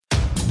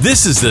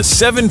This is the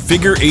Seven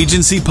Figure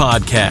Agency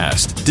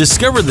Podcast.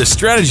 Discover the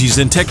strategies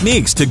and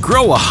techniques to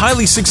grow a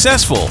highly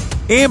successful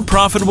and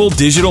profitable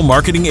digital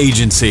marketing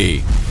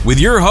agency with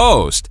your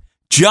host,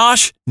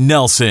 Josh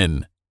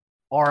Nelson.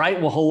 All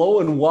right. Well, hello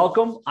and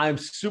welcome. I'm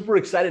super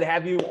excited to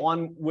have you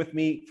on with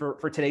me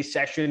for today's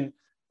session.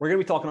 We're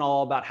going to be talking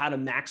all about how to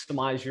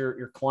maximize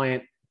your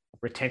client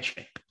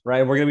retention,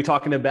 right? We're going to be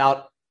talking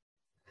about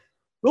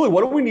really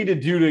what do we need to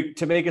do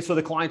to make it so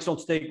the clients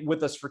don't stay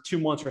with us for 2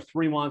 months or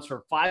 3 months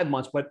or 5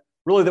 months, but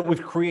really that we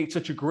create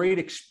such a great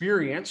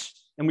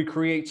experience and we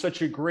create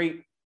such a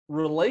great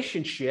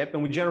relationship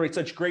and we generate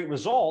such great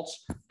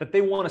results that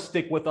they want to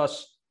stick with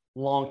us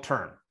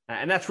long-term.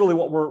 And that's really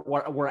what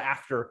we're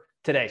after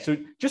today. So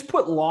just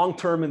put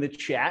long-term in the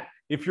chat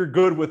if you're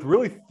good with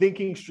really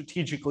thinking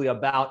strategically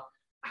about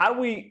how do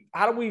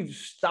we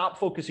stop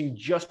focusing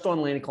just on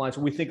landing clients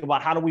when we think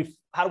about how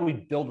do we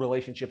build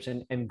relationships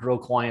and grow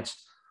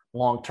clients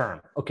long-term.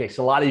 Okay,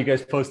 so a lot of you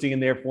guys posting in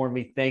there for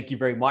me. Thank you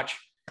very much.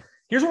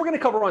 Here's what we're going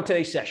to cover on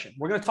today's session.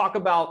 We're going to talk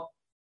about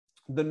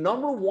the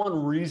number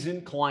one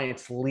reason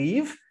clients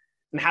leave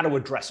and how to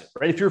address it,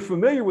 right? If you're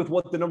familiar with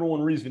what the number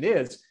one reason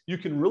is, you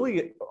can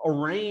really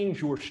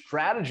arrange your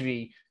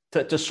strategy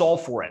to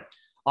solve for it.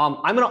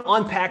 I'm going to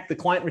unpack the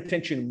client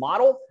retention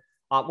model.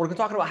 We're going to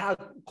talk about how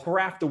to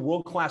craft a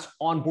world-class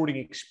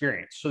onboarding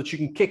experience so that you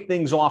can kick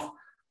things off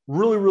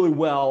really, really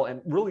well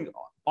and really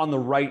on the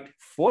right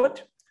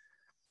foot.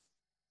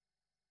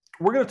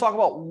 We're going to talk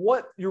about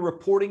what your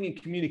reporting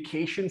and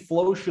communication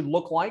flow should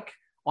look like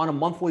on a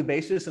monthly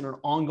basis and an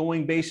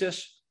ongoing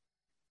basis.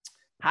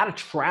 How to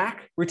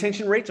track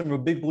retention rates. I'm a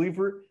big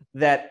believer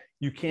that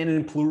you can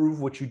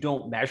improve what you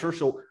don't measure.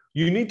 So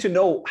you need to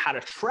know how to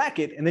track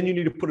it, and then you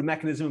need to put a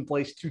mechanism in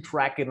place to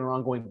track it on an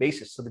ongoing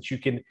basis so that you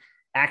can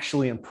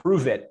actually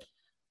improve it.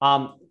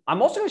 I'm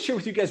also going to share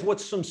with you guys what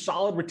some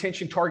solid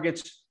retention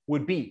targets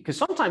would be, because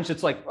sometimes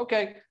it's like,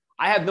 okay,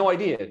 I have no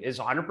idea. Is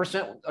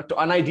 100%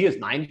 an idea? Is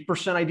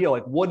 90% idea?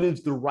 Like, what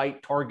is the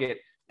right target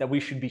that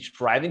we should be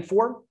striving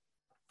for?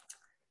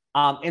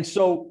 And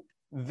so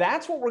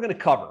that's what we're going to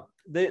cover.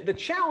 The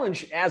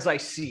challenge, as I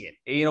see it,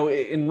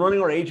 in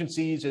running our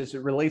agencies as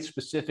it relates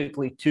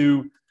specifically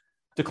to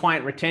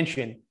client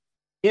retention,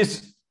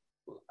 is,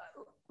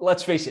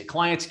 let's face it,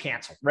 clients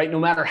cancel, right? No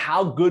matter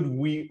how good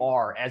we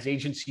are as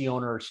agency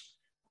owners,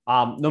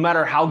 no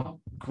matter how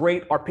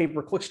great our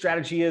pay-per-click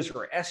strategy is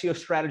or SEO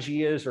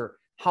strategy is, or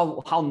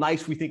how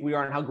nice we think we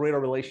are and how great our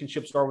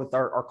relationships are with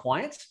our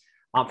clients,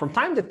 from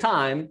time to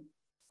time,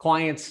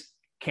 clients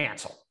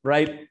cancel,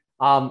 right?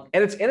 And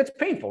it's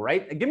painful,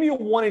 right? Give me a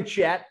 1 in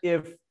chat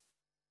if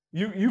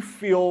you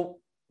feel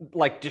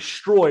like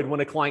destroyed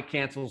when a client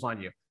cancels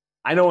on you.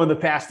 I know in the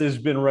past this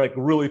has been like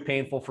really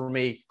painful for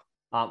me.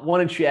 1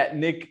 in chat.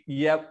 Nick,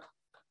 yep.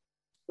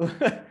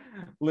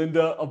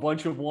 Linda, a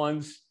bunch of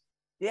ones.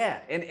 Yeah.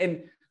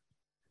 And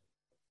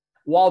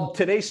while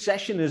today's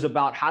session is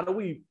about how do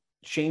we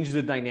change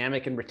the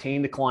dynamic and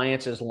retain the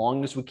clients as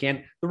long as we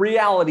can, the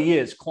reality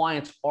is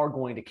clients are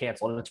going to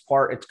cancel, and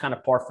it's kind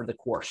of par for the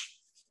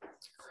course.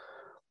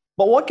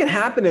 But what can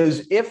happen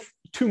is if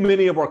too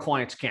many of our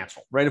clients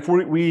cancel, right? If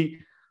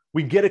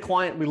we get a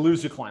client, we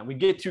lose a client. We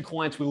get 2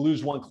 clients, we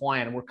lose 1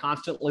 client, and we're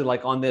constantly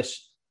like on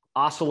this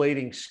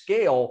oscillating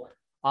scale.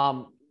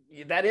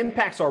 That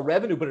impacts our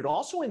revenue, but it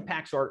also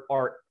impacts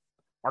our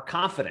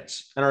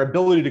confidence and our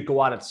ability to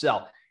go out and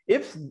sell.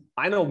 If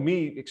I know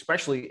me,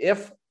 especially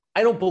if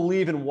I don't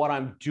believe in what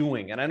I'm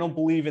doing and I don't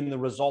believe in the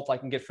result I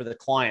can get for the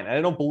client, and I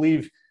don't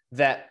believe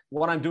that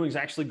what I'm doing is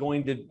actually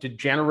going to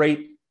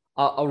generate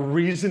a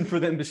reason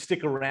for them to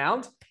stick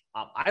around,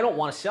 I don't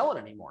want to sell it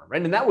anymore,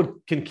 right? And that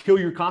can kill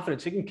your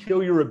confidence. It can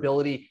kill your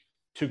ability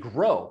to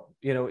grow,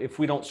 if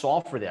we don't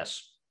solve for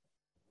this.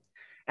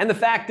 And the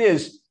fact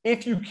is,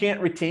 if you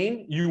can't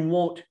retain, you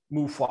won't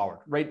move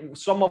forward, right?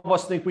 Some of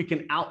us think we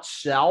can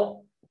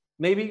outsell.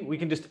 Maybe we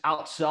can just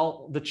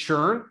outsell the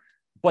churn,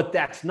 but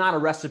that's not a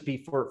recipe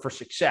for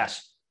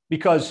success.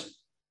 Because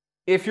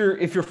if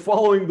you're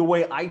following the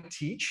way I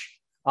teach,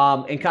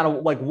 and kind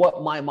of like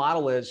what my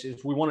model is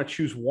we want to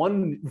choose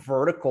one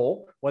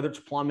vertical, whether it's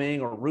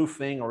plumbing or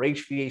roofing or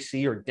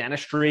HVAC or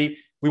dentistry.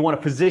 We want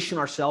to position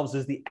ourselves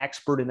as the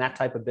expert in that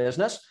type of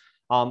business.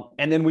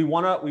 And then we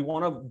want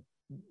to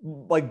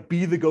like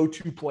be the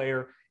go-to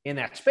player in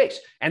that space.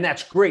 And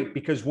that's great,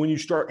 because when you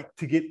start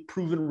to get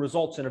proven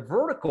results in a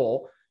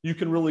vertical, you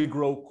can really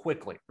grow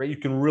quickly, right? You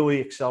can really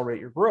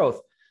accelerate your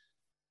growth.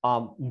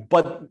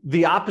 But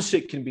the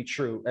opposite can be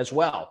true as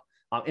well.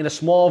 In a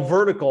small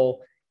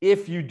vertical,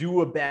 if you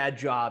do a bad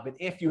job and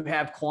if you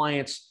have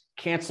clients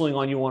canceling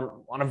on you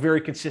on a very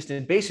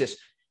consistent basis,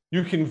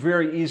 you can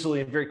very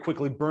easily and very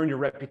quickly burn your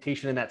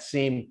reputation in that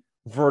same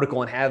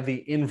vertical and have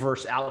the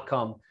inverse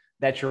outcome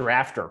that you're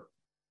after.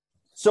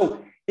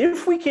 So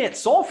if we can't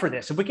solve for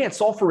this, if we can't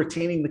solve for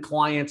retaining the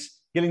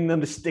clients, getting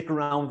them to stick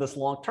around with us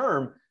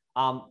long-term,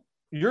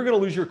 you're going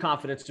to lose your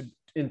confidence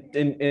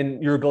in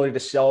your ability to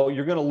sell.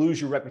 You're going to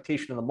lose your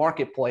reputation in the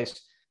marketplace.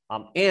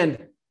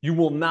 And you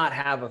will not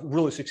have a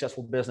really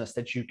successful business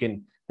that you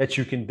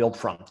can build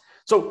from.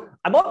 So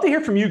I'd love to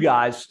hear from you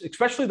guys,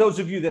 especially those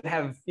of you that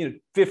have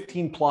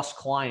 15 plus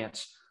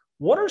clients.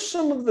 What are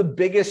some of the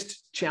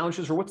biggest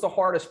challenges, or what's the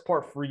hardest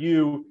part for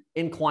you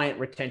in client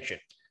retention?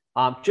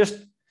 Just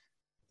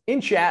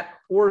in chat,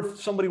 or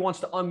if somebody wants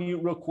to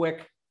unmute real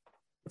quick.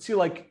 Let's see,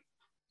 like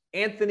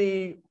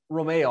Anthony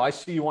Romeo, I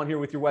see you on here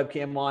with your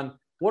webcam on.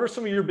 What are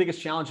some of your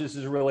biggest challenges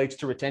as it relates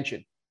to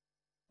retention?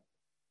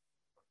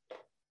 I'm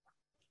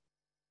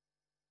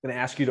going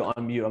to ask you to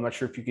unmute. I'm not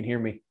sure if you can hear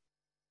me.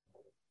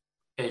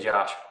 Hey,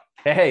 Josh.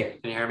 Hey.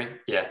 Can you hear me?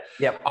 Yeah.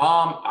 Yep.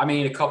 I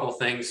mean, a couple of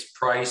things.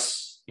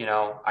 Price,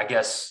 I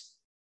guess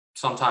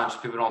sometimes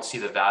people don't see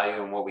the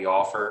value in what we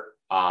offer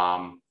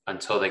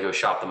until they go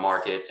shop the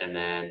market, and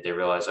then they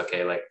realize,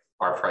 okay, like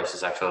our price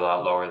is actually a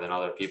lot lower than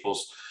other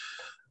people's.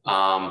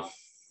 I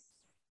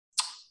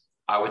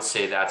would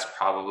say that's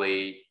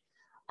probably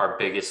our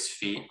biggest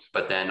feat,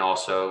 but then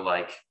also,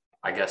 like,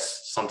 I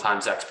guess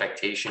sometimes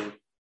expectation,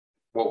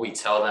 what we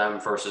tell them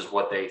versus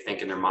what they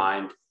think in their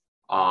mind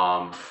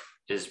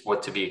is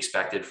what to be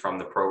expected from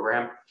the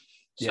program.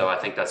 So I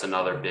think that's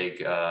another big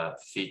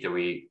feat that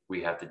we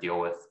have to deal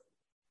with.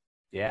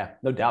 Yeah,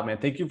 no doubt, man.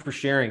 Thank you for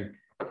sharing.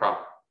 No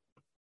problem.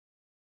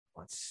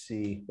 Let's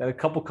see. Got a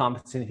couple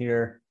comments in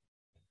here.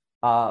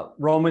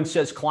 Roman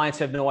says clients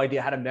have no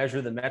idea how to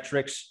measure the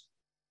metrics,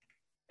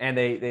 and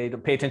they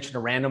pay attention to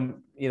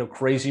random,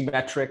 crazy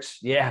metrics.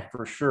 Yeah,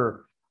 for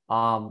sure.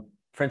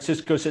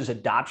 Francisco says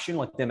adoption,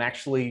 like them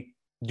actually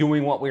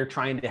doing what we're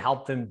trying to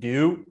help them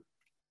do.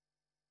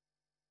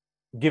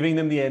 Giving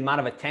them the amount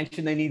of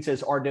attention they need,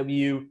 says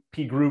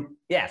RWP Group.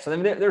 Yeah, so I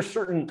mean, there's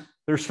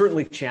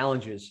certainly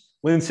challenges.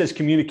 Lynn says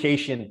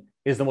communication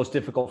is the most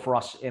difficult for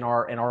us in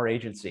our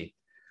agency.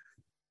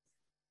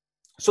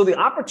 So the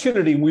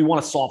opportunity we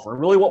want to solve for,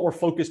 and really what we're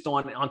focused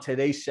on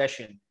today's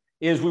session,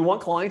 is we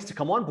want clients to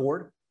come on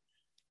board,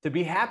 to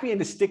be happy, and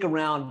to stick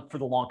around for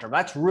the long term.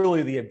 That's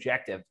really the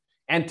objective.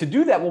 And to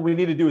do that, what we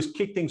need to do is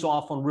kick things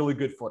off on really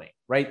good footing,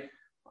 right?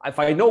 If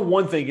I know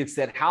one thing, it's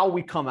that how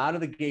we come out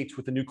of the gates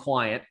with a new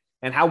client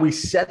and how we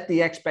set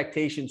the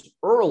expectations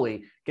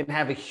early can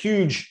have a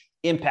huge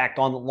impact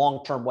on the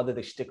long term, whether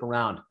they stick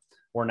around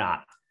or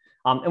not.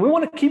 And we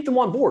want to keep them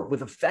on board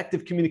with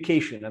effective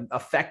communication and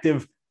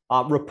effective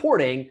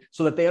reporting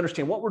so that they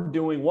understand what we're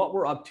doing, what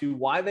we're up to,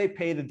 why they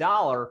paid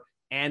 $1,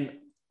 and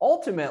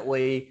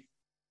ultimately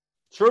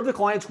serve the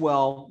clients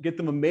well, get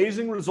them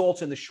amazing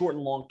results in the short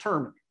and long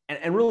term,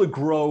 and really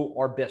grow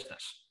our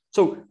business.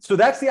 So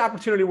that's the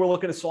opportunity we're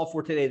looking to solve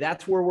for today.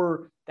 That's where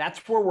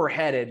we're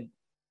headed.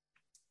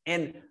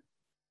 And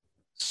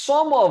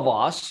some of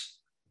us,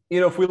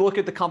 if we look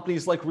at the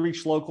companies like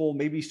Reach Local,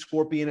 maybe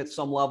Scorpion at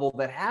some level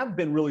that have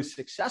been really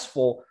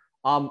successful,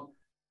 a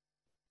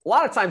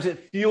lot of times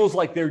it feels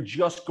like they're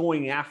just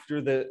going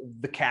after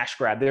the cash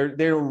grab.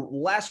 They're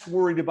less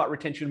worried about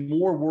retention,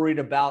 more worried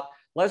about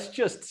let's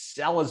just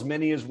sell as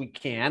many as we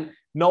can,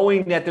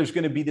 knowing that there's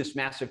going to be this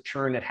massive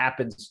churn that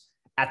happens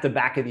at the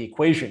back of the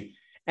equation.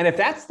 And if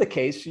that's the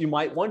case, you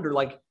might wonder,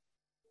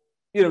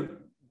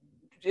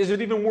 is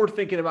it even worth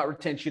thinking about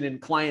retention and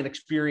client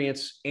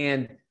experience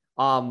and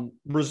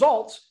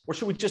results, or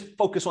should we just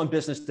focus on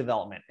business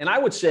development? And I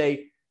would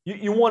say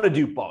you want to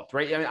do both,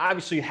 right? I mean,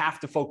 obviously you have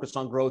to focus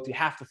on growth, you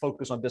have to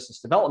focus on business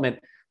development,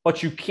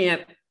 but you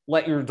can't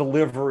let your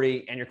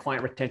delivery and your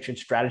client retention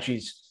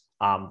strategies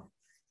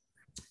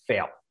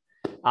fail.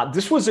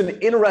 This was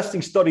an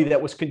interesting study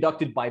that was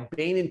conducted by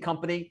Bain &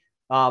 Company.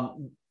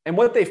 And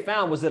what they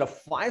found was that a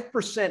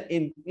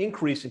 5%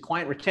 increase in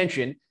client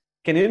retention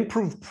can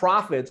improve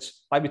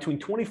profits by between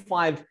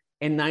 25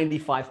 and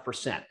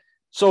 95%.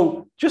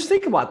 So just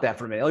think about that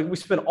for a minute. Like, we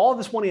spend all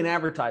this money in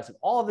advertising,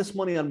 all of this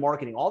money on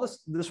marketing, all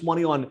this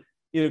money on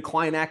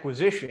client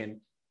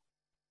acquisition.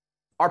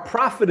 Our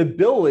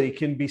profitability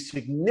can be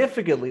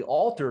significantly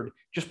altered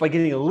just by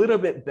getting a little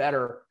bit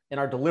better in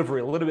our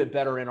delivery, a little bit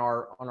better on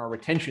our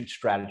retention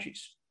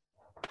strategies.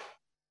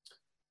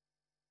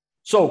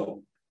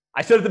 So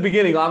I said at the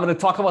beginning, I'm going to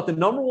talk about the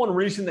number one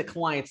reason that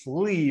clients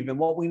leave and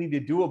what we need to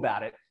do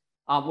about it.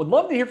 Would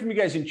love to hear from you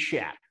guys in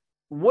chat.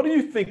 What do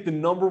you think the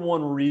number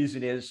one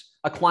reason is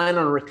a client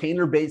on a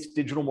retainer-based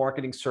digital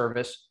marketing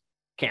service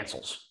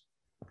cancels?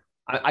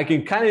 I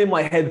can kind of in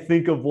my head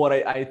think of what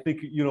I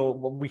think,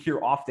 what we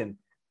hear often,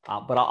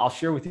 but I'll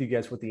share with you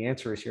guys what the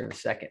answer is here in a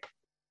second.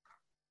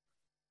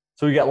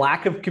 So we got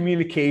lack of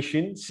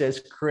communication, says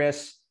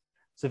Chris.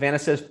 Savannah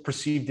says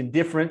perceived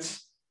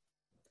indifference.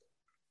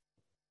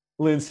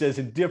 Lynn says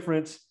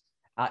indifference.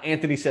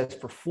 Anthony says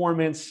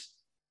performance.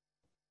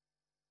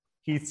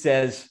 Heath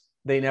says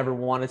they never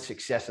wanted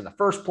success in the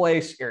first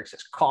place. Eric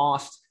says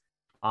cost,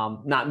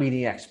 not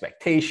meeting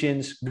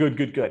expectations.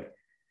 Good.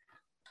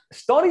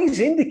 Studies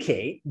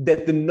indicate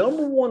that the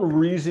number one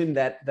reason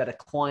that a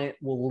client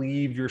will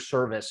leave your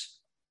service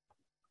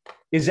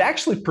is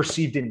actually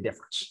perceived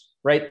indifference,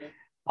 right?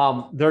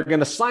 They're going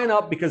to sign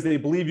up because they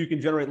believe you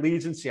can generate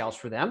leads and sales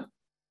for them.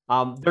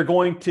 They're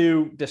going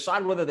to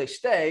decide whether they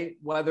stay,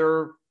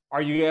 whether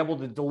are you able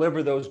to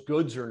deliver those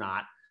goods or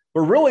not.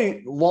 But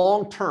really,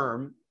 long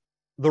term,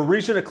 the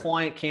reason a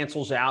client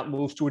cancels out,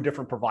 moves to a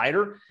different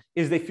provider,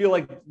 is they feel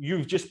like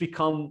they've just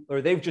become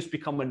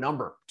a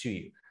number to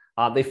you.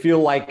 They feel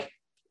like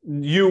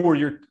you or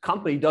your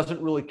company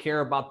doesn't really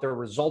care about their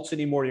results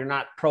anymore. You're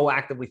not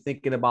proactively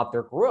thinking about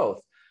their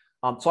growth.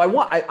 So I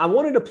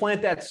wanted to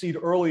plant that seed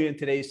early in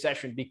today's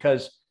session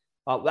because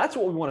that's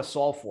what we want to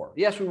solve for.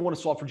 Yes, we want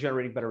to solve for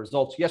generating better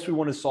results. Yes, we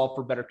want to solve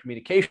for better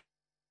communication.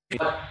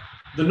 But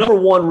the number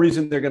one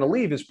reason they're going to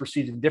leave is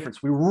perceived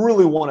indifference. We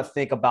really want to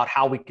think about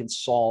how we can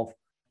solve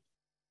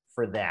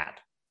for that.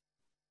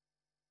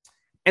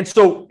 And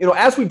so,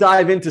 as we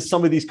dive into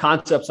some of these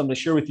concepts I'm going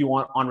to share with you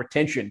on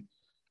retention,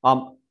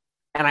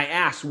 and I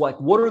asked,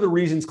 what are the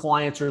reasons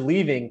clients are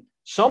leaving?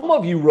 Some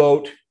of you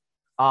wrote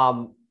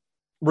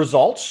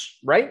results,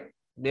 right?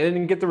 They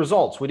didn't get the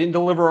results. We didn't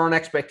deliver on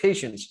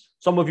expectations.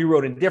 Some of you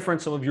wrote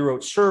indifference. Some of you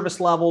wrote service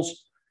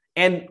levels.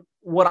 And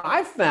what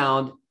I've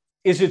found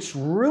is it's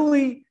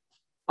really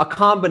a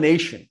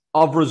combination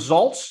of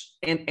results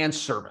and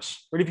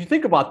service. But if you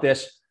think about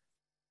this,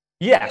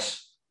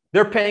 yes,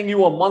 they're paying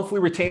you a monthly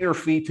retainer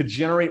fee to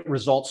generate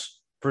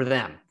results for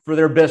them, for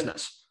their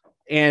business.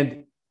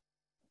 And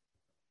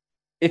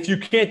if you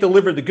can't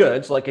deliver the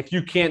goods, like if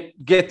you can't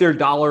get their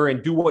dollar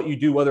and do what you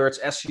do, whether it's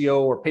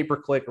SEO or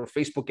pay-per-click or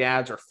Facebook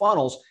ads or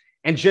funnels,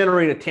 and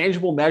generate a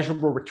tangible,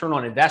 measurable return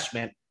on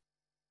investment,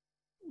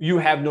 you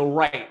have no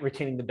right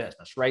retaining the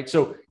business, right?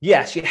 So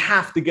yes, you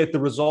have to get the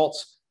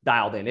results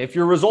dialed in. If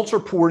your results are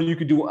poor, you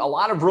could do a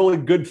lot of really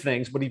good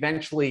things, but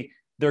eventually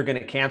they're going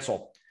to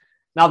cancel.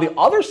 Now, the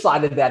other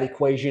side of that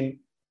equation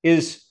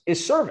is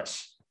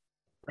service,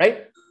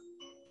 right?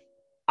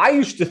 I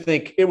used to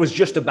think it was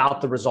just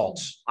about the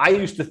results. I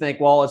used to think,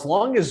 well, as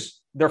long as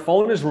their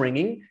phone is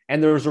ringing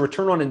and there's a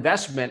return on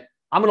investment,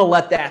 I'm going to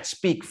let that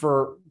speak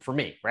for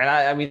me,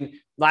 right? I mean,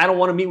 I don't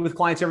want to meet with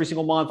clients every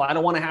single month. I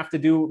don't want to have to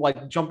do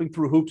like jumping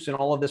through hoops and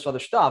all of this other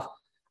stuff.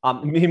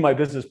 Me and my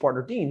business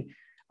partner, Dean.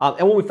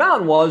 And what we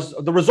found was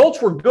the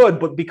results were good,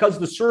 but because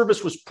the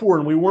service was poor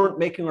and we weren't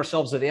making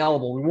ourselves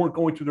available, we weren't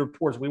going through the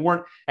reports, we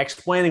weren't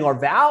explaining our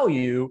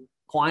value,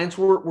 clients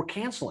were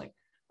canceling.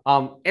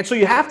 And so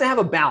you have to have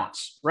a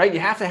balance, right? You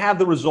have to have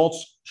the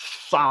results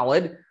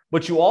solid,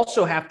 but you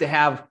also have to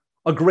have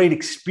a great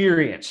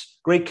experience,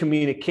 great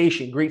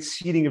communication, great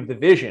seeding of the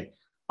vision.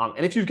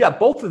 And if you've got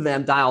both of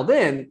them dialed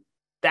in,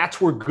 that's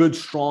where good,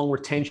 strong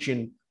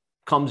retention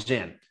comes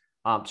in.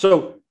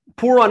 So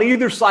poor on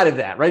either side of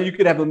that, right? You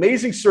could have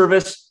amazing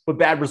service, but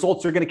bad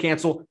results, they're going to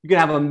cancel. You can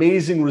have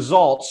amazing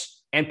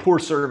results and poor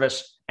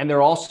service, and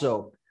they're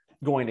also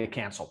going to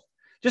cancel.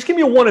 Just give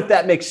me a one if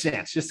that makes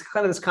sense. Just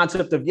kind of this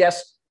concept of,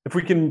 yes, if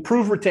we can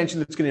improve retention,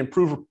 that's going to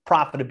improve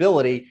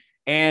profitability.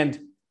 And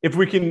if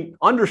we can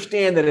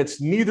understand that it's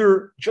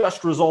neither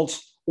just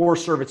results or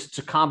service, it's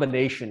a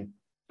combination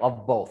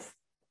of both.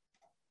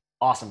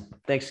 Awesome.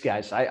 Thanks,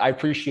 guys. I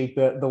appreciate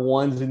the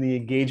ones and the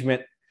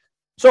engagement.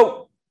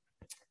 So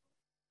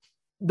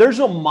there's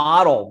a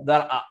model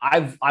that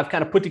I've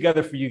kind of put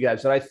together for you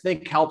guys that I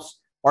think helps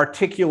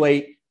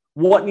articulate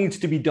what needs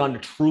to be done to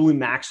truly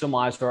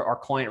maximize our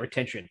client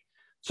retention.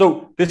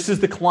 So this is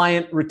the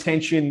client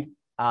retention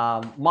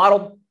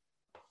model.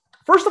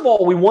 First of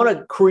all, we want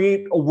to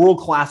create a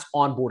world-class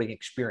onboarding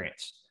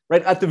experience,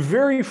 right? At the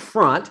very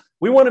front,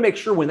 we want to make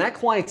sure when that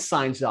client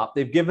signs up,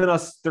 they've given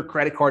us their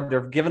credit card,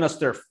 they've given us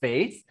their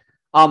faith.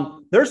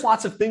 There's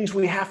lots of things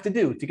we have to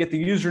do to get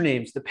the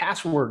usernames, the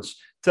passwords,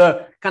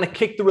 to kind of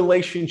kick the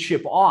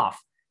relationship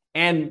off.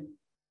 And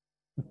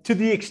to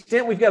the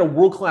extent we've got a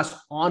world-class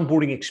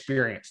onboarding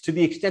experience, to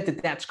the extent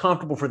that that's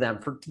comfortable for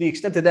them, to the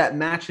extent that that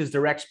matches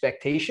their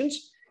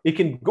expectations, it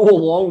can go a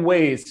long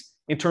ways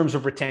in terms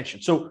of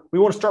retention. So we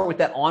want to start with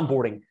that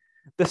onboarding.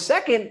 The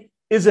second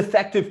is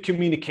effective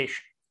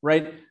communication,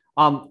 right?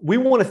 We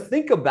want to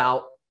think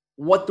about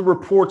what the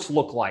reports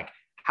look like,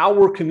 how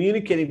we're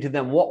communicating to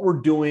them, what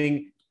we're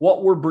doing,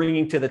 what we're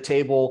bringing to the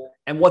table,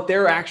 and what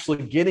they're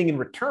actually getting in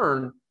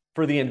return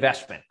for the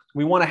investment.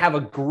 We want to have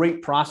a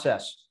great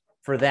process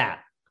for that.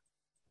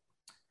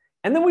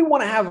 And then we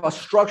want to have a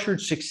structured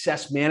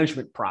success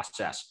management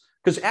process,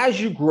 because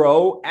as you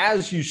grow,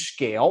 as you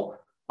scale,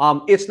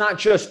 it's not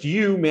just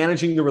you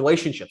managing the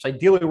relationships.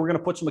 Ideally, we're going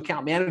to put some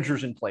account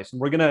managers in place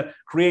and we're going to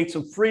create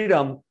some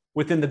freedom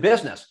within the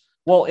business.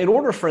 Well, in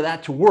order for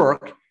that to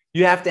work,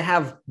 you have to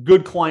have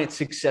good client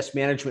success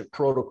management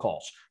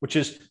protocols, which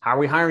is how are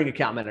we hiring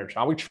account managers?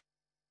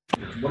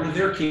 What are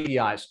their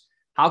KPIs?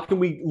 How can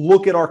we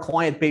look at our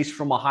client base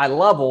from a high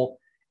level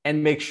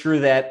and make sure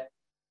that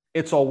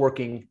it's all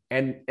working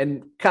and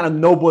kind of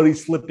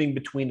nobody's slipping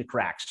between the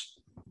cracks?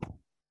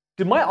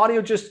 Did my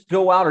audio just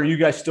go out, or are you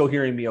guys still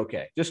hearing me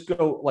okay? Just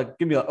go,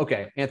 give me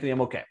okay, Anthony, I'm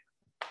okay.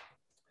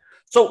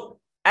 So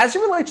as it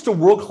relates to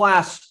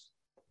world-class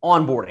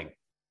onboarding,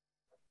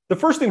 the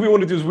first thing we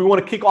want to do is we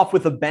want to kick off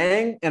with a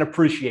bang and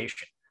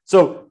appreciation.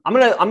 So I'm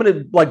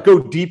gonna go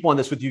deep on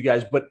this with you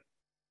guys, but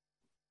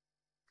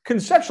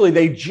conceptually,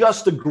 they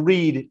just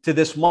agreed to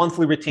this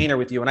monthly retainer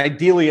with you, and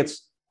ideally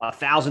it's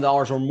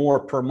 $1,000 or more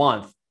per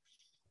month.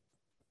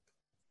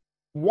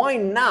 Why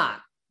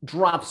not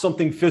drop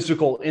something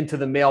physical into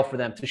the mail for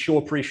them to show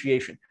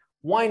appreciation?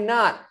 why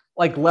not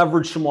like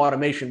leverage some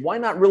automation? Why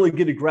not really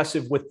get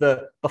aggressive with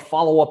the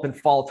follow-up and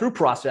follow-through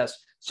process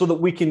so that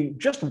we can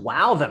just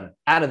wow them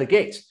out of the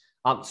gates?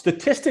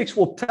 Statistics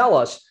will tell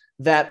us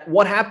that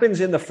what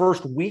happens in the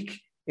first week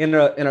in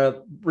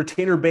a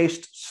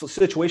retainer-based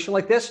situation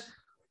like this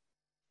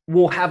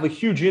will have a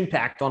huge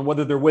impact on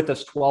whether they're with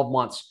us 12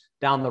 months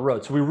down the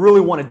road. So we really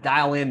want to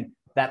dial in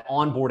that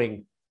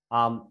onboarding,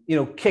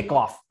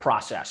 kickoff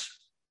process.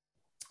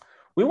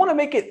 We want to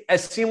make it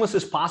as seamless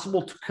as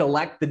possible to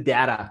collect the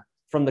data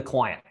from the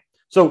client.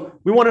 So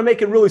we want to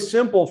make it really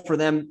simple for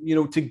them,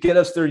 to get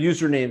us their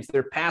usernames,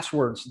 their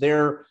passwords,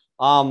 their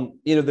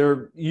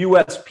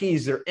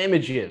USPs, their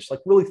images.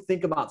 Like really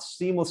think about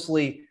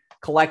seamlessly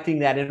collecting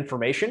that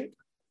information.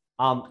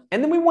 And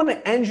then we want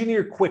to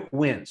engineer quick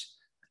wins.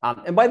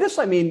 And by this,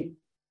 I mean,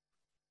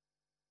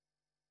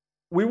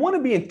 we want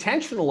to be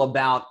intentional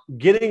about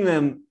getting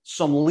them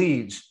some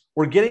leads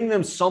or getting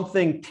them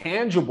something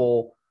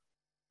tangible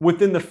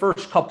within the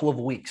first couple of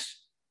weeks.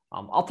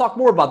 I'll talk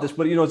more about this,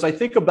 but as I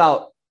think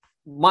about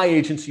my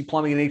agency,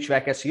 Plumbing and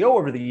HVAC SEO,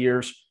 over the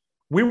years,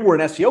 we were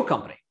an SEO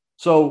company.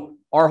 So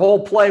our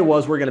whole play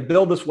was we're going to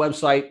build this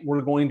website,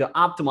 we're going to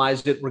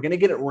optimize it, we're going to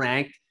get it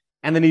ranked,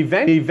 and then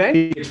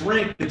eventually it's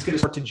ranked, it's going to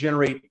start to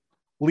generate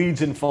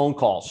leads and phone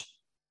calls.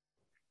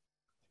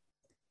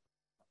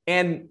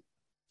 And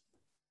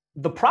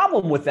the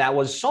problem with that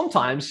was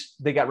sometimes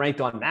they got ranked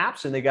on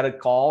maps and they got a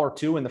call or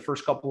two in the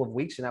first couple of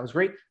weeks, and that was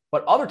great.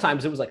 But other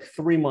times it was like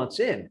 3 months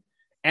in.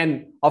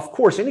 And of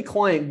course, any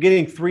client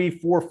getting 3,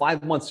 4,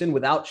 5 months in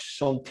without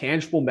some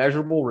tangible,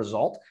 measurable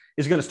result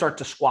is going to start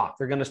to squawk.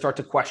 They're going to start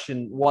to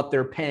question what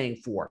they're paying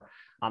for.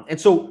 And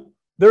so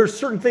there's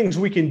certain things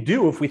we can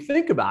do if we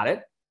think about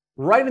it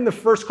right in the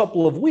first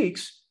couple of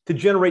weeks to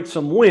generate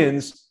some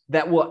wins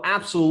that will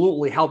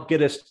absolutely help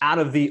get us out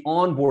of the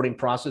onboarding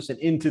process and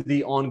into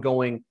the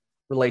ongoing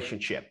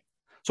relationship.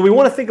 So we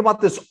want to think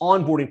about this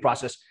onboarding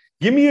process.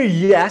 Give me a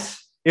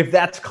yes if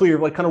that's clear,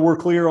 like kind of we're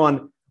clear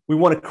on, we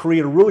want to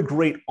create a really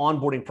great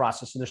onboarding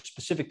process, and there's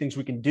specific things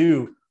we can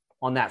do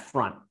on that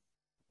front.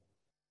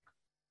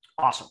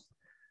 Awesome.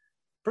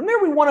 From there,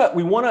 we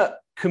want to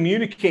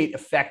communicate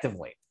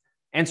effectively.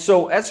 And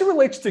so as it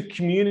relates to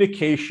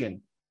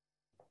communication,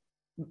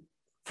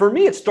 for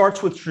me, it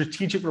starts with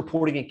strategic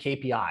reporting and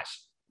KPIs.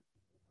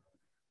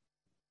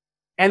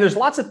 And there's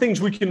lots of things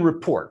we can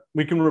report.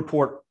 We can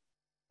report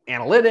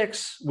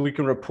analytics, we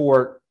can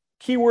report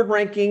keyword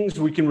rankings,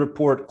 we can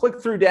report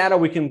click-through data,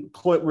 we can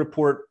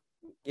report,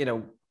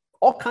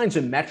 all kinds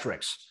of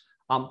metrics.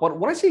 But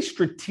when I say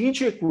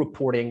strategic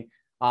reporting,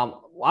 I'm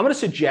going to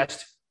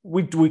suggest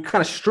we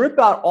kind of strip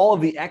out all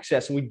of the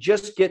excess and we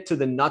just get to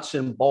the nuts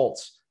and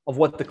bolts of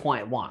what the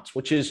client wants,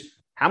 which is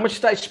how much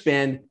did I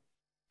spend?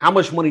 How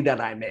much money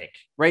did I make,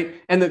 right?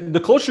 And the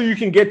closer you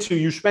can get to,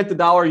 you spent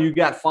 $1, you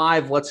got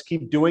 $5, let's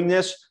keep doing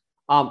this,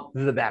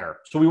 the better.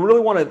 So we really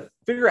want to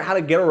figure out how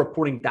to get our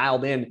reporting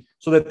dialed in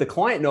so that the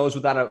client knows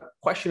without a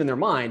question in their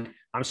mind,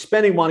 I'm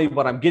spending money,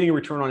 but I'm getting a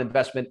return on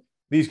investment.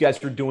 These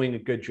guys are doing a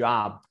good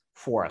job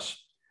for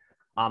us.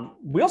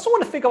 We also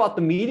want to think about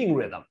the meeting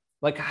rhythm.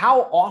 Like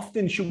how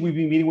often should we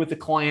be meeting with the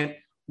client?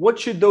 What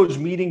should those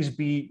meetings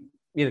be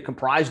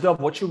comprised of?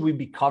 What should we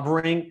be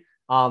covering?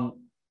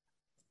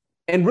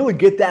 And really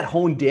get that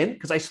honed in,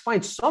 because I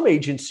find some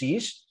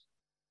agencies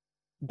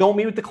don't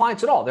meet with the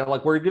clients at all. They're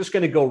like, we're just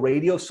going to go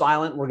radio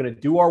silent. We're going to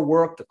do our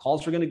work. The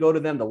calls are going to go to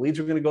them. The leads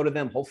are going to go to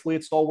them. Hopefully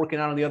it's all working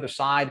out on the other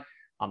side.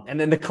 And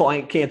then the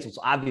client cancels,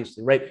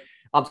 obviously, right?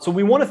 So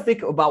we want to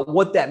think about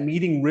what that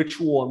meeting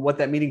ritual and what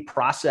that meeting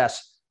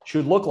process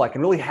should look like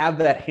and really have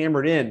that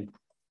hammered in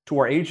to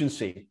our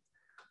agency.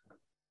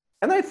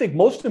 And I think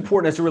most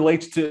important as it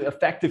relates to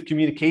effective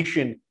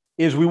communication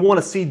is we want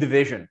to see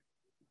division.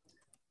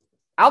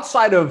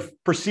 Outside of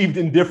perceived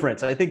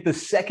indifference, I think the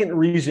second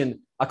reason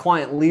a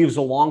client leaves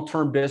a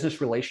long-term business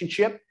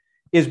relationship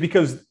is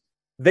because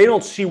they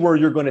don't see where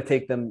you're going to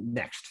take them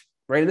next,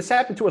 right? And this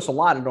happened to us a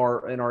lot in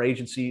our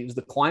agency. Is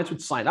the clients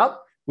would sign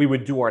up, we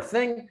would do our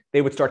thing,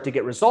 they would start to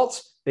get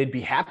results, they'd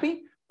be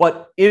happy.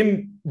 But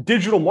in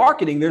digital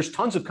marketing, there's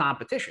tons of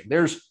competition.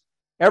 There's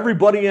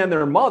everybody and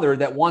their mother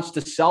that wants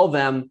to sell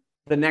them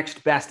the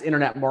next best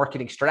internet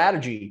marketing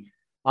strategy.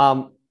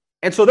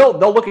 And so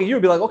they'll look at you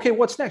and be like, okay,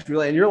 what's next?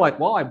 And you're like,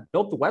 well, I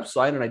built the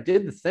website and I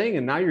did the thing,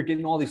 and now you're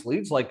getting all these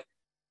leads. Like,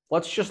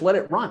 let's just let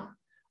it run.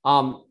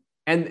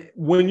 And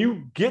when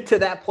you get to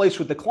that place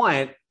with the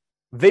client,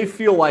 they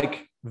feel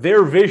like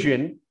their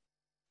vision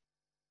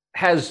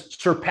has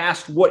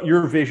surpassed what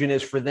your vision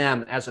is for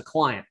them as a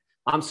client.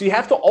 So you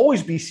have to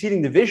always be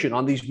seeding the vision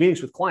on these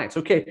meetings with clients.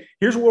 Okay,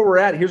 here's where we're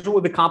at. Here's what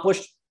we've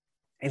accomplished.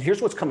 And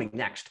here's what's coming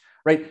next,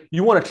 right?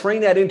 You want to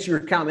train that into your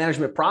account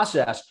management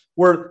process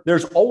where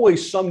there's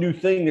always some new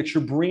thing that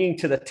you're bringing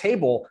to the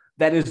table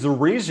that is the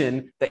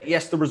reason that,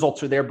 yes, the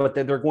results are there, but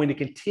that they're going to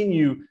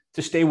continue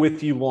to stay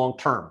with you long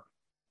term.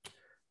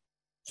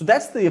 So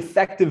that's the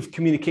effective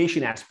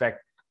communication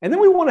aspect. And then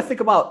we want to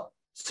think about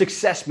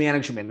success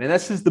management. And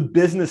this is the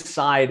business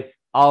side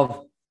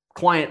of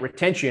client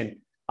retention.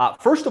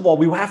 First of all,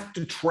 we have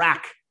to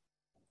track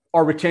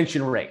our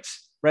retention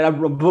rates. right?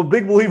 I'm a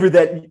big believer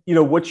that,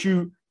 what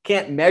you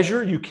can't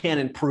measure, you can't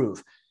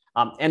improve.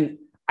 And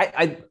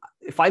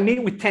if I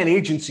meet with 10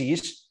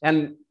 agencies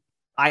and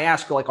I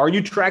ask, like, are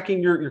you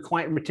tracking your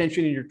client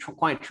retention and your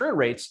client churn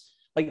rates?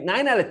 Like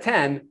 9 out of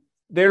 10,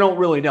 they don't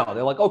really know.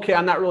 They're like, okay,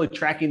 I'm not really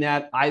tracking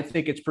that. I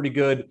think it's pretty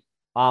good.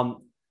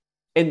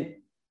 And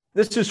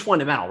this is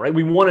fundamental, right?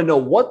 We want to know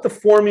what the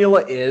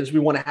formula is. We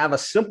want to have a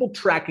simple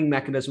tracking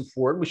mechanism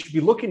for it. We should be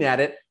looking at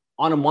it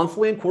on a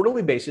monthly and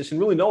quarterly basis and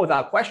really know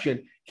without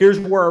question, here's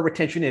where our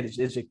retention is.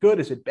 Is it good?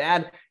 Is it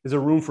bad? Is there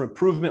room for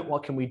improvement?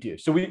 What can we do?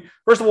 So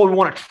first of all, we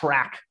want to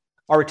track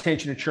our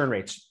retention and churn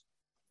rates.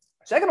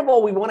 Second of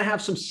all, we want to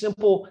have some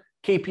simple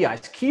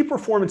KPIs, key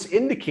performance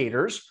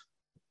indicators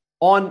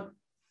on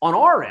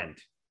our end,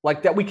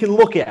 like that we can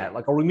look at.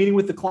 Like, are we meeting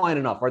with the client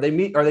enough? Are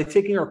they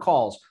taking our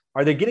calls?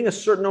 Are they getting a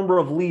certain number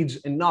of leads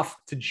enough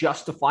to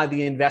justify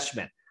the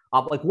investment?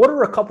 Like, what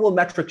are a couple of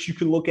metrics you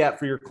can look at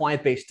for your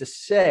client base to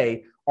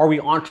say, are we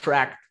on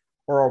track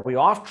or are we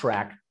off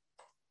track?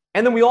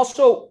 And then we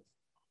also,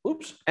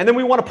 and then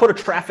we want to put a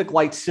traffic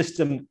light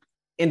system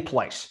in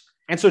place.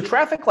 And so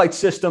traffic light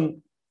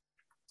system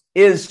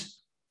is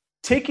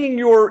taking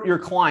your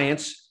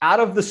clients out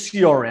of the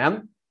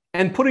CRM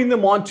and putting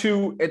them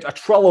onto a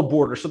Trello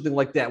board or something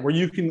like that, where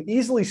you can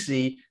easily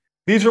see,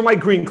 these are my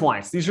green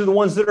clients. These are the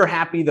ones that are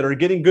happy, that are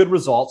getting good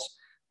results.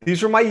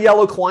 These are my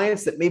yellow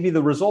clients that maybe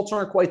the results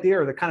aren't quite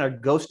there, or they're kind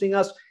of ghosting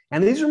us.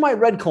 And these are my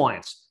red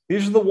clients.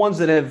 These are the ones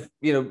that have,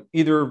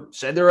 either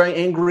said they're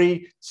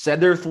angry,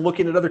 said they're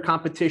looking at other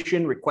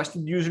competition,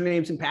 requested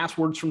usernames and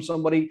passwords from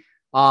somebody,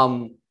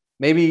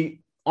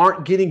 maybe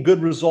aren't getting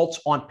good results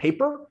on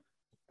paper.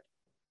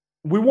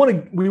 We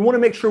want to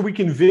make sure we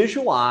can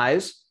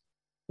visualize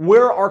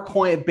where our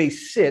client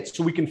base sits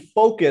so we can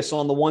focus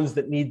on the ones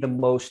that need the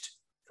most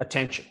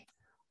attention.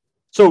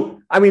 So,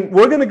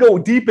 we're going to go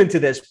deep into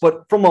this,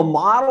 but from a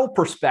model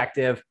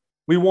perspective,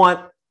 we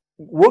want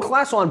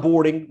world-class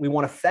onboarding, we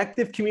want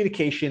effective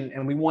communication,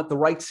 and we want the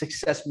right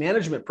success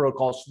management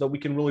protocols so that we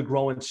can really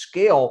grow and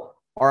scale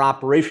our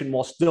operation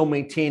while still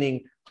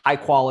maintaining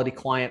high-quality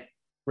client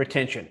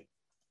retention.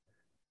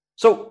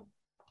 So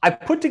I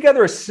put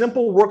together a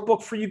simple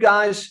workbook for you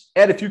guys.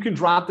 Ed, if you can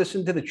drop this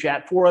into the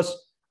chat for us,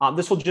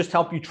 this will just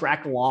help you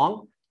track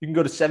along. You can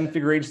go to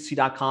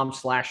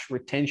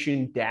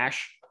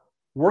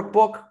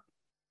sevenfigureagency.com/retention-workbook.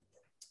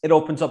 It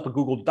opens up a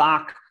Google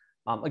Doc.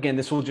 Again,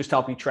 this will just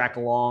help you track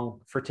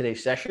along for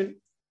today's session.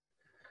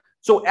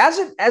 So as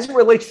it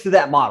relates to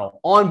that model,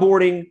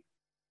 onboarding,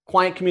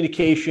 client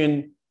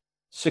communication,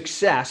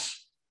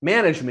 success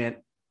management,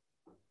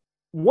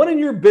 what in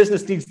your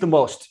business needs the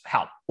most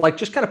help? Like,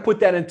 just kind of put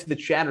that into the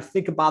chat or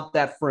think about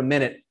that for a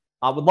minute.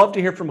 I would love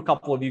to hear from a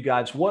couple of you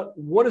guys.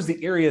 What is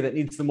the area that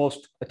needs the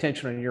most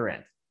attention on your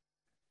end?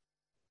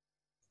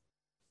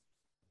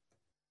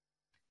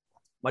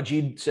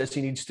 Majid says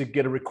he needs to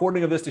get a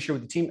recording of this to share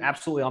with the team.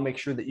 Absolutely. I'll make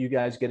sure that you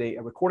guys get a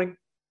recording.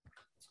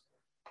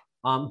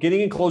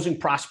 Getting and closing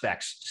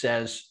prospects,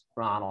 says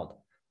Ronald.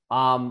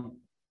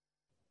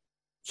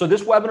 So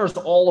this webinar is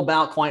all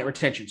about client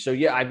retention. So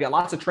yeah, I've got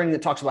lots of training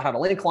that talks about how to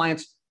land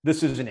clients.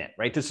 This isn't it,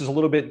 right? This is a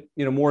little bit,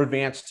 more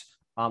advanced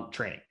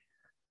training.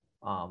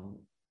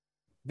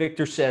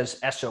 Victor says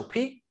SOP.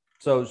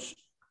 So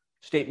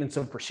statements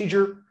of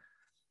procedure.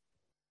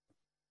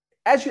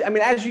 As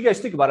you guys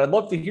think about it, I'd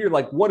love to hear,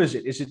 like, what is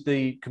it? Is it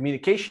the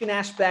communication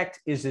aspect?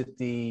 Is it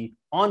the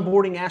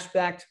onboarding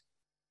aspect?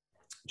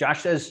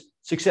 Josh says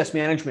success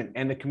management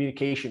and the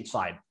communication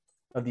side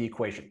of the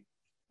equation.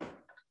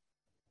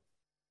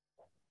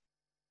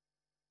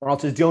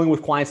 Ronald says dealing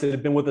with clients that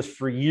have been with us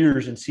for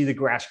years and see the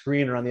grass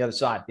greener on the other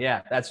side.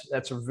 Yeah,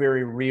 that's a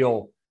very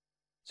real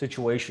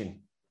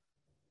situation.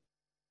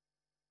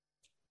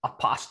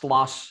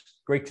 Apostolos,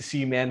 great to see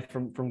you, man,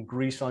 from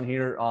Greece on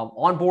here.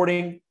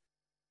 Onboarding.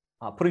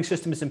 Putting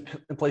systems in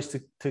place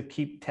to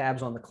keep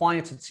tabs on the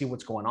clients and see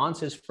what's going on,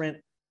 says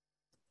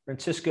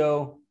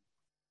Francisco.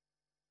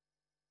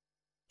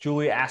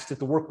 Julia asked if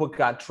the workbook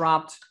got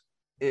dropped.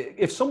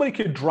 If somebody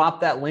could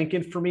drop that link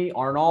in for me,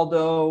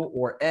 Arnaldo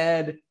or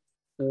Ed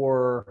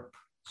or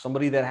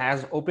somebody that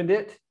has opened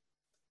it.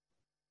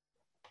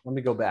 Let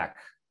me go back.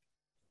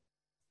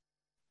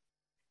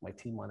 My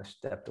team might have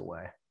stepped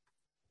away.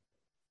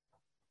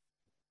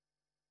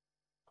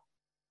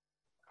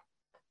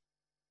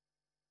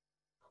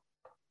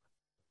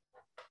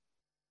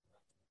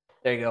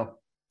 There you go.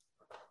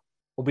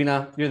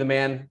 Obina, you're the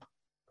man.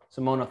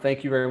 Simona,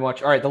 thank you very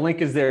much. All right, the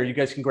link is there. You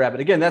guys can grab it.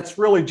 Again, that's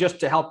really just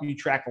to help you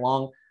track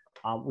along.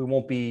 We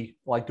won't be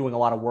like doing a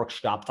lot of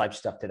workshop type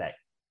stuff today.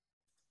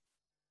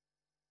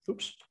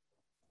 Oops.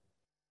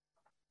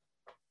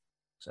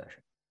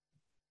 Session.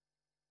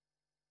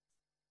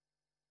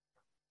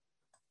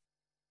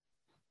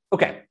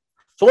 Okay,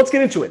 so let's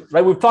get into it,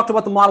 right? We've talked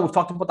about the model. We've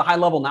talked about the high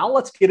level. Now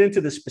let's get into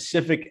the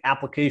specific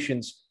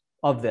applications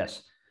of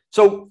this.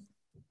 So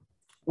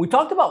we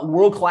talked about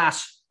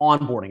world-class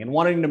onboarding and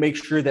wanting to make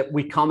sure that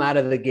we come out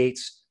of the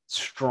gates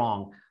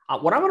strong.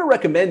 What I'm going to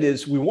recommend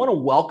is we want to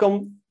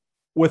welcome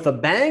with a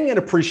bang and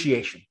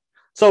appreciation.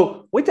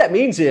 So what that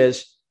means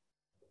is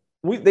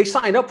they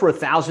signed up for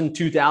 $1,000,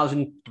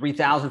 $2,000,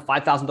 $3,000,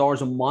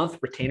 $5,000 a month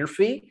retainer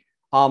fee.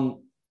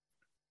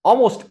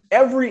 Almost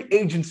every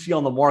agency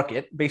on the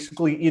market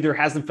basically either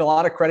has them fill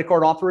out a credit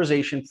card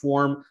authorization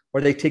form or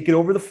they take it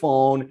over the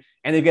phone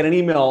and they get an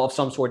email of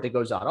some sort that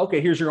goes out.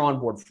 Okay, here's your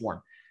onboard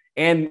form.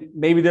 And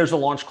maybe there's a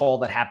launch call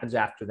that happens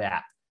after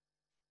that.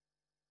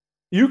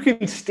 You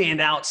can stand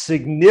out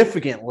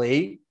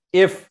significantly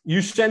if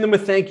you send them a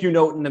thank you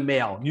note in the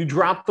mail, you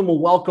drop them a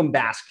welcome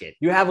basket,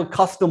 you have a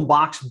custom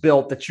box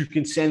built that you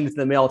can send to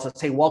the mail to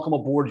say, welcome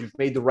aboard, you've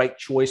made the right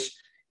choice,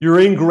 you're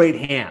in great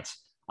hands.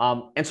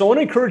 And so I want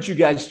to encourage you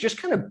guys, just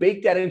kind of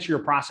bake that into your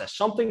process,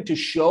 something to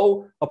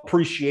show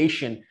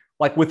appreciation,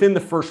 like within the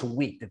first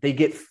week, that they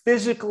get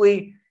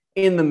physically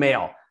in the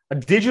mail. A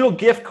digital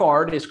gift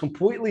card is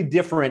completely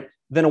different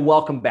than a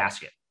welcome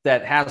basket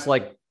that has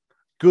like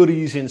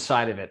goodies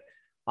inside of it.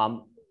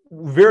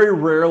 Very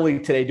rarely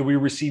today do we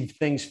receive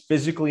things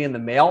physically in the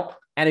mail,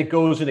 and it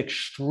goes an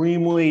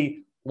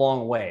extremely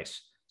long ways.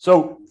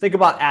 So think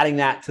about adding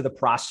that to the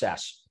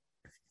process.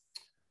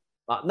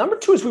 Number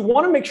two is we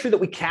want to make sure that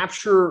we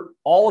capture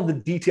all of the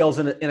details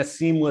in a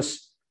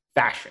seamless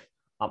fashion.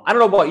 I don't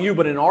know about you,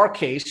 but in our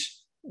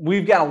case,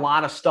 we've got a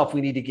lot of stuff we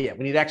need to get.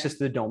 We need access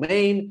to the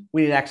domain.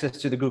 We need access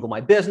to the Google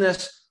My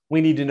Business. We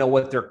need to know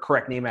what their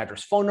correct name,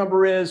 address, phone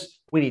number is.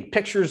 We need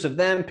pictures of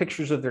them,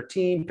 pictures of their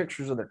team,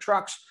 pictures of their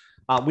trucks.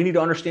 We need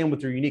to understand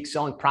what their unique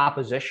selling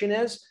proposition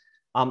is.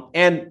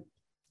 And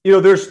you know,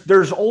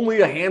 there's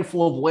only a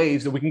handful of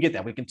ways that we can get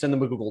that. We can send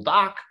them a Google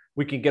Doc.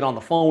 We can get on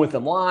the phone with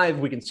them live.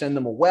 We can send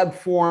them a web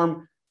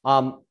form.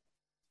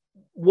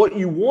 What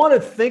you want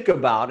to think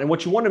about and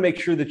what you want to make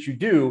sure that you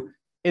do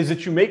is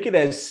that you make it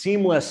as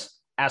seamless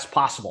as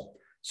possible.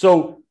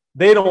 So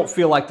they don't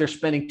feel like they're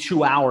spending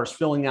 2 hours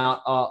filling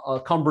out a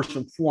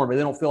cumbersome form, and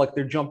they don't feel like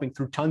they're jumping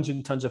through tons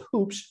and tons of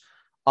hoops.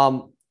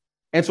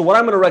 And so what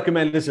I'm going to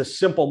recommend is a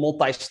simple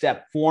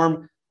multi-step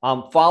form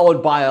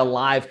followed by a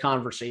live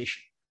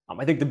conversation.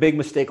 I think the big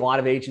mistake a lot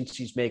of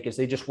agencies make is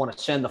they just want to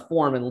send the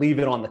form and leave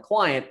it on the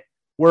client,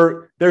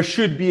 where there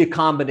should be a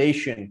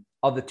combination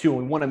of the two.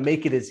 We want to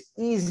make it as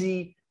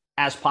easy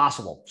as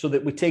possible so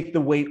that we take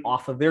the weight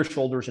off of their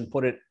shoulders and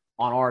put it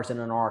on ours and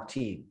on our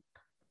team.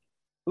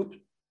 Oops.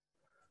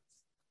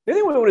 The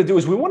other thing we want to do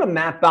is we want to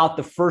map out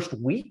the first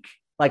week,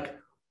 like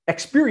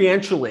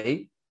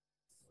experientially.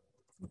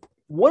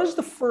 What does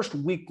the first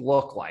week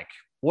look like?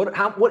 What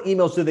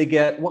emails do they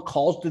get? What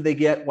calls do they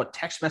get? What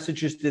text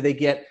messages do they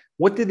get?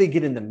 What did they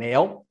get in the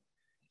mail?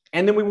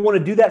 And then we want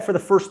to do that for the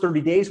first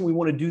 30 days. And we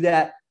want to do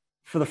that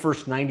for the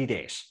first 90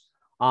 days.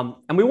 And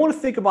we want to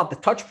think about the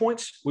touch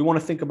points. We want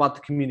to think about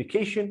the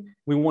communication.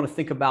 We want to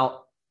think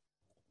about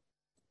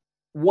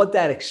what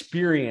that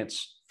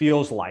experience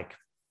feels like.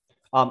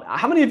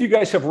 How many of you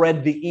guys have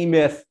read the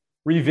E-Myth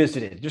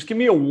Revisited? Just give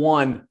me a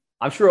 1,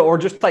 I'm sure, or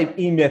just type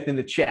E-Myth in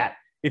the chat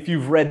if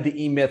you've read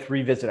the E-Myth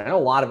Revisited. I know a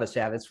lot of us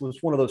have. It was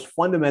one of those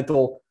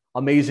fundamental,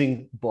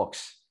 amazing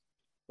books.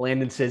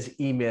 Landon says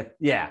E-Myth.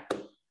 Yeah.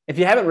 If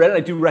you haven't read it, I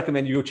do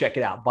recommend you go check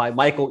it out, by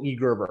Michael E.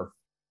 Gerber.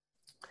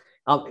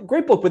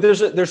 Great book, but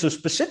there's a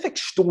specific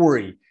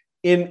story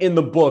in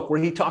the book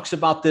where he talks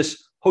about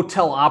this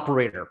hotel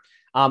operator.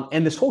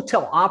 And this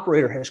hotel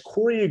operator has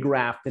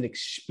choreographed an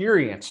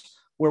experience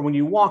where when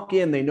you walk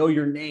in, they know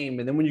your name.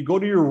 And then when you go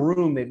to your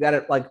room, they've got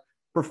it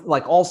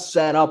like all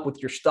set up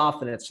with your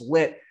stuff and it's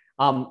lit.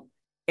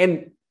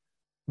 And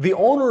the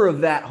owner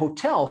of that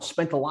hotel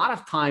spent a lot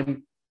of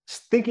time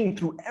thinking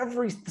through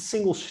every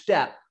single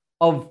step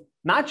of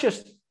not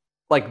just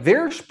like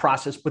their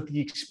process, but the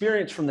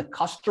experience from the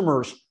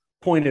customer's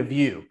point of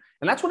view.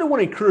 And that's what I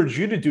want to encourage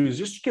you to do, is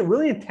just get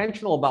really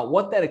intentional about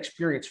what that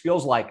experience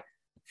feels like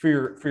for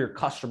your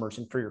customers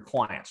and for your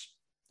clients.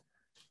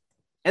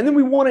 And then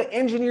we want to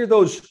engineer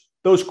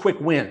those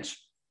quick wins.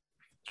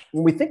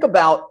 When we think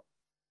about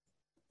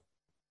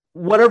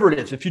whatever it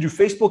is, if you do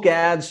Facebook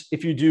ads,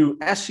 if you do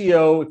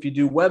SEO, if you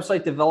do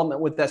website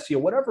development with SEO,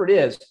 whatever it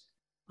is,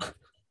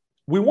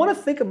 we want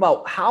to think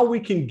about how we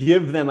can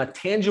give them a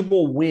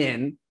tangible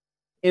win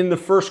in the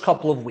first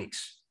couple of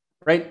weeks,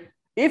 right?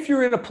 If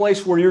you're in a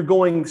place where you're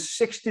going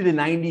 60 to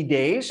 90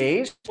 days,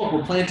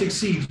 we're planting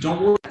seeds.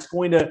 Don't worry, it's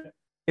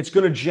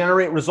going to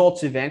generate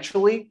results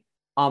eventually.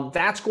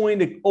 That's going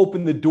to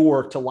open the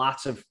door to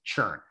lots of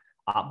churn.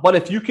 But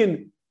if you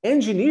can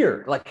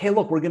engineer, like, hey,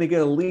 look, we're going to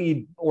get a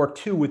lead or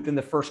two within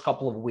the first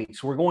couple of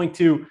weeks. We're going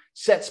to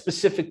set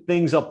specific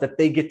things up that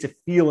they get to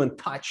feel and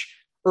touch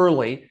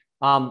early.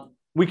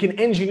 We can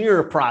engineer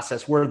a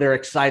process where they're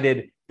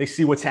excited, they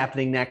see what's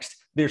happening next,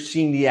 they're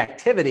seeing the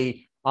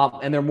activity,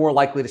 and they're more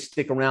likely to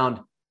stick around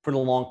for the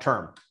long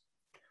term.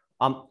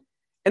 And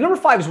number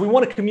 5 is we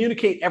want to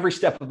communicate every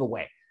step of the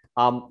way.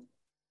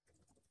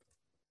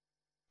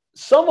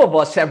 Some of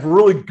us have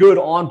really good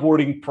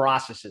onboarding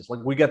processes. Like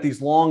we got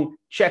these long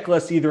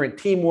checklists, either in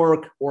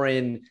Teamwork or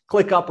in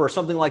ClickUp or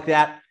something like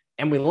that.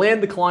 And we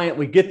land the client,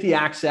 we get the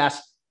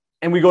access,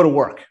 and we go to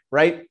work,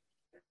 right?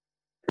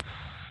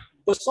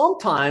 But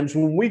sometimes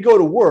when we go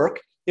to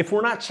work, if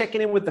we're not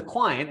checking in with the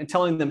client and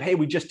telling them, hey,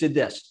 we just did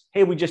this,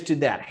 hey, we just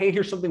did that, hey,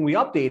 here's something we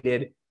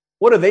updated,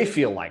 what do they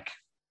feel like?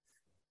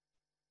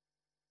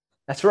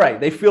 That's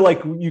right. They feel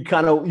like you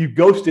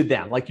ghosted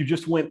them, like you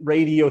just went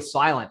radio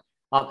silent.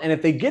 And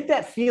if they get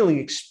that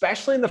feeling,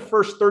 especially in the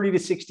first 30 to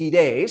 60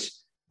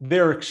 days,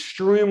 they're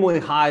extremely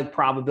high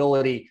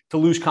probability to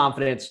lose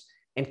confidence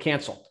and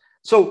cancel.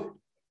 So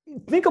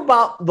think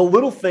about the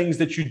little things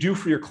that you do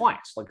for your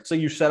clients. Like, let's say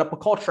you set up a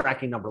call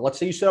tracking number. Let's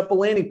say you set up a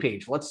landing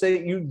page. Let's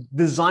say you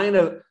design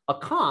a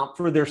comp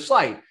for their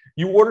site.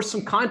 You order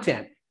some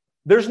content.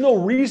 There's no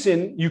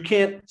reason you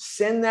can't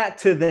send that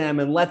to them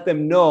and let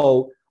them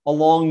know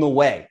along the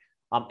way.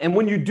 And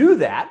when you do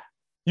that,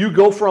 you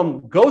go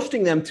from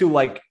ghosting them to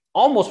like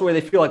almost where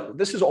they feel like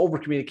this is over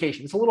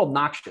communication. It's a little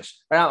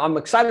obnoxious. Right? I'm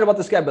excited about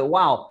this guy, but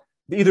wow,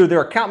 either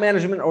their account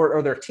management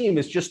or their team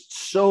is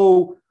just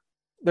so,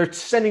 they're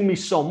sending me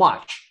so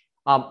much.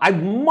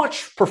 I'd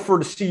much prefer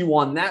to see you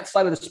on that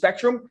side of the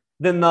spectrum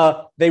than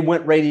they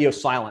went radio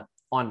silent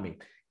on me.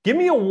 Give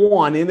me a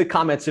 1 in the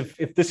comments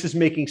if this is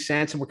making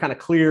sense and we're kind of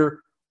clear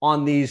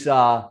on these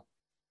 5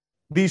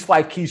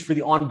 keys for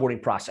the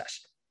onboarding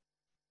process.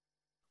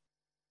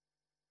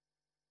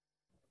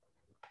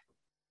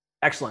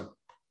 Excellent.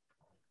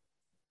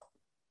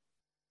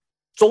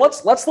 So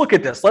let's look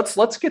at this.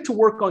 Let's get to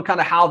work on kind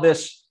of how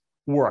this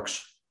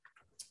works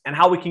and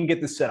how we can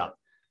get this set up.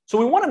 So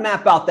we want to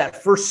map out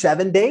that first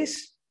 7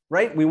 days,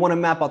 right? We want to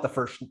map out the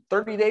first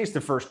 30 days,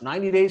 the first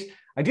 90 days.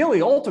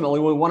 Ideally, ultimately,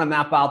 we want to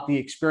map out the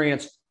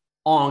experience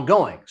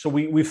ongoing. So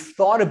we've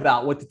thought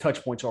about what the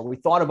touch points are. We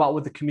thought about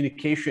what the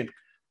communication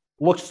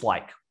looks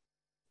like.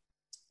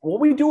 What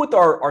we do with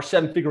our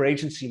 7-figure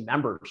agency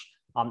members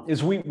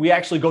is we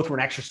actually go through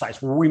an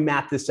exercise where we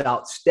map this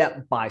out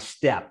step by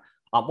step.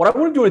 What I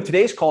want to do in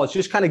today's call is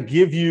just kind of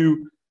give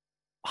you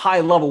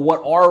high level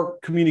what our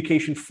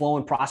communication flow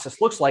and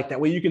process looks like. That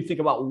way you can think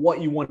about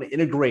what you want to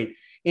integrate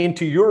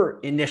into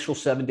your initial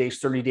 7 days,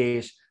 30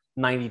 days,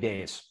 90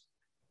 days.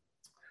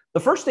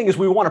 The first thing is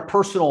we want a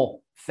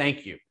personal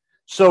thank you.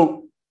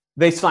 So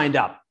they signed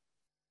up.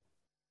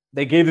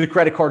 They gave the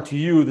credit card to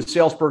you, the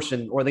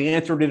salesperson, or they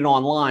entered it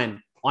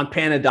online on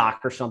Panadoc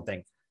or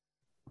something.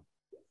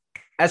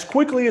 As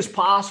quickly as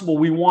possible,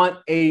 we want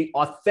an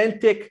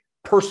authentic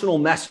personal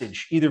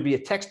message, either via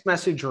text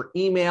message or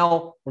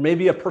email, or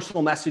maybe a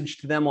personal message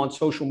to them on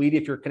social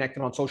media if you're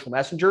connected on social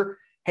messenger.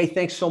 Hey,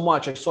 thanks so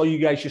much. I saw you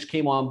guys just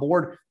came on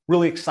board.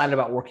 Really excited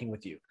about working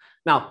with you.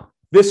 Now,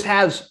 this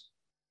has,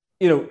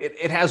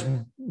 it has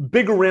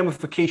bigger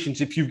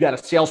ramifications if you've got a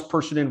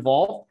salesperson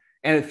involved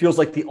and it feels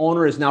like the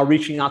owner is now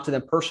reaching out to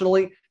them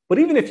personally. But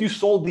even if you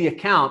sold the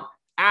account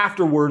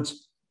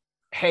afterwards,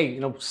 hey,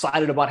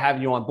 excited about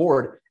having you on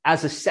board,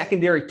 as a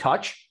secondary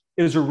touch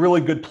is a really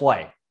good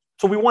play.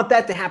 So we want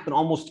that to happen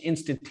almost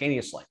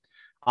instantaneously.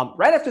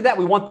 Right after that,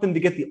 we want them to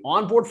get the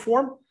onboard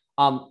form.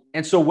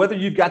 And so whether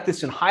you've got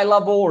this in high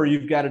level or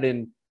you've got it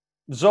in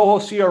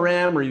Zoho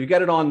CRM or you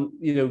get it on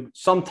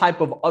some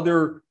type of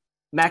other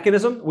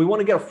mechanism, we want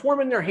to get a form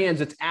in their hands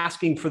that's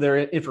asking for their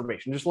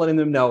information, just letting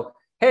them know,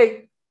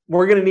 hey,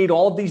 we're going to need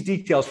all of these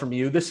details from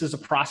you. This is a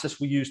process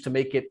we use to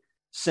make it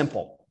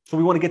simple. So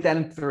we want to get that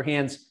into their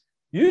hands,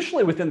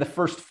 usually within the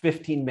first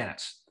 15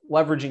 minutes,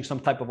 leveraging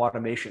some type of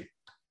automation.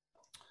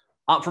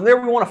 From there,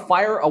 we want to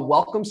fire a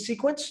welcome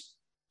sequence.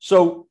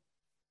 So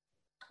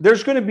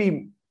there's going to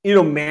be,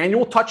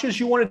 manual touches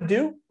you want to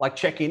do, like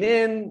checking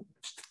in,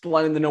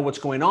 letting them know what's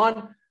going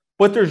on.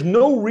 But there's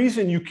no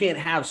reason you can't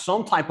have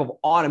some type of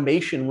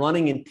automation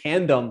running in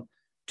tandem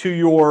to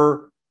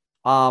your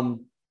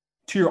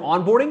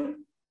onboarding,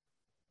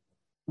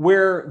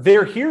 where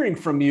they're hearing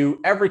from you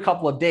every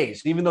couple of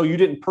days, even though you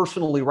didn't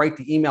personally write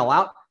the email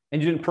out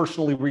and you didn't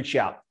personally reach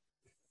out.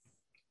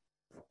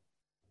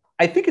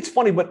 I think it's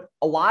funny, but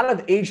a lot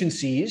of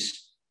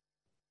agencies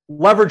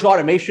leverage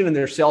automation in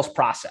their sales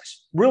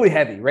process. Really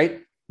heavy,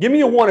 right? Give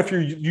me a 1 if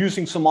you're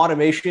using some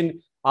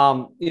automation,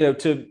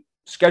 to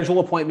schedule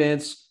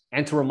appointments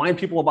and to remind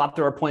people about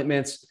their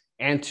appointments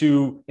and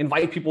to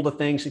invite people to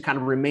things and kind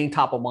of remain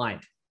top of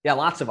mind. Yeah,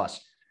 lots of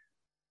us.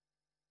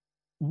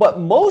 But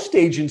most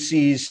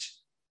agencies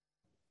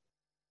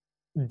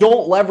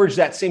don't leverage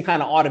that same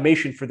kind of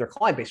automation for their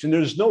client base. And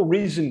there's no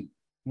reason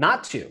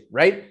not to,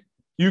 right?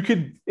 You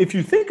could, if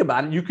you think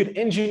about it, you could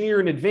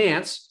engineer in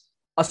advance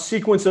a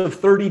sequence of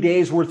 30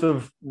 days worth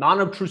of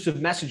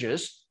non-obtrusive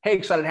messages. Hey,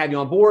 excited to have you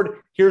on board.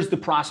 Here's the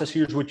process.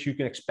 Here's what you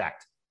can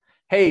expect.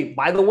 Hey,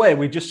 by the way,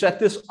 we just set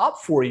this up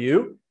for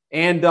you.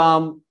 And,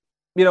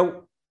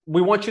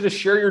 we want you to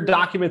share your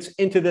documents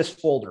into this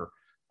folder.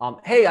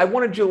 Hey, I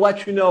wanted to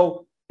let you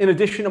know, in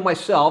addition to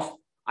myself,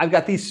 I've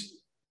got these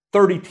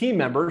 30 team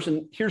members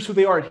and here's who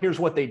they are and here's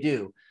what they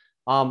do.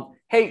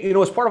 Hey,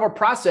 as part of our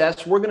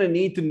process, we're going to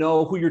need to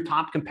know who your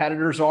top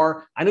competitors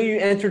are. I know you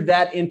entered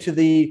that into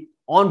the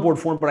onboard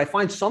form, but I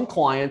find some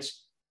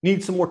clients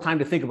need some more time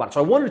to think about it.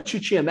 So I wanted to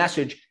shoot you a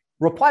message.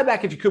 Reply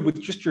back if you could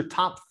with just your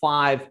top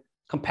 5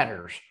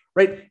 competitors,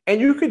 right? And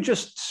you could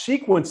just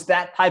sequence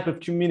that type of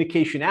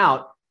communication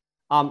out.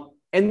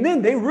 And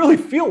then they really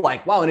feel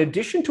like, wow, in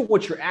addition to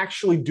what you're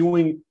actually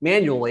doing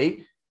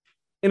manually,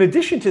 in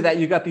addition to that,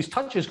 you got these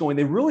touches going,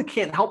 they really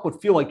can't help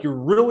but feel like you're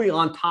really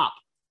on top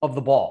of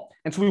the ball.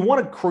 And so we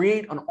want to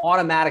create an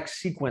automatic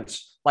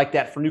sequence like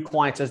that for new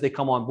clients as they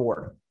come on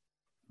board.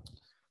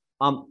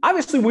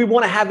 Obviously, we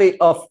want to have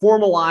a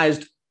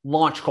formalized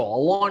launch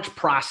call, a launch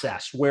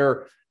process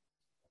where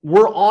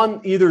we're on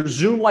either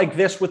Zoom like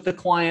this with the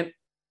client,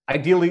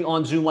 ideally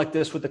on Zoom like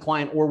this with the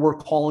client, or we're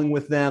calling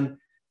with them.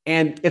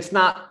 And it's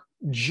not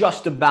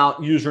just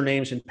about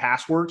usernames and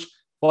passwords,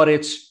 but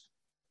it's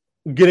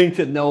getting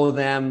to know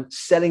them,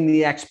 setting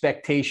the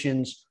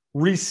expectations,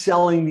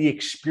 reselling the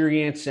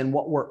experience and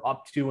what we're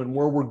up to and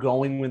where we're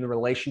going with the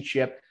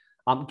relationship,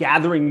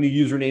 gathering the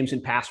usernames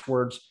and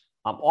passwords,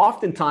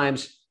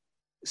 oftentimes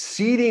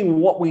seeding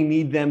what we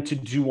need them to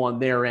do on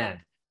their end,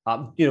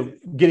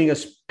 getting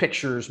us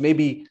pictures,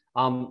 maybe,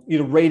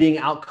 rating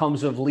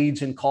outcomes of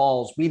leads and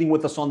calls, meeting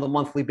with us on the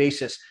monthly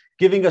basis,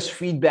 giving us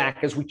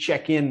feedback as we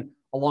check in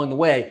along the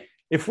way.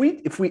 If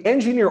we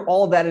engineer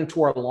all of that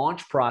into our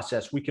launch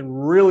process, we can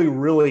really,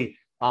 really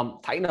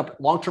tighten up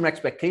long-term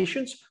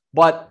expectations,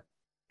 but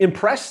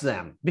impress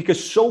them,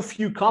 because so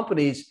few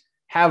companies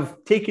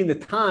have taken the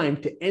time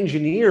to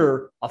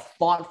engineer a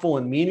thoughtful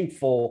and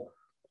meaningful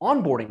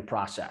onboarding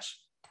process.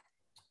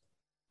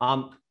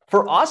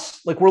 For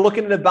us, like, we're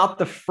looking at about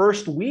the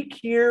first week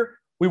here,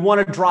 we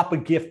want to drop a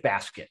gift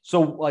basket.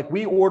 So like,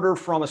 we order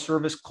from a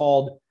service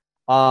called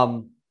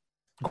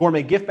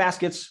Gourmet Gift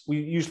Baskets. We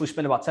usually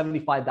spend about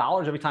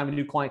 $75 every time a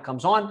new client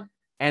comes on,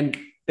 and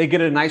they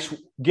get a nice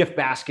gift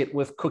basket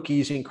with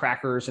cookies and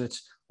crackers, and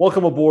it's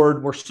welcome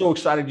aboard. We're so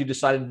excited you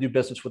decided to do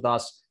business with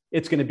us.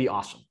 It's going to be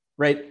awesome,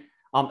 right?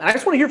 And I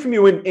just want to hear from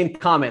you in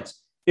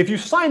comments. If you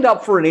signed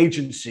up for an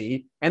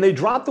agency and they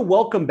dropped the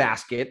welcome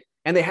basket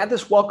and they had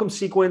this welcome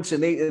sequence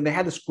and they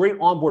had this great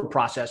onboard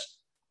process,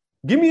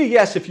 give me a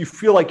yes if you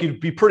feel like you'd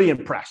be pretty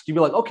impressed. You'd be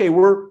like, okay,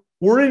 we're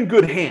in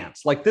good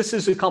hands. Like, this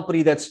is a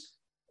company that's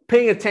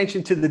paying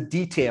attention to the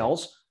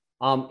details,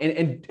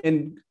 and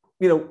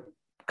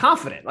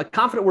confident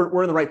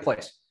we're in the right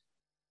place.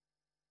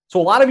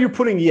 So a lot of you are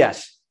putting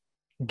yes.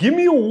 Give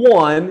me a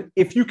 1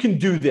 if you can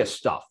do this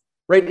stuff,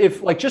 right?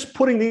 If, like, just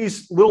putting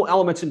these little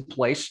elements in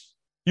place,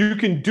 you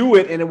can do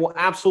it and it will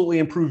absolutely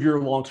improve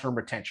your long-term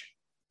retention.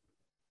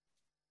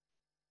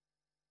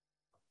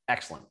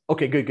 Excellent.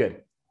 Okay,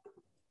 good.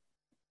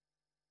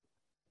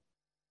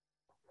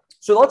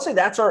 So let's say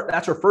that's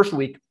our first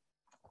week.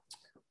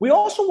 We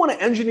also want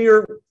to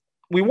engineer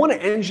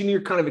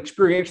kind of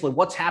experientially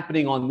what's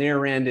happening on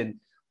their end and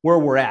where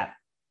we're at.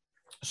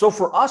 So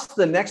for us,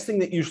 the next thing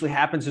that usually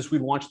happens is we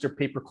launch their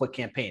pay-per-click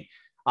campaign.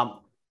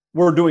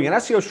 We're doing an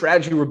SEO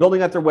strategy. We're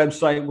building out their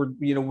website.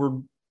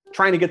 We're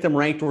trying to get them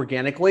ranked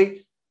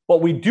organically,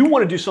 but we do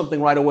want to do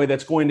something right away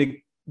that's going to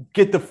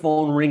get the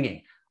phone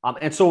ringing.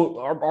 And so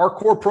our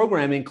core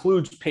program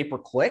includes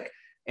pay-per-click.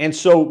 And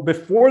so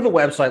before the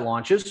website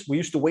launches, we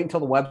used to wait until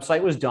the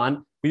website was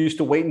done. We used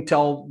to wait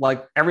until,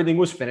 like, everything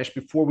was finished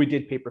before we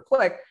did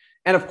pay-per-click.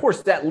 And of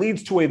course, that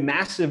leads to a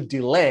massive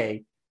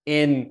delay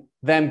in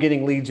them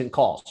getting leads and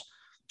calls.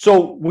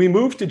 So we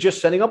moved to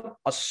just setting up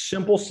a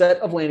simple set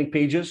of landing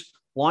pages,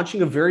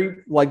 launching a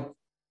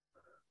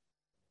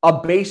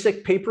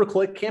basic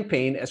pay-per-click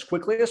campaign as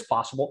quickly as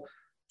possible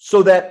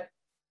so that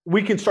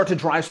we can start to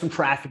drive some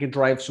traffic and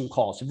drive some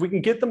calls. If we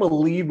can get them a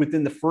lead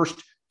within the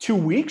first 2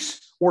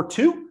 weeks or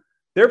 2,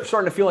 they're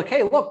starting to feel like,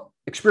 hey, look,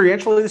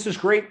 experientially, this is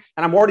great.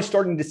 And I'm already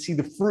starting to see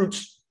the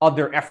fruits of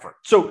their effort.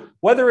 So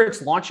whether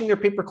it's launching their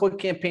pay-per-click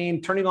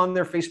campaign, turning on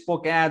their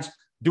Facebook ads,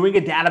 doing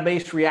a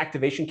database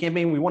reactivation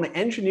campaign, we want to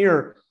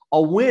engineer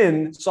a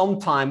win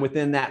sometime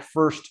within that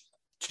first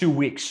 2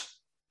 weeks.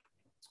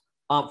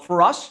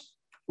 For us,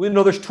 we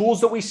know there's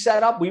tools that we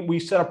set up. We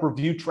set up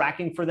review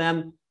tracking for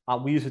them.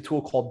 We use a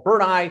tool called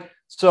Birdeye.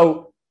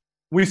 So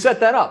we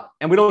set that up,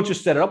 and we don't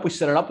just set it up. We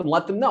set it up and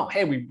let them know,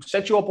 hey, we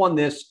set you up on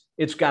this.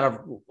 It's got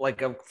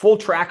a full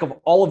track of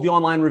all of the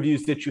online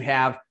reviews that you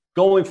have.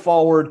 Going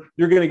forward,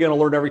 you're going to get an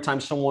alert every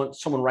time someone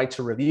writes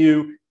a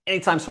review.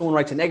 Anytime someone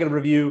writes a negative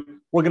review,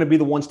 we're going to be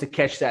the ones to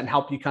catch that and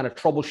help you kind of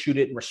troubleshoot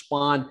it and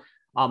respond.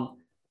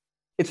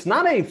 It's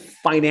not a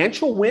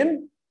financial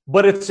win,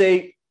 but it's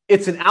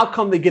an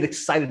outcome they get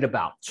excited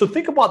about. So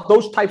think about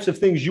those types of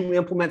things you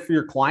implement for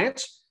your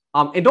clients.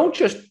 And don't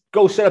just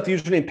go set up the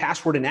username,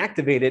 password, and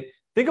activate it.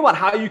 Think about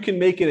how you can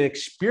make an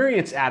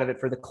experience out of it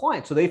for the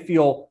client so they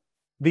feel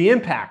the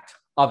impact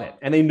of it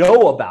and they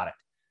know about it.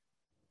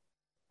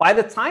 By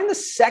the time the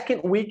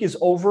second week is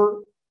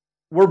over,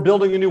 we're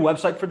building a new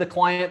website for the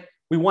client.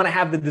 We want to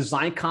have the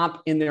design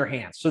comp in their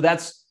hands. So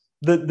that's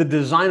the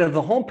design of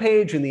the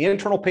homepage and the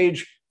internal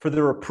page for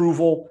their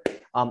approval.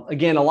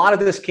 Again, a lot of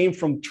this came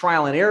from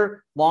trial and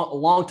error. A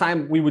long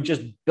time, we would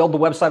just build the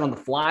website on the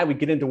fly. We'd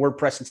get into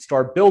WordPress and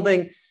start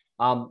building.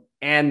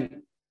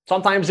 And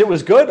sometimes it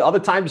was good. Other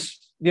times,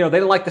 they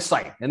didn't like the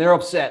site and they're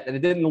upset and it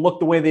didn't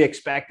look the way they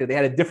expected. They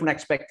had a different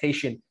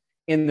expectation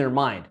in their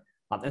mind.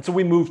 And so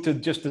we moved to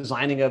just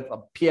designing a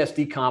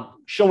PSD comp,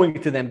 showing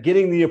it to them,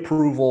 getting the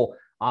approval,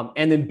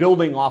 and then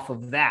building off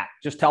of that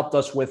just helped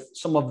us with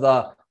some of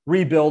the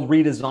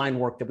redesign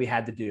work that we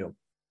had to do.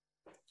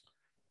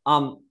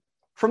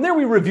 From there,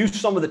 we reviewed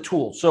some of the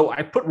tools. So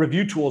I put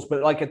review tools,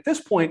 but like at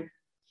this point,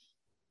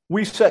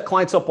 we set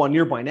clients up on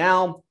Nearby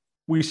Now.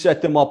 We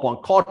set them up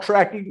on call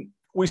tracking.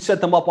 We set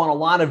them up on a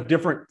lot of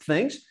different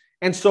things.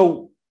 And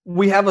so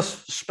we have a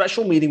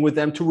special meeting with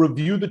them to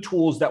review the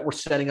tools that we're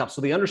setting up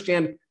so they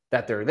understand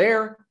that they're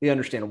there. They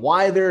understand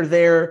why they're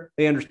there.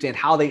 They understand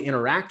how they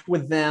interact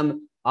with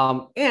them.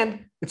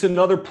 And it's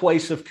another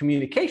place of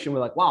communication. We're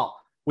like, wow,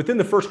 within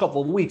the first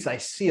couple of weeks, I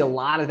see a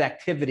lot of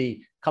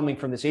activity coming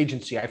from this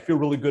agency. I feel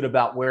really good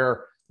about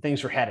where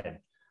things are headed.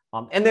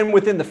 And then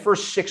within the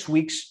first 6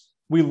 weeks,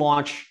 we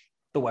launch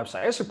the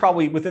website. This is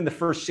probably within the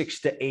first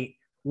 6 to 8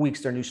 weeks,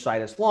 their new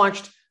site is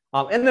launched.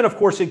 And then, of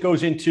course, it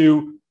goes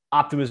into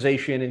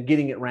optimization and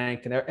getting it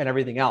ranked and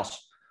everything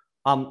else.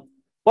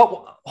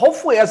 But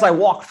hopefully, as I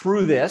walk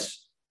through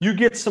this, you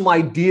get some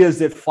ideas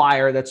that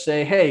fire that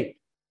say, hey,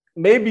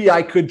 maybe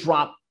I could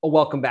drop a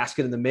welcome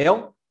basket in the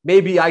mail.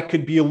 Maybe I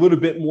could be a little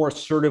bit more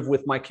assertive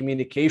with my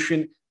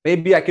communication.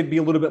 Maybe I could be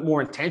a little bit more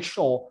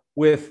intentional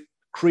with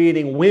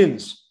creating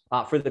wins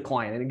for the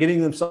client and getting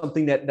them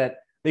something that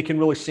they can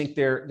really sink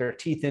their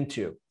teeth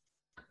into.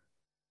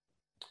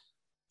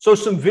 So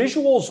some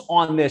visuals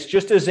on this,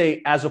 just as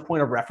a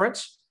point of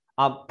reference.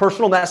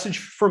 Personal message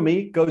from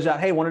me goes out,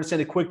 hey, wanted to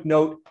send a quick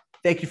note.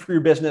 Thank you for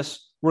your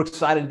business. We're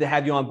excited to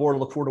have you on board.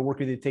 Look forward to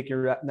working with you to take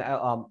your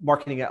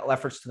marketing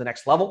efforts to the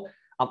next level.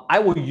 I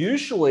will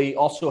usually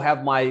also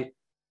have my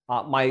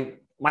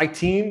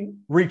team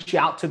reach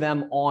out to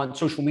them on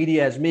social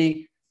media as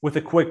me with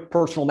a quick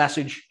personal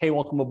message. Hey,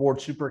 welcome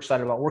aboard. Super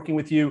excited about working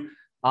with you.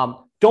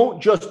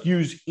 Don't just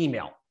use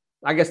email.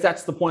 I guess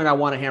that's the point I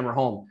want to hammer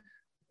home.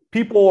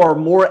 People are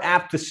more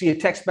apt to see a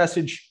text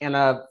message and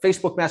a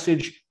Facebook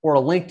message or a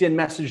LinkedIn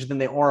message than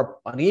they are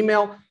an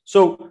email.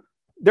 So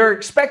they're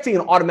expecting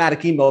an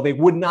automatic email. They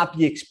would not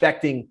be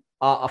expecting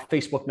a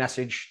Facebook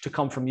message to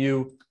come from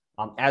you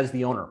as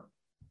the owner.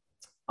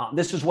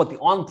 This is what the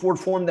onboard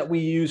form that we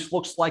use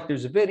looks like.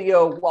 There's a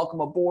video. Welcome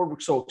aboard. We're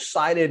so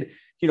excited.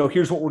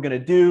 Here's what we're going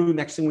to do.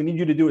 Next thing we need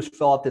you to do is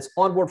fill out this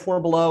onboard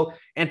form below,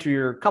 enter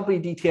your company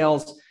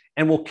details,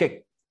 and we'll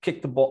kick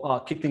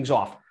things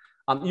off.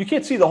 You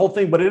can't see the whole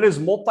thing, but it is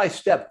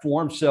multi-step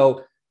form,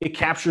 so it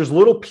captures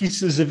little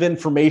pieces of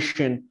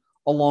information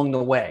along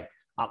the way.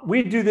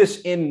 We do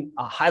this in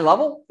a high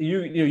level.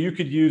 You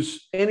could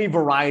use any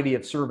variety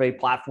of survey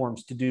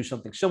platforms to do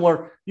something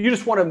similar. You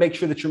just want to make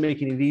sure that you're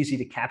making it easy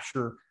to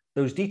capture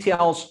those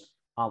details.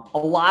 A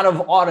lot of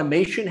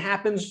automation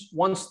happens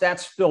once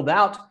that's filled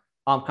out.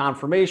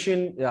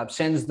 Confirmation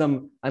sends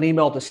them an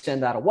email to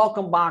send out a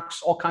welcome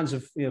box. All kinds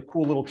of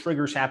cool little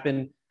triggers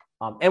happen.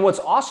 And what's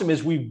awesome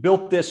is we've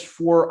built this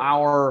for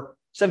our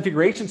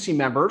 7-figure agency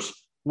members,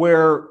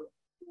 where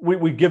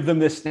we give them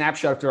this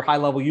snapshot if they're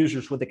high-level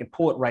users, where they can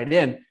pull it right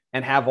in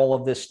and have all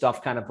of this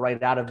stuff kind of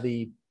right out of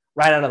the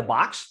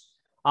box.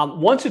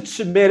 Once it's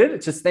submitted,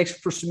 it says, thanks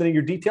for submitting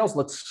your details.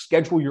 Let's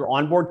schedule your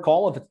onboard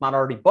call if it's not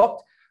already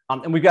booked.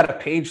 And we've got a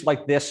page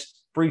like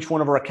this for each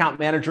one of our account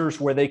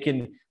managers where they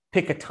can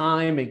pick a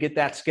time and get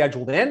that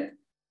scheduled in.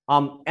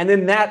 And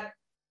then that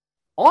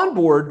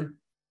onboard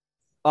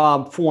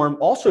form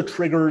also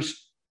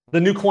triggers the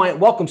new client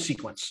welcome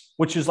sequence,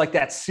 which is like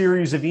that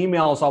series of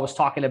emails I was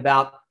talking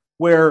about,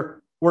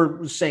 where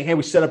we're saying, hey,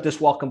 we set up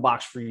this welcome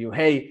box for you.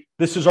 Hey,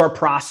 this is our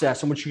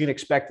process and what you can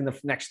expect in the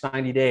next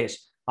 90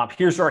 days.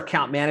 Here's our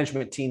account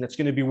management team that's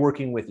going to be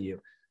working with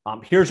you.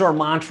 Here's our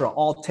mantra,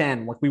 all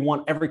 10. Like, we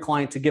want every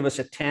client to give us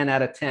a 10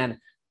 out of 10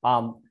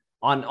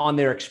 on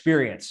their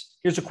experience.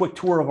 Here's a quick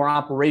tour of our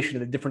operation of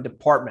the different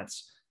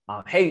departments.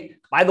 Hey,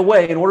 by the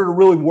way, in order to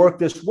really work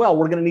this well,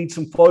 we're going to need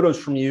some photos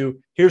from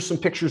you. Here's some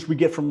pictures we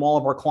get from all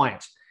of our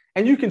clients.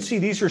 And you can see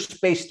these are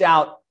spaced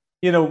out,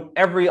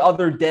 every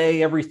other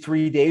day, every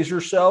 3 days or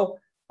so.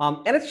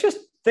 And it's just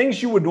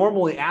things you would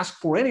normally ask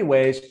for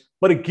anyways,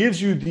 but it gives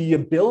you the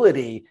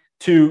ability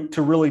to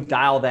really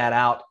dial that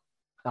out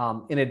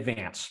in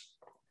advance.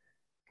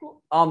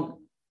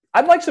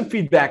 I'd like some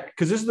feedback,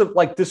 because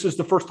this is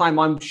the first time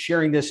I'm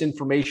sharing this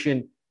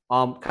information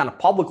kind of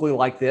publicly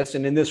like this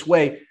and in this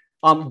way.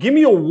 Give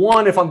me a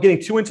 1 if I'm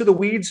getting too into the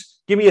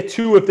weeds. Give me a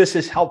 2 if this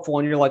is helpful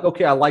and you're like,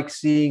 okay, I like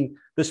seeing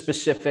the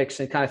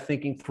specifics and kind of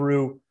thinking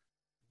through.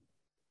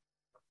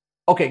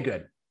 Okay,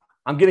 good.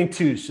 I'm getting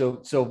 2,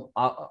 so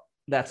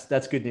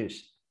that's good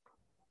news.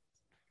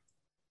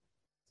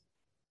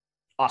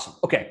 Awesome.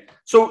 Okay,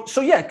 so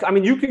yeah, I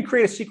mean, you can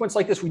create a sequence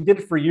like this. We did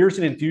it for years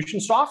in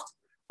Infusionsoft.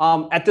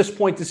 At this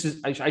point,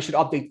 I should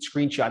update the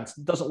screenshots.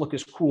 It doesn't look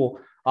as cool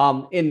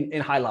in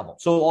high level.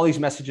 So all these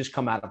messages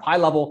come out of high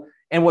level.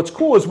 And what's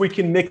cool is we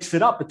can mix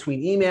it up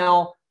between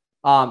email,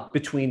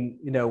 between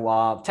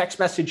text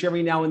message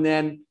every now and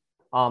then,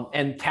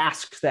 and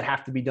tasks that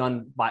have to be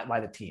done by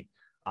the team.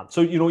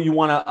 So you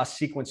want a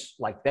sequence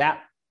like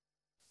that.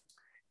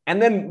 And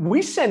then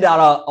we send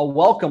out a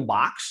welcome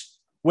box,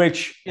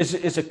 which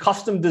is a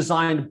custom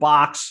designed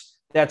box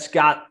that's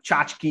got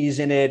tchotchkes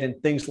in it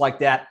and things like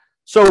that.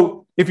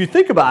 So if you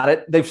think about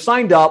it, they've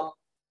signed up.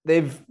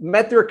 They've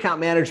met their account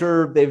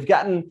manager. They've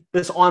gotten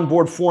this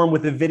onboard form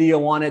with a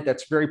video on it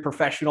that's very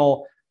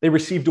professional. They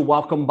received a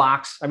welcome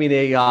box. I mean,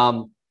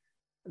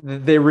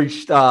 they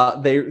received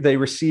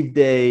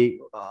a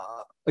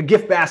a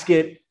gift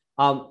basket.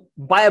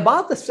 By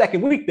about the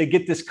second week, they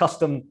get this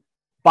custom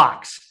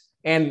box,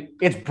 and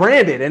it's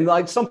branded. And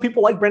like some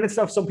people like branded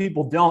stuff, some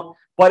people don't.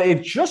 But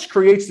it just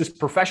creates this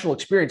professional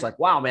experience. Like,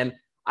 wow, man.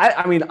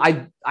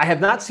 I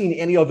have not seen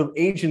any other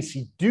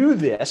agency do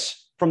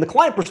this from the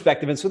client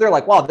perspective. And so they're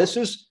like, wow, this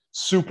is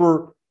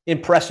super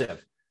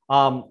impressive.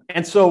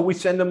 And so we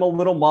send them a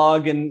little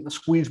mug and a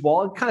squeeze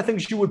ball, kind of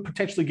things you would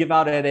potentially give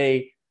out at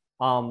a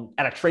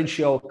trade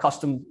show, a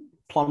custom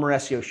plumber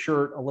SEO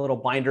shirt, a little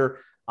binder.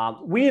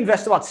 We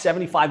invest about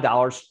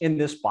 $75 in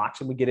this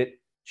box and we get it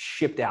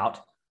shipped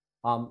out.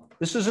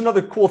 This is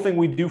another cool thing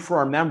we do for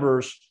our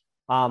members.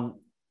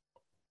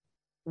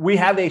 We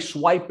have a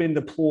swipe and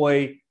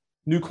deploy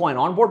new client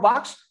onboard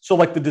box. So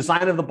like the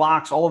design of the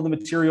box, all of the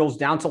materials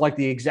down to like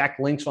the exact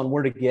links on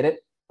where to get it.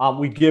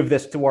 We give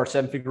this to our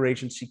 7-figure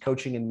agency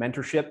coaching and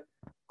mentorship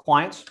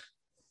clients.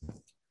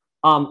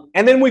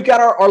 And then we've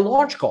got our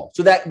launch call.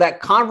 So that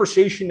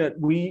conversation that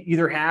we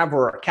either have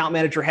or our account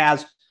manager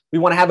has, we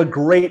want to have a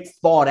great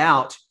thought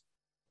out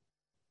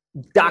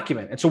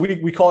document. And so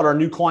we call it our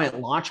new client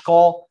launch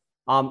call.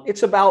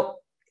 It's about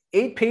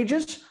 8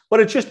 pages,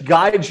 but it just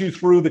guides you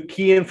through the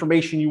key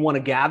information you want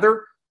to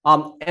gather.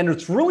 And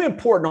it's really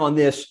important on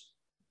this.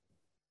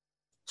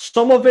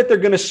 Some of it they're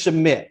going to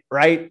submit,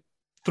 right,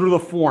 through the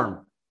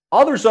form.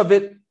 Others of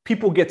it,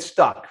 people get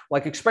stuck,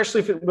 like especially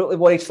if it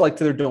relates like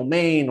to their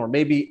domain or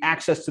maybe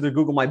access to their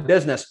Google My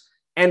Business.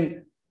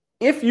 And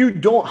if you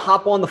don't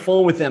hop on the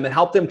phone with them and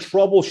help them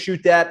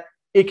troubleshoot that,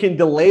 it can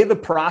delay the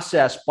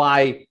process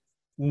by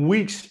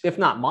weeks, if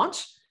not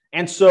months.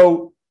 And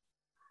so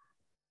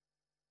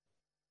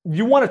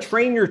you want to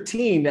train your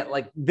team that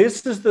like,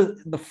 this is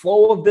the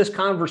flow of this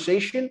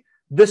conversation.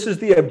 This is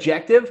the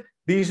objective.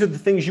 These are the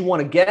things you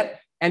want to get.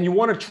 And you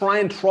want to try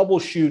and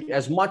troubleshoot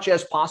as much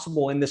as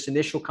possible in this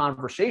initial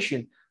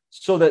conversation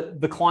so that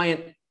the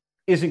client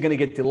isn't going to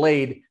get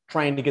delayed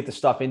trying to get the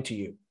stuff into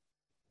you.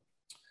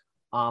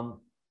 And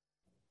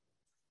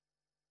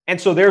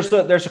so there's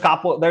a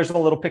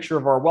little picture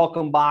of our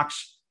welcome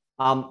box.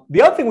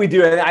 The other thing we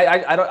do,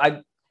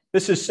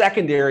 this is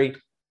secondary.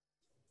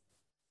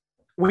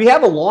 We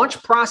have a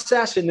launch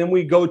process and then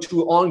we go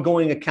to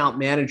ongoing account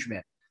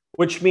management,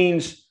 which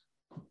means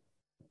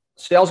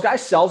sales guy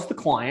sells the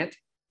client.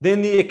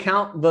 Then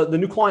the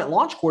new client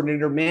launch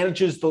coordinator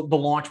manages the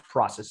launch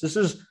process. This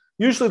is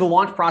usually the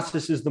launch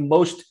process is the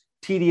most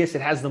tedious.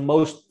 It has the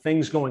most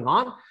things going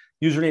on.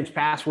 Usernames,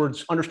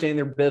 passwords, understanding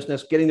their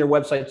business, getting their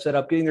website set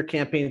up, getting their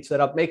campaign set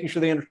up, making sure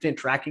they understand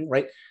tracking,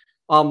 right?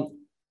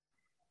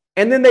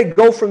 And then they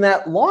go from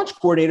that launch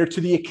coordinator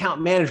to the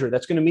account manager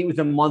that's going to meet with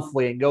them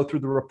monthly and go through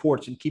the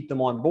reports and keep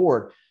them on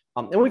board.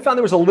 And we found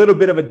there was a little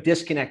bit of a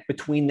disconnect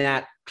between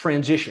that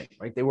transition,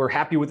 right? They were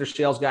happy with their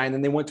sales guy and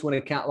then they went to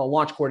a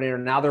launch coordinator.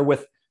 Now they're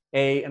with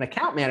an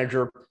account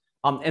manager.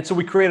 And so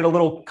we created a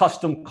little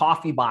custom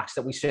coffee box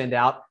that we send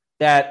out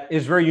that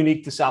is very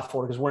unique to South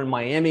Florida because we're in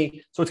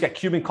Miami. So it's got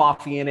Cuban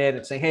coffee in it.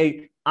 It's saying,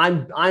 hey,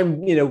 I'm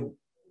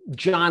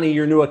Johnny,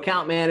 your new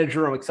account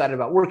manager. I'm excited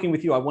about working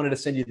with you. I wanted to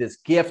send you this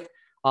gift.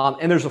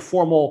 And there's a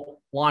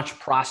formal launch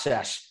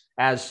process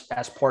as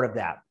part of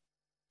that.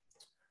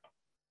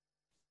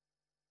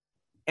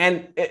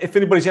 And if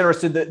anybody's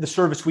interested, the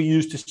service we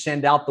use to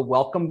send out the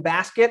welcome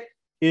basket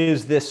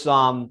is this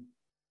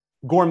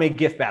gourmet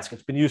gift basket.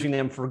 It's been using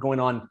them for going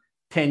on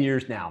 10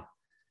 years now.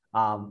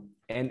 And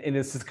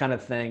it's this kind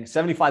of thing,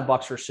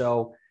 $75 or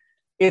so.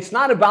 It's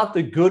not about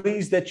the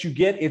goodies that you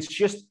get. It's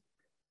just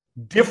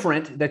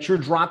different that you're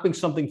dropping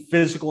something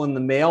physical in the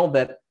mail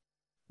that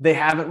they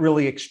haven't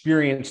really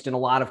experienced in a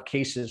lot of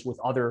cases with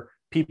other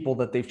people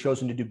that they've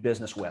chosen to do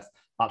business with.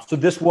 So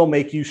this will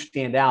make you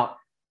stand out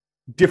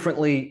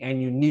differently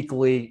and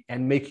uniquely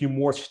and make you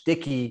more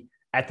sticky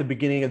at the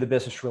beginning of the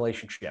business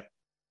relationship.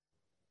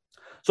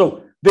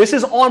 So this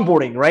is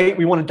onboarding, right?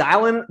 We want to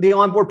dial in the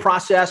onboard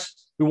process.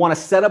 We want to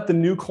set up the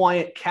new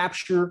client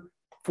capture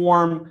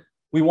form.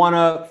 We want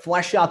to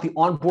flesh out the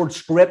onboard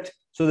script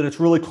so that it's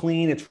really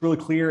clean, it's really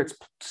clear, it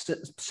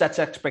sets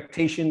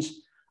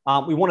expectations.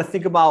 We want to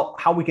think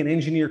about how we can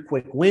engineer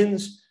quick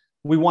wins.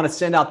 We want to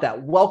send out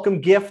that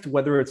welcome gift,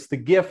 whether it's the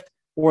gift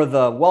or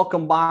the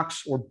welcome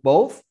box or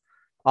both.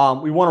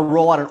 We want to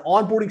roll out an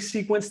onboarding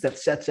sequence that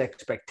sets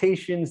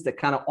expectations, that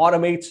kind of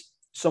automates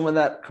some of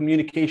that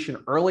communication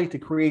early to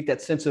create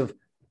that sense of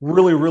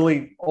really,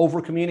 really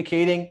over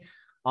communicating.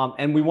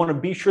 And we want to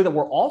be sure that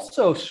we're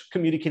also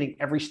communicating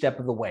every step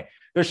of the way.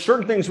 There's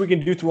certain things we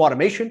can do through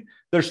automation.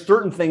 There's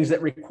certain things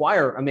that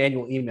require a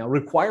manual email,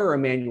 require a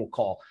manual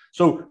call.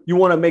 So you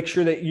want to make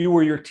sure that you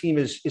or your team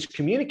is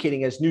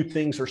communicating as new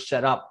things are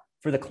set up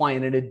for the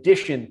client in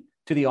addition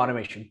to the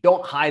automation.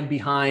 Don't hide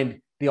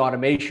behind the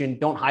automation.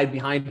 Don't hide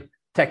behind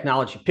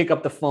technology. Pick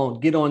up the phone,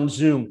 get on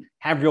Zoom,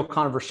 have real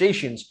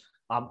conversations.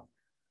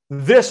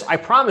 This, I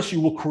promise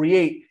you, will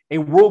create a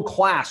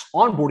world-class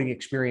onboarding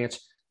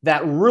experience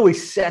that really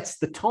sets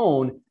the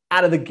tone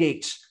out of the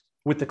gates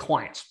with the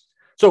clients.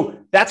 So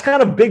that's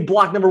kind of big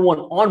block number one,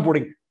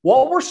 onboarding.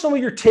 What were some of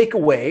your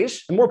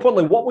takeaways? And more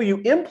importantly, what will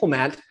you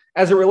implement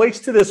as it relates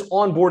to this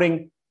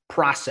onboarding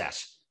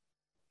process?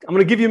 I'm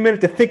going to give you a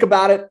minute to think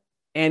about it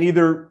and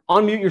either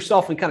unmute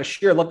yourself and kind of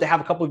share. I'd love to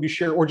have a couple of you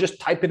share, or just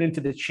type it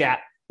into the chat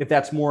if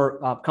that's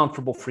more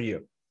comfortable for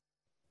you.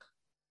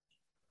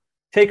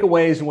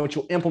 Takeaways in which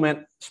you'll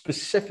implement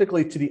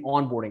specifically to the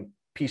onboarding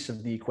piece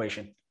of the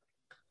equation.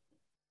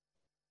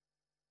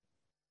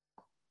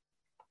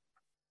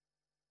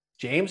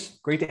 James,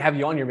 great to have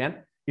you on here, man.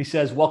 He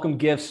says, welcome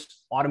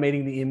gifts,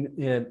 automating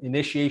the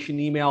initiation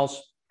emails.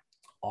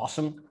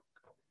 Awesome.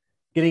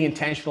 Getting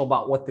intentional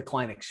about what the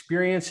client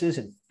experiences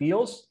and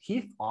feels.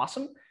 Heath,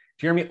 awesome.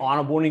 Jeremy,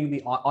 automating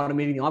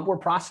the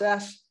onboard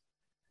process.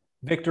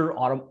 Victor,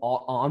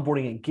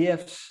 onboarding and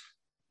gifts.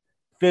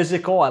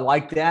 Physical, I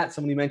like that.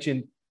 Somebody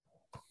mentioned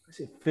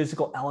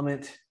physical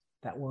element.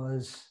 That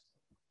was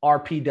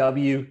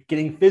RPW,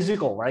 getting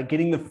physical, right?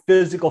 Getting the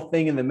physical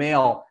thing in the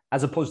mail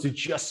as opposed to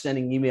just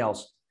sending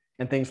emails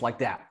and things like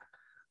that.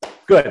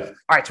 Good. All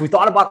right. So we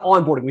thought about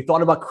onboarding. We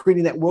thought about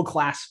creating that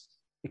world-class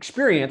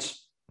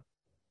experience.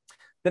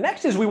 The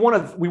next is we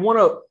want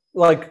to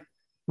like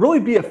really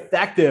be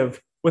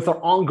effective with our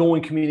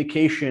ongoing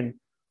communication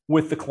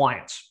with the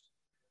clients.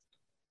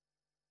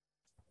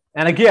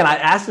 And again, I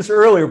asked this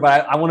earlier,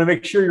 but I want to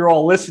make sure you're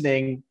all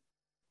listening.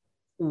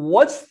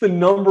 What's the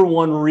number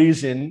one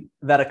reason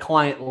that a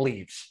client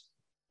leaves?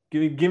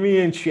 Give me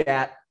in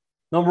chat.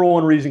 Number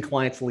one reason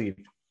clients leave.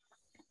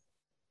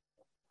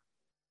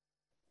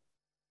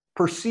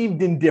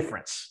 Perceived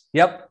indifference.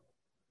 Yep.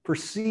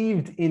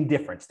 Perceived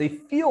indifference. They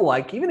feel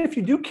like even if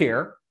you do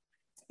care,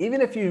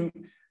 even if you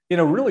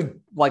really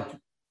like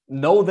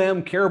know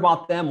them, care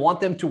about them, want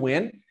them to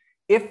win,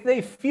 if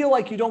they feel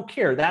like you don't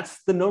care,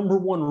 that's the number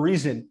one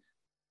reason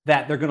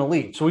that they're going to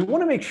leave. So we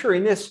want to make sure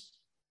in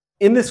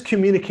this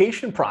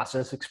communication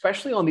process,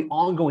 especially on the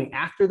ongoing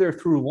after they're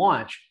through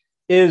launch,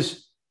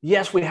 is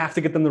yes, we have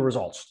to get them the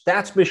results.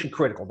 That's mission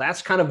critical.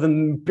 That's kind of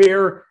the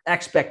bare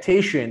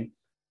expectation.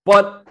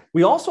 But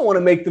we also want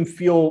to make them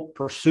feel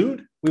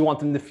pursued. We want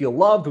them to feel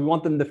loved. We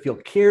want them to feel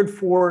cared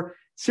for.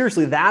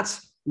 Seriously,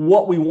 that's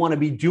what we want to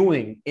be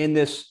doing in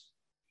this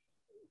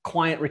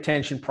client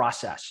retention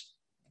process.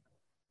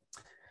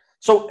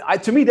 So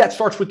to me, that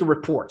starts with the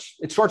reports.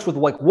 It starts with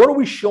like, what are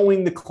we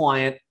showing the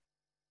client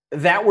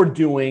that we're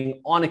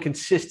doing on a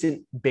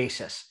consistent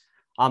basis?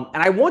 And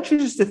I want you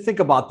just to think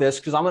about this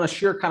because I'm going to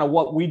share kind of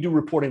what we do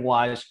reporting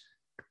wise,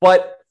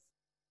 but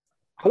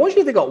I want you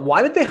to think about,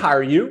 why did they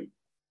hire you?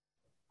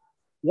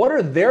 What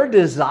are their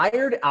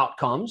desired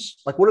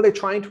outcomes? Like, what are they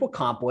trying to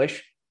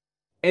accomplish?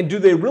 And do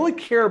they really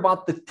care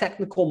about the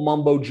technical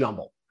mumbo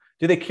jumbo?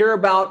 Do they care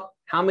about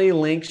how many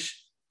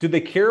links? Do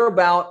they care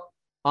about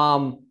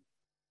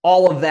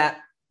all of that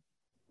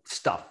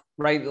stuff,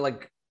 right?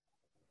 Like,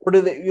 or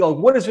do they,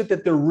 what is it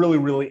that they're really,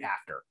 really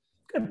after?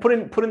 Put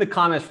in the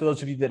comments for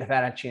those of you that have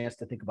had a chance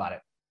to think about it.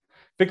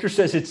 Victor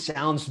says it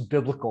sounds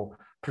biblical,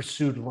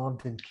 pursued,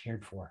 loved, and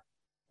cared for.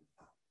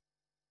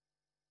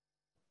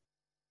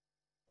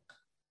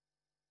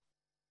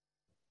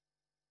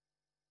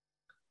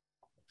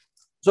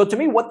 So to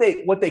me, what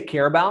they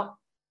care about,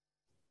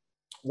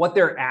 what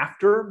they're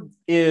after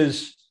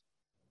is,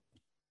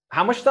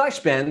 how much did I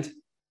spend?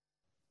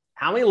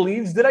 How many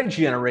leads did I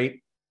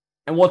generate?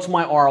 And what's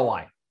my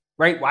ROI,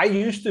 right? I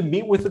used to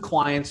meet with the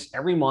clients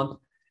every month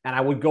and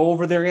I would go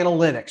over their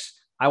analytics.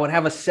 I would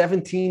have a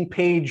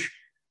 17-page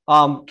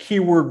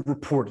keyword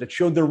report that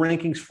showed their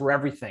rankings for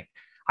everything.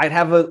 I'd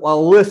have a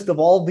list of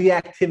all the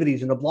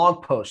activities and the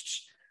blog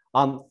posts.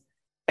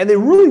 And they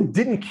really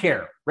didn't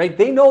care, right?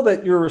 They know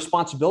that your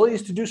responsibility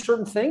is to do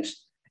certain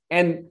things.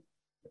 And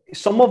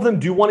some of them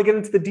do want to get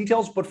into the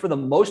details, but for the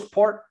most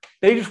part,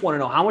 they just want to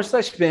know, how much did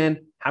I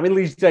spend? How many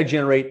leads did I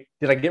generate?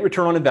 Did I get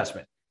return on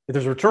investment? If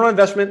there's a return on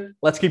investment,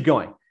 let's keep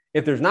going.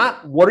 If there's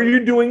not, what are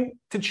you doing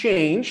to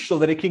change so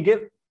that it can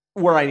get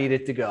where I need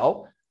it to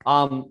go?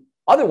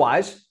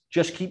 Otherwise,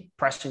 just keep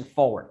pressing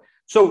forward.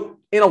 So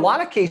in a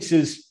lot of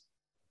cases,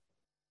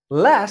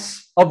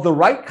 less of the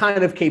right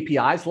kind of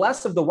KPIs,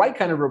 less of the right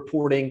kind of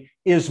reporting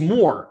is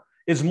more.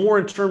 It's more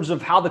in terms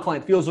of how the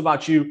client feels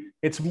about you.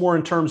 It's more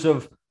in terms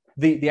of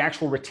the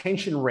actual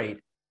retention rate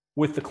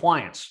with the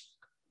clients.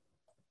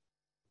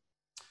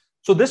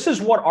 So this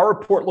is what our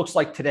report looks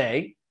like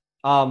today.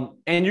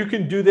 And you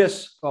can do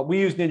this. We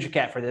use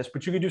NinjaCat for this,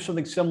 but you can do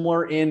something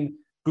similar in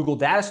Google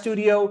Data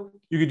Studio.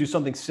 You could do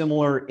something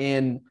similar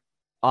in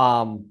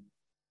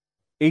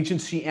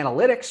Agency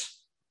Analytics.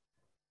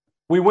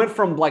 We went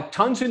from like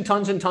tons and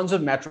tons and tons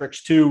of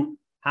metrics to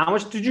how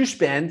much did you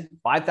spend?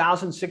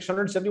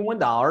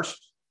 $5,671,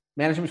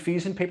 management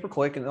fees and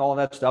pay-per-click and all of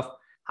that stuff.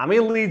 How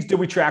many leads did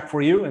we track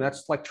for you? And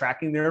that's like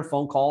tracking their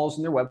phone calls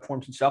and their web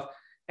forms and stuff.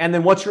 And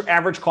then what's your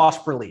average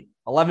cost per lead?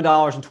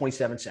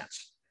 $11.27,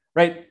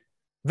 right?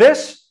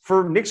 This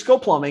for Nick Sco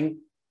Plumbing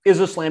is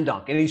a slam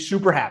dunk and he's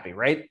super happy,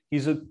 right?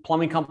 He's a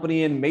plumbing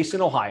company in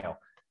Mason, Ohio.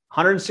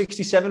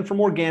 167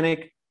 from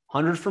organic,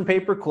 100 from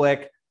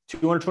pay-per-click,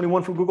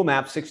 221 from Google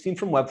Maps, 16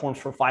 from web forms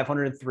for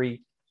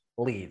 503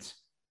 leads.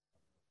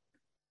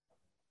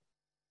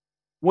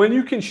 when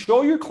you can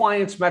show your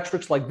clients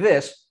metrics like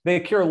this, they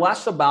care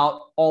less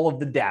about all of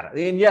the data.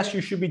 And yes,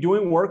 you should be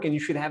doing work and you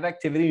should have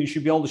activity. And you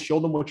should be able to show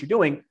them what you're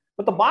doing.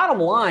 But the bottom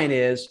line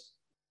is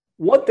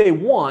what they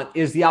want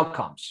is the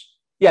outcomes.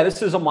 Yeah,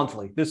 this is a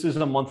monthly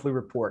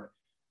report.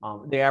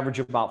 They average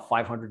about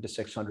 500 to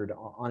 600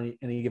 on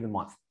any given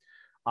month.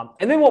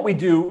 And then what we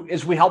do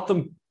is we help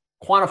them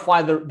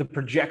quantify the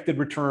projected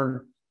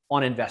return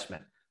on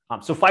investment.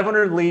 So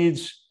 500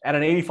 leads at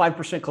an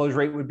 85% close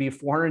rate would be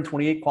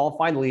 428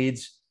 qualified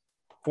leads,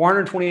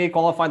 428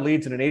 qualified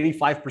leads at an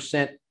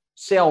 85%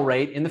 sale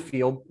rate in the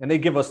field. And they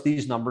give us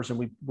these numbers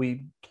and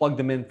we plug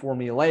them in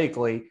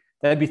formulaically.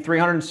 That'd be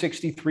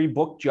 363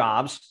 booked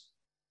jobs,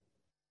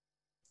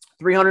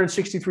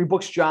 363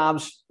 booked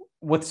jobs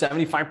with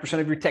 75%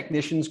 of your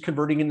technicians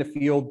converting in the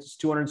field,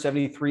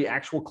 273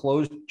 actual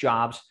closed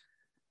jobs.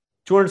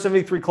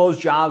 273 closed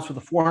jobs with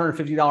a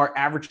 $450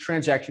 average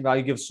transaction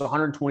value gives us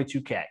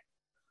 $122K.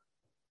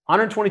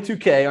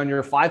 $122K on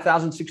your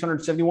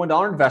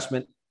 $5,671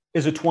 investment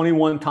is a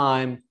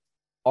 21-time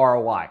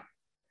ROI.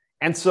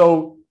 And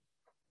so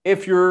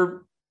if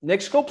you're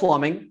Nixco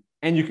Plumbing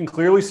and you can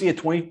clearly see a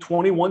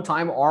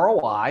 21-time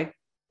ROI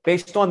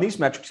based on these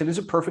metrics, it is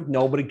a perfect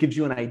no, but it gives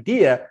you an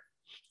idea.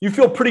 You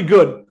feel pretty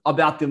good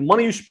about the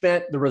money you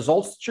spent, the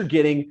results that you're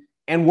getting,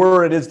 and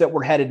where it is that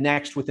we're headed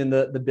next within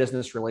the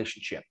business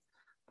relationship.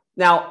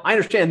 Now, I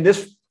understand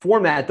this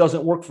format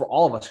doesn't work for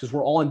all of us because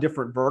we're all in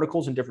different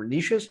verticals and different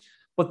niches,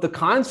 but the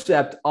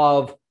concept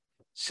of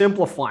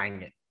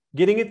simplifying it,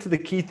 getting it to the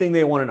key thing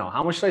they want to know,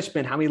 how much did I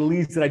spend, how many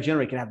leads did I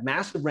generate, can have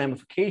massive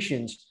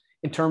ramifications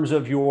in terms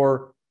of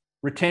your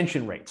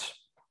retention rates.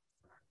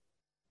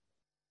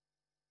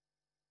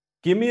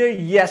 Give me a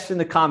yes in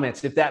the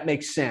comments if that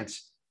makes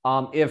sense.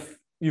 If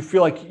you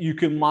feel like you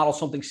can model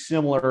something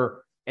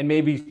similar and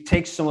maybe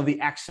take some of the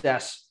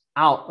excess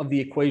out of the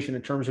equation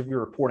in terms of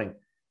your reporting.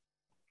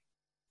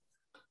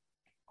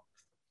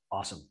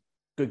 Awesome.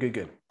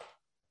 Good.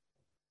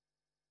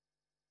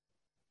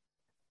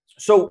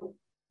 So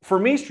for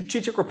me,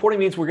 strategic reporting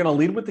means we're going to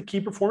lead with the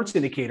key performance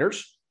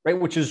indicators, right?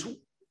 Which is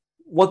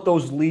what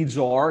those leads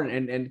are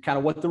and kind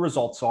of what the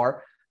results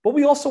are. But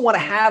we also want to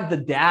have the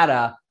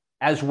data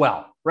as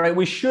well, right?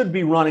 We should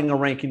be running a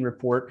ranking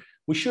report.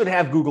 We should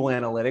have Google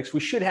Analytics. We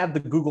should have the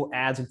Google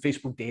Ads and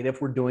Facebook data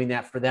if we're doing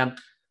that for them.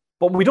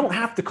 But we don't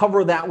have to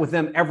cover that with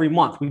them every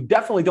month. We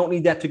definitely don't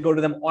need that to go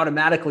to them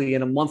automatically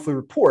in a monthly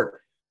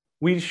report.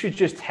 We should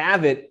just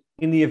have it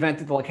in the event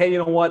that they're like, hey, you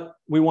know what?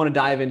 We want to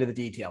dive into the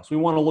details. We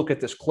want to look at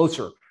this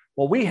closer.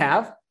 What we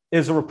have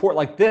is a report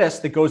like this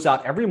that goes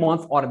out every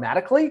month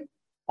automatically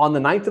on the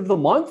 9th of the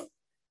month.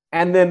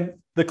 And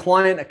then the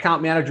client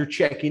account manager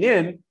checking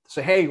in,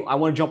 say, hey, I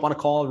want to jump on a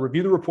call,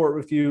 review the report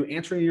with you,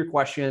 answering your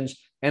questions,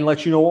 and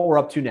let you know what we're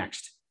up to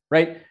next,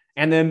 right?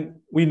 And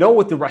then we know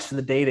what the rest of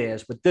the data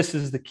is, but this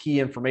is the key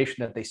information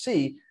that they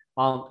see.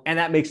 And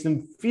that makes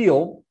them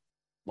feel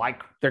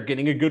like they're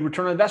getting a good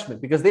return on investment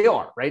because they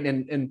are, right?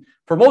 And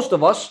for most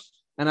of us,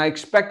 and I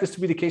expect this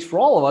to be the case for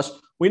all of us,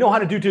 we know how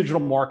to do digital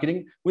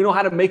marketing. We know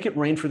how to make it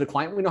rain for the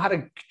client. We know how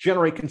to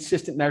generate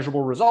consistent,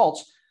 measurable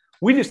results.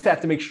 We just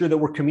have to make sure that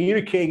we're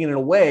communicating in a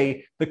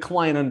way the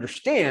client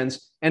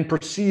understands and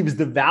perceives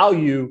the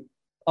value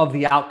of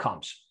the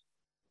outcomes.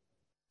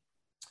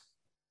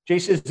 Jay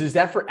says, is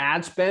that for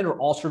ad spend or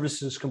all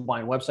services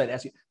combined, website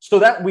SEO? So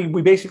that we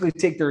basically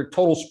take their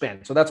total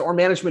spend. So that's our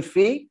management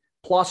fee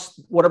plus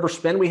whatever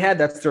spend we had,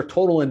 that's their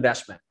total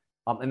investment.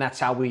 And that's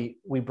how we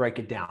break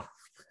it down.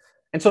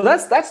 And so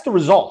that's the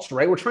results,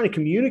 right? We're trying to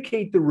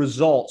communicate the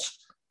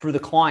results for the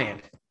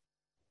client.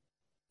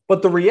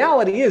 But the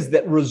reality is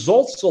that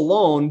results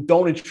alone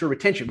don't ensure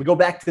retention. We go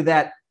back to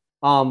that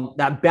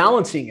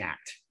balancing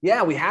act.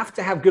 Yeah, we have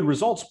to have good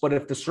results, but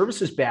if the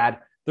service is bad,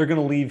 they're going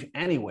to leave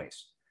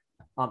anyways.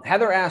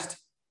 Heather asked,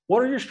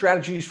 what are your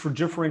strategies for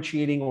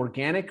differentiating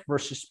organic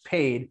versus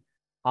paid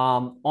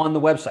on the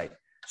website?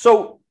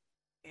 So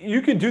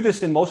you can do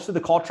this in most of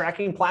the call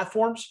tracking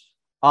platforms.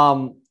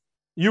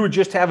 You would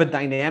just have a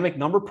dynamic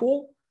number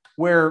pool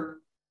where,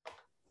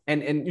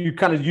 and you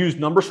kind of use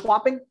number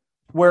swapping,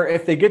 where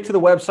if they get to the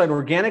website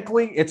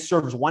organically, it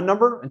serves one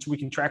number, and so we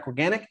can track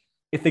organic.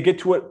 If they get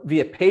to it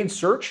via paid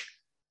search,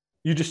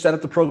 you just set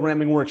up the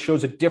programming where it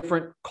shows a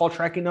different call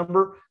tracking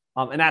number,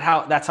 and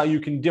that's how you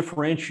can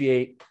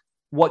differentiate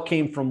what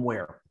came from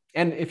where.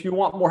 And if you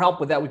want more help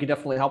with that, we can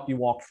definitely help you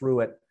walk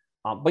through it.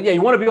 But yeah,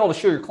 you want to be able to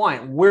show your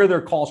client where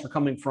their calls are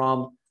coming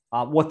from,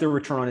 what their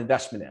return on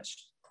investment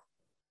is.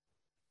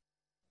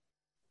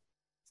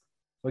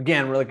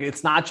 Again,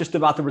 it's not just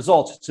about the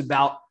results, it's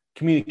about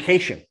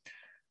communication.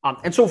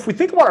 And so if we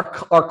think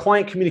about our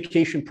client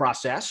communication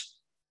process,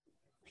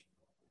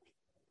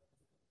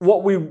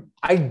 what we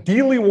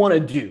ideally want to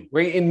do,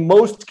 right, in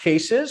most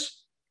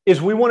cases, is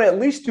we want to at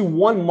least do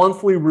one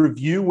monthly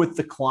review with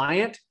the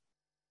client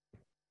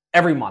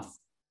every month,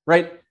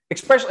 right?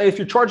 Especially if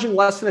you're charging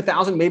less than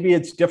 $1,000, maybe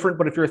it's different,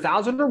 but if you're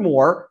 $1,000 or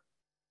more,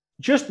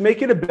 just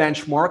make it a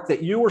benchmark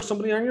that you or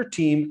somebody on your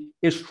team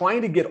is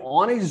trying to get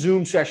on a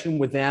Zoom session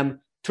with them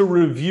to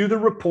review the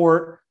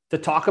report, to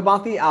talk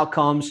about the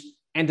outcomes,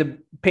 and to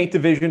paint the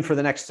vision for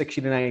the next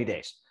 60 to 90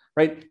 days,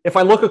 right? If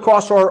I look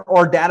across our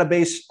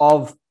database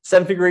of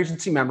seven-figure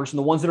agency members and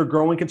the ones that are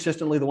growing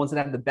consistently, the ones that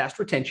have the best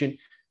retention,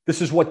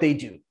 this is what they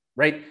do,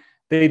 right?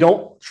 They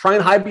don't try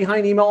and hide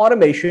behind email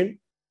automation.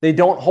 They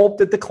don't hope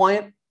that the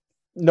client,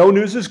 no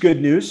news is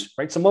good news,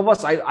 right? Some of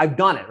us, I've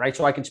done it, right?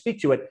 So I can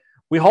speak to it.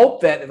 We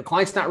hope that if the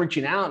client's not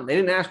reaching out and they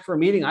didn't ask for a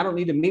meeting, I don't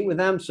need to meet with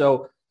them.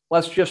 So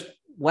let's just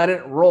let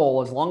it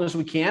roll as long as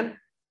we can.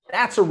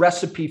 That's a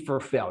recipe for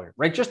failure,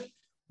 right? Just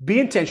be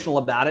intentional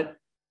about it,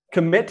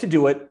 commit to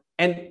do it.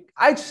 And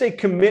I'd say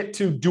commit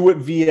to do it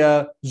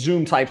via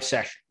Zoom type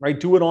session, right?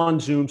 Do it on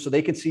Zoom so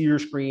they can see your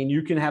screen.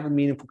 You can have a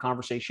meaningful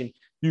conversation.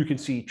 You can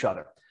see each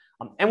other.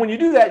 And when you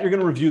do that, you're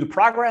going to review the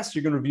progress.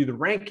 You're going to review the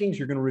rankings.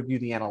 You're going to review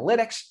the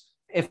analytics.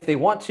 If they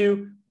want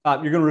to,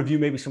 you're going to review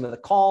maybe some of the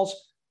calls.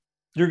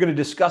 You're going to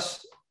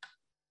discuss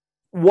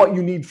what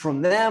you need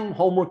from them,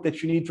 homework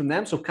that you need from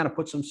them. So kind of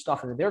put some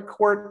stuff into their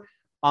court.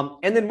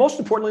 And then most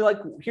importantly, like,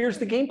 here's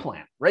the game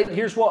plan, right?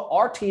 Here's what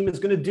our team is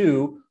going to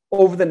do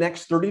over the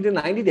next 30 to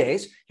 90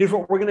 days. Here's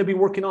what we're going to be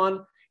working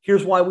on.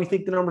 Here's why we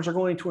think the numbers are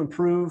going to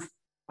improve.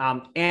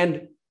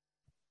 And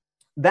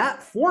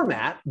that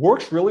format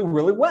works really,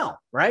 really well,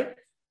 right?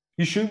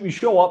 You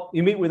show up,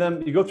 you meet with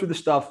them, you go through the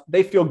stuff,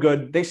 they feel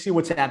good, they see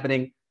what's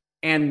happening,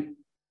 and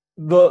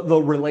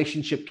the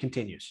relationship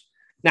continues.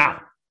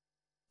 Now,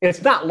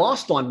 it's not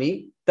lost on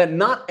me that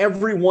not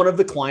every one of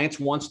the clients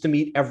wants to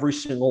meet every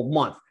single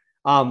month.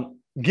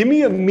 Give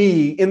me a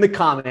me in the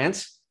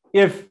comments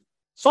if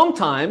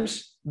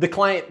sometimes the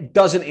client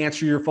doesn't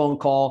answer your phone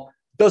call,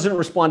 doesn't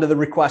respond to the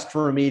request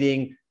for a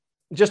meeting,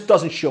 just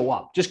doesn't show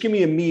up. Just give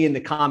me a me in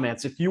the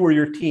comments if you or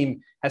your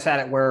team has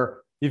had it where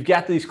you've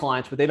got these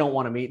clients, but they don't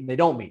want to meet and they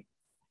don't meet.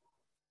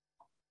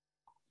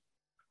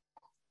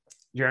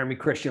 Jeremy,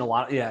 Christian,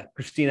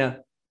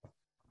 Christina.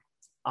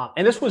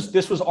 And this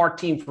was our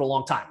team for a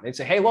long time. They'd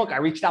say, "Hey, look, I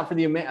reached out for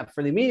the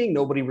meeting.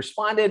 Nobody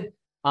responded.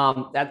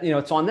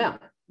 It's on them,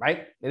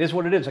 right? It is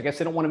what it is. I guess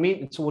they don't want to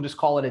meet, and so we'll just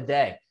call it a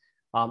day."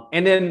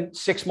 And then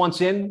 6 months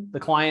in, the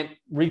client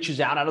reaches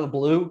out of the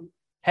blue.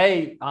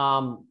 "Hey,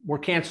 we're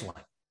canceling."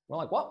 We're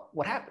like,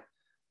 "What happened?"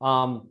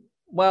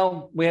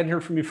 Well, we hadn't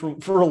heard from you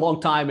for a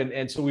long time,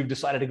 and so we've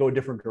decided to go a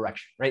different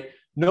direction, right?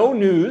 No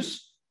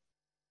news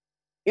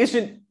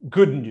isn't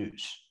good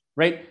news,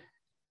 right?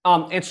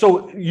 And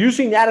so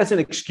using that as an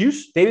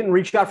excuse, they didn't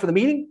reach out for the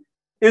meeting,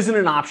 isn't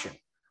an option.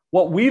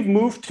 What we've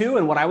moved to,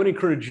 and what I would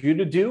encourage you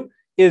to do,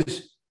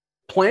 is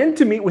plan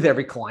to meet with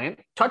every client,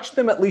 touch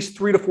them at least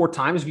 3 to 4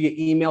 times via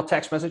email,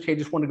 text message. "Hey,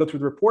 just want to go through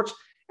the reports,"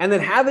 and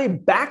then have a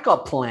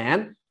backup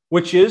plan,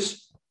 which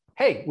is,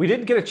 "Hey, we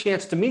didn't get a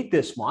chance to meet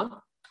this month.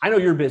 I know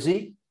you're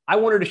busy. I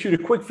wanted to shoot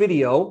a quick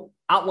video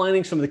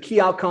outlining some of the key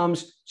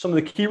outcomes, some of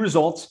the key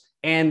results,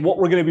 and what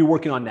we're going to be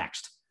working on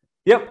next."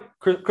 Yep,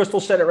 Crystal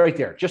said it right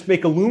there. Just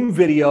make a Loom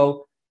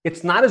video.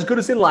 It's not as good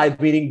as a live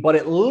meeting, but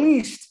at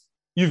least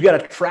you've got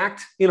a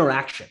tracked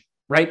interaction,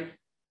 right?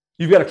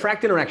 You've got a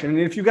tracked interaction. And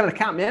if you've got an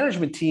account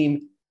management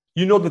team,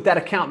 you know that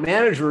account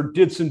manager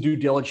did some due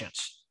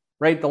diligence,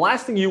 right? The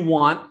last thing you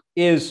want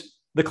is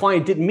the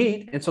client didn't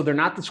meet, and so they're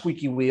not the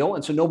squeaky wheel,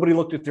 and so nobody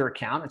looked at their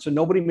account, and so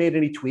nobody made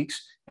any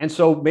tweaks, and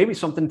so maybe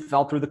something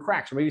fell through the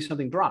cracks, or maybe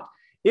something dropped.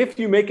 If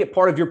you make it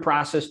part of your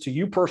process to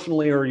you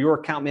personally or your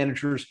account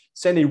managers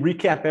send a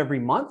recap every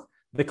month,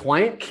 the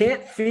client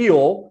can't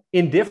feel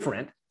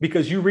indifferent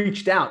because you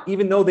reached out,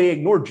 even though they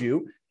ignored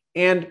you,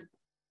 and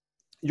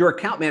your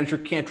account manager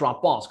can't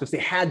drop balls because they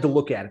had to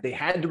look at it. They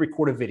had to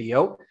record a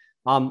video.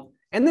 And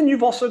then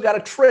you've also got a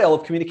trail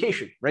of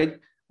communication, right?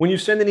 When you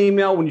send an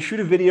email, when you shoot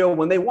a video,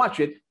 when they watch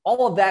it,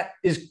 all of that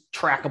is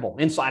trackable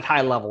inside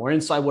High Level or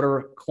inside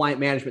whatever client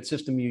management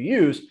system you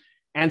use.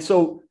 And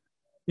so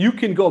you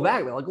can go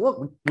back, like,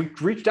 "Look, we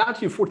reached out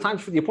to you 4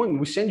 times for the appointment.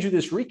 We send you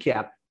this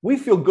recap. We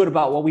feel good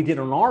about what we did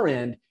on our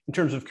end in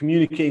terms of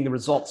communicating the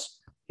results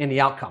and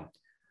the outcome."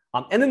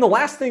 And then the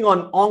last thing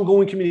on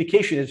ongoing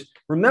communication is,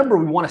 remember,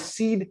 we want to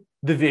seed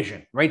the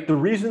vision, right? The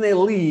reason they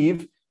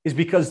leave is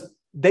because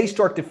they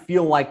start to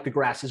feel like the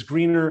grass is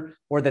greener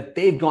or that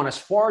they've gone as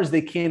far as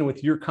they can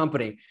with your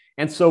company.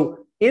 And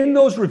so in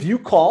those review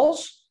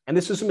calls, and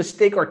this is a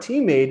mistake our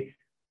team made,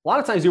 a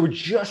lot of times they were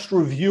just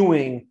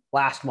reviewing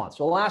last month.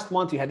 So last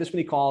month you had this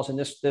many calls and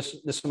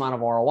this amount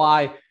of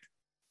ROI,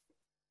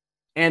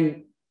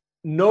 and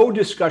no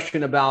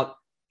discussion about,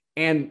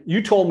 and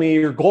you told me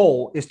your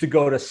goal is to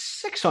go to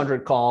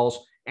 600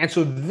 calls. And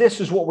so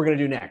this is what we're going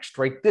to do next,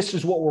 right? This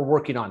is what we're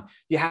working on.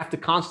 You have to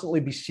constantly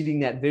be seeding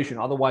that vision.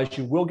 Otherwise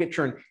you will get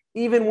churned,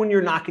 even when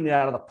you're knocking it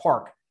out of the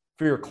park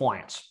for your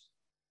clients.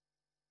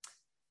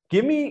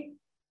 Give me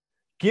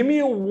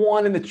a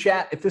 1 in the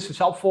chat if this is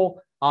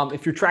helpful.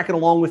 If you're tracking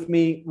along with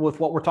me with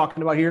what we're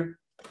talking about here.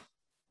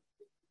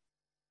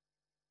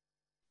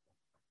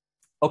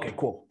 Okay,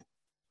 cool.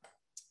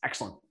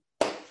 Excellent.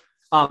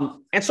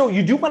 And so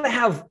you do want to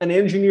have an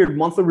engineered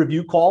monthly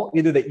review call,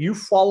 either that you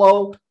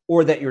follow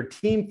or that your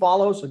team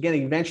follows. Again,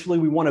 eventually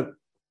we want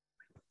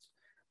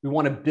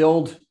to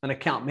build an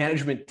account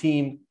management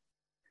team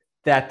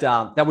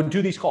that would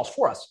do these calls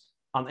for us.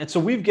 And so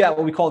we've got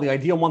what we call the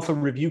ideal monthly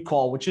review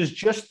call, which is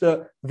just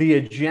the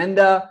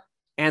agenda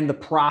and the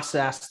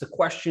process, the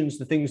questions,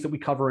 the things that we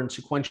cover in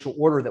sequential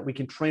order that we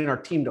can train our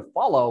team to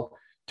follow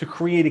to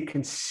create a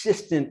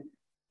consistent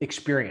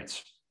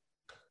experience.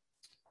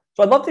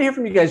 So I'd love to hear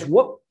from you guys.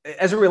 What,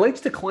 as it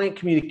relates to client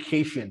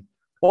communication,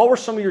 what were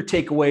some of your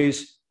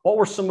takeaways? What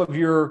were some of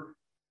your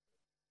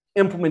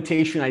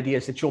implementation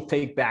ideas that you'll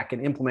take back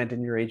and implement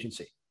in your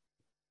agency?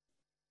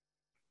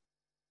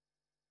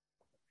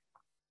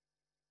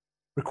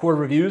 Record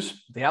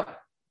reviews. Yep.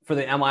 For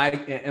the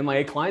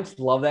MIA clients.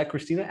 Love that,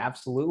 Christina.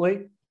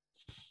 Absolutely.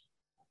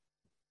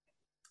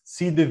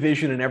 See the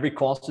vision in every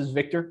call, says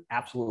Victor.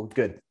 Absolutely.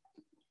 Good.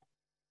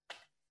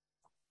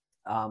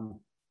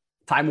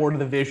 Tie more to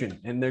the vision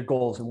and their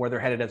goals and where they're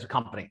headed as a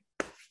company.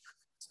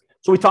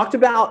 So we talked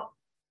about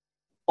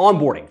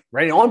onboarding,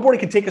 right? And onboarding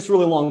can take us a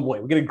really long way.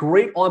 We get a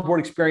great onboard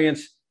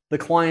experience. The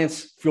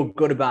clients feel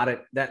good about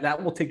it.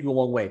 That will take you a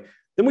long way.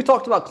 Then we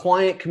talked about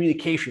client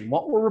communication,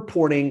 what we're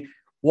reporting,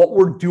 what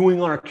we're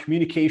doing on our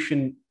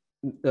communication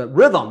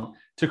rhythm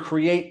to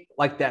create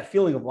like that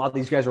feeling of a lot of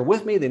these guys are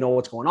with me. They know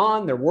what's going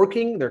on. They're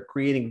working. They're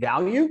creating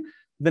value.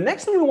 The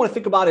next thing we want to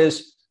think about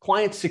is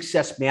client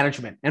success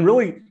management and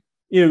really,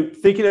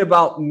 thinking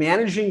about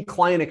managing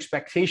client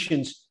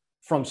expectations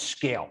from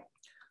scale.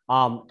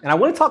 And I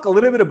want to talk a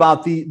little bit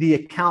about the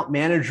account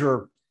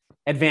manager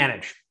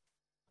advantage.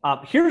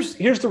 Here's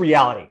the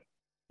reality.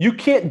 You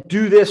can't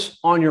do this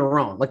on your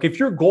own. Like if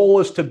your goal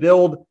is to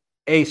build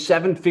a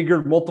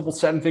multiple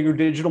seven-figure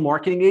digital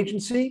marketing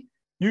agency,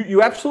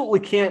 you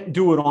absolutely can't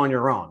do it on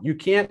your own. You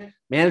can't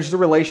manage the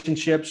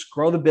relationships,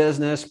 grow the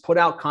business, put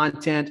out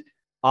content,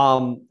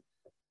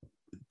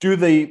 do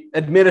the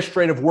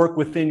administrative work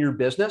within your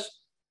business.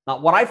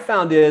 What I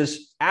found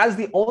is as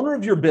the owner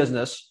of your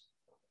business,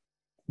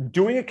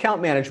 doing account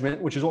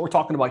management, which is what we're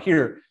talking about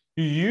here,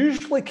 you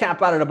usually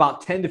cap out at about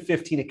 10 to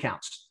 15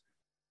 accounts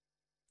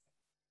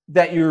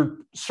that you're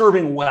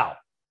serving well,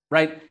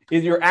 right?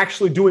 You're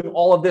actually doing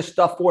all of this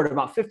stuff for it,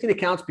 about 15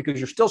 accounts because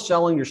you're still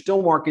selling, you're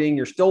still marketing,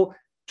 you're still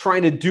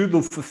trying to do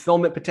the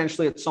fulfillment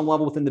potentially at some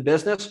level within the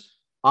business.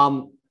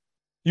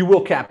 You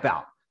will cap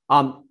out.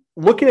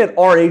 Looking at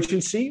our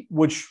agency,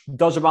 which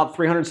does about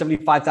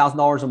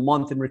 $375,000 a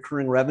month in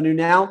recurring revenue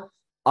now,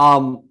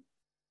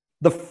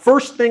 the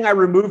first thing I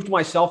removed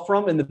myself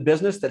from in the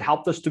business that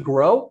helped us to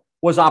grow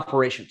was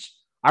operations.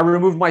 I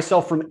removed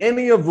myself from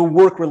any of the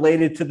work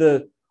related to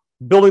the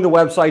building the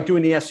website,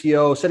 doing the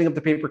SEO, setting up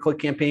the pay-per-click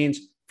campaigns.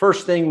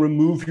 First thing,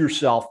 remove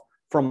yourself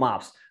from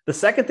ops. The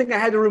second thing I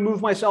had to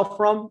remove myself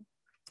from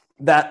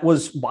that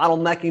was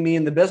bottlenecking me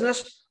in the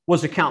business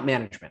was account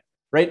management,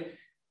 right?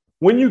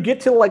 When you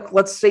get to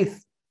let's say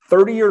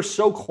 30 or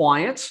so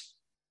clients,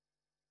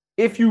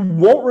 if you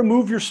won't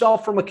remove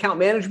yourself from account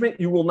management,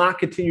 you will not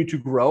continue to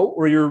grow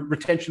or your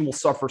retention will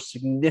suffer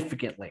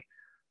significantly.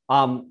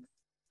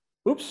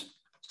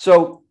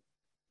 So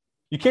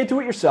you can't do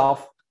it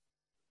yourself.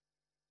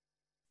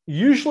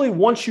 Usually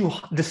once you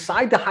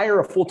decide to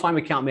hire a full-time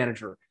account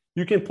manager,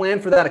 you can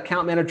plan for that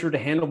account manager to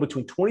handle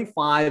between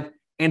 25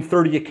 and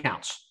 30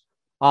 accounts.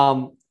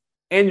 And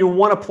you'll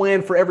want to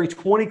plan for every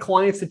 20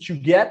 clients that you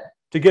get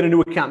to get a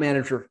new account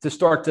manager to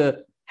start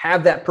to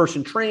have that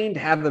person trained,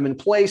 have them in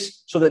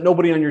place so that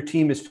nobody on your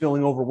team is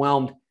feeling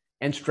overwhelmed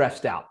and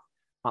stressed out.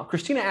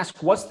 Christina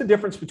asked, what's the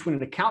difference between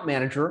an account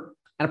manager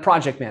and a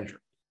project manager?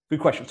 Good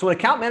question. So an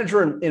account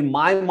manager, in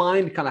my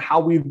mind, kind of how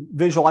we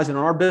visualize it in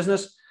our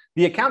business,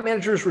 the account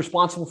manager is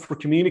responsible for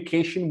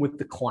communication with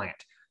the client.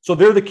 So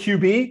they're the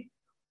QB.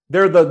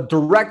 They're the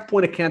direct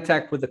point of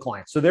contact with the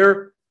client. So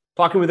they're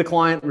talking with the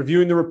client,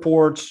 reviewing the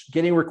reports,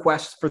 getting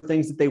requests for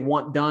things that they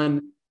want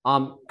done,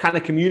 kind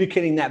of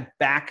communicating that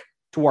back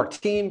to our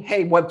team.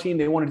 Hey, web team,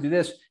 they want to do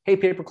this. Hey,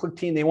 pay-per-click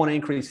team, they want to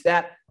increase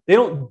that. They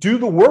don't do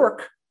the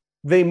work.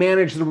 They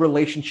manage the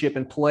relationship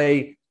and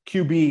play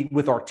QB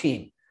with our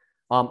team.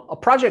 A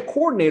project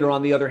coordinator,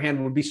 on the other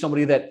hand, would be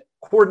somebody that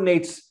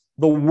coordinates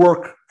the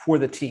work for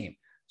the team.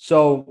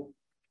 So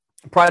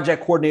a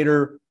project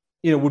coordinator,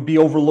 would be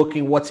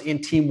overlooking what's in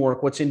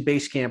teamwork, what's in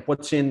Basecamp,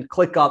 what's in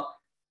ClickUp,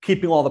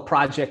 keeping all the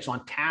projects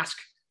on task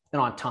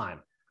and on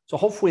time. So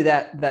hopefully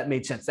that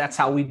made sense. That's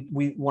how we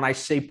when I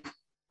say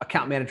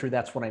account manager,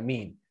 that's what I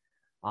mean.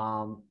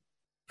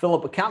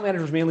 Philip, account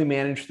managers mainly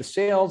manage the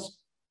sales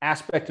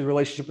aspect of the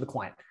relationship with the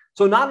client.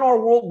 So not in our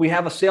world, we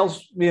have a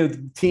sales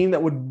team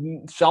that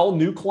would sell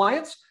new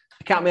clients.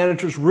 Account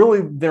managers,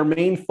 really their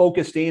main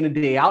focus day in and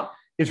day out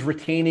is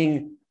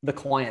retaining the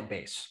client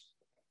base.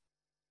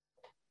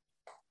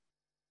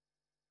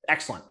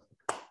 Excellent.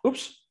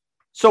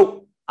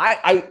 So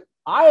I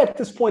at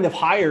this point have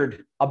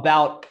hired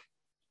about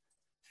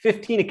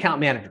 15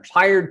 account managers,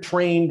 hired,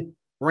 trained,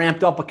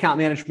 ramped up account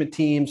management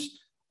teams,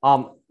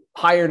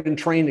 hired and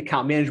trained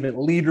account management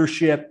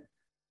leadership.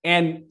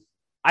 And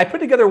I put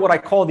together what I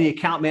call the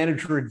account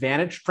manager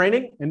advantage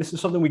training. And this is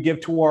something we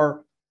give to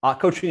our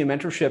coaching and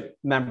mentorship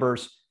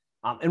members.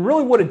 And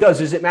really what it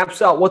does is it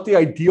maps out what the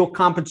ideal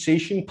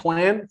compensation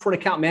plan for an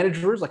account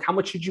manager is. Like how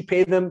much should you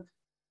pay them?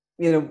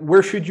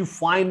 Where should you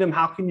find them?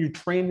 How can you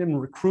train them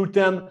and recruit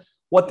them?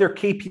 what their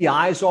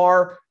KPIs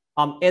are.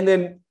 And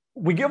then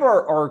we give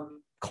our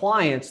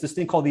clients this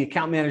thing called the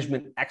Account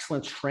Management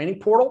Excellence Training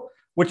Portal,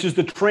 which is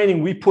the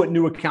training we put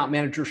new account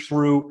managers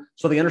through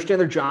so they understand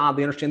their job,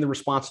 they understand their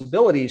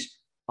responsibilities.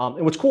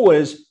 And what's cool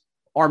is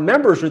our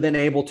members are then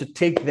able to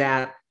take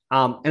that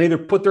and either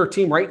put their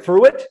team right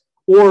through it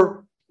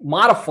or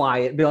modify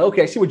it. Be like,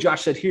 okay, I see what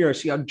Josh said here. I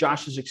see how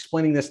Josh is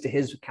explaining this to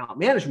his account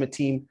management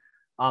team,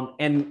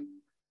 and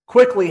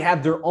quickly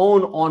have their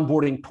own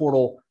onboarding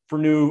portal for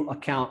new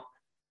account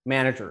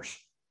managers.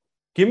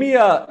 Give me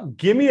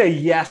a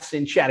yes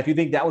in chat if you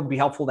think that would be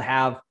helpful to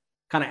have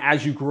kind of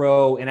as you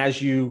grow and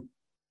as you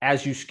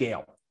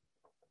scale.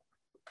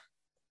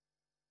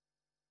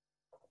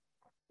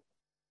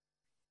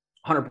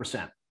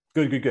 100%.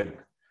 Good.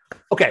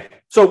 Okay,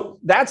 so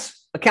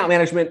that's account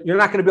management. You're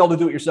not going to be able to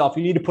do it yourself.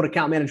 You need to put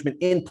account management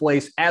in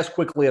place as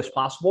quickly as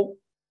possible.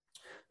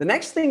 The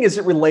next thing as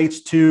it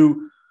relates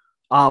to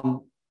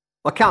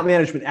account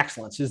management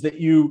excellence is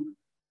that you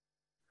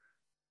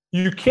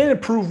can't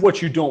improve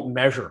what you don't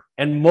measure.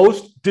 And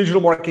most digital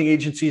marketing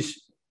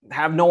agencies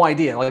have no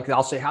idea. Like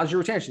I'll say, how's your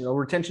retention? Oh,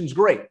 retention's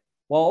great.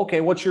 Well,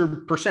 okay, what's your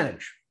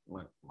percentage?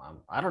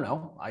 I don't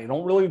know. I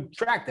don't really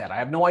track that. I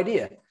have no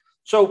idea.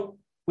 So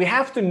we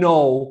have to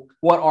know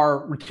what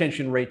our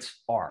retention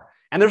rates are.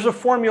 And there's a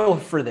formula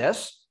for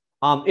this.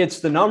 It's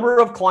the number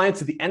of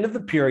clients at the end of the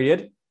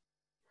period,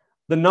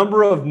 the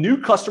number of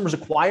new customers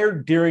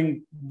acquired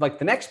during like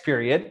the next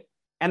period,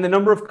 and the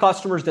number of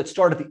customers that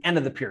start at the end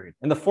of the period.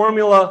 And the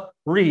formula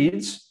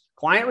reads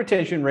client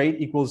retention rate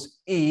equals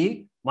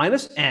E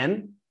minus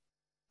N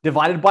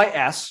divided by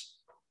S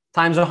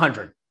times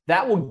 100.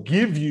 That will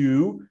give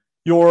you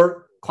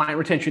your client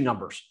retention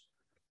numbers.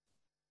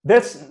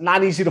 That's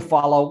not easy to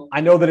follow. I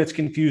know that it's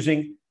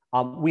confusing.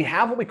 We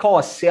have what we call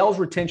a sales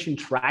retention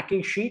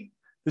tracking sheet.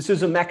 This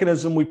is a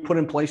mechanism we put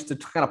in place to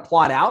kind of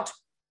plot out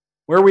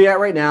where are we at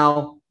right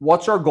now,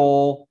 what's our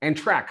goal, and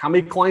track how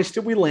many clients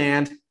did we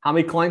land, how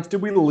many clients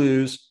did we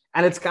lose,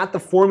 and it's got the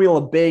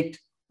formula baked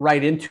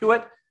right into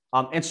it.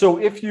 And so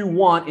if you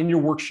want, in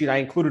your worksheet, I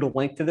included a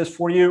link to this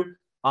for you.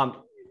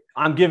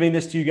 I'm giving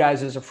this to you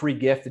guys as a free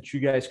gift that you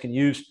guys can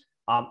use.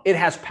 It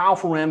has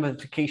powerful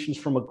ramifications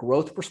from a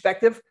growth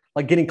perspective,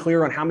 like getting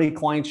clear on how many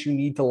clients you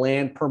need to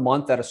land per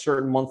month at a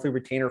certain monthly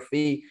retainer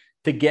fee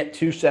to get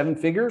to 7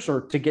 figures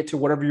or to get to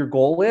whatever your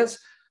goal is.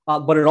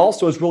 But it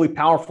also is really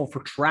powerful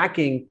for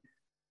tracking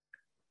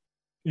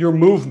your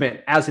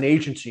movement as an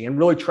agency and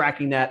really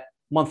tracking that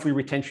monthly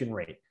retention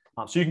rate.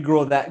 So you can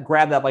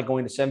grab that by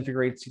going to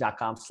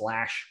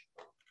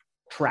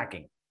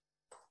 7figureagency.com/tracking.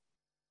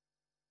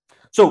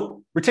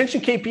 So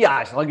retention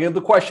KPIs, I'll give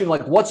the question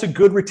like, what's a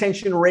good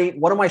retention rate?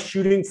 What am I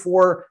shooting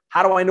for?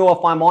 How do I know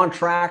if I'm on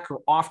track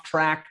or off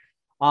track?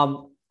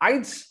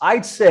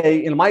 I'd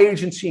say in my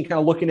agency and kind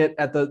of looking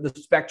at the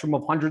spectrum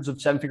of hundreds of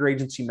 7-figure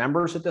agency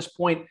members at this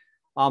point,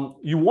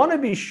 you want to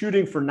be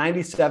shooting for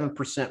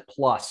 97%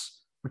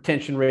 plus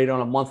retention rate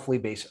on a monthly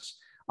basis.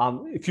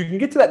 If you can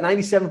get to that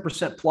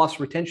 97% plus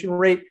retention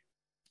rate,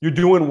 you're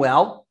doing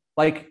well.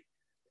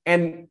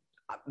 And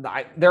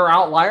there are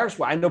outliers.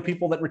 I know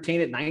people that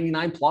retain it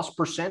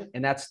 99+%,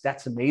 and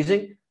that's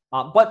amazing.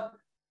 But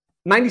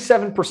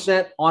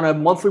 97% on a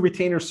monthly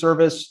retainer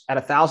service at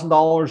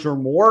 $1,000 or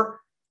more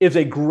is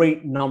a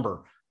great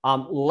number.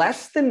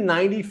 Less than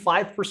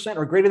 95%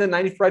 or greater than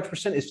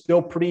 95% is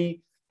still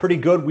pretty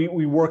good. We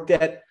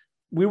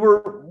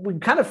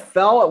kind of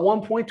fell at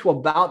one point to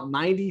about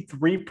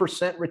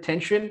 93%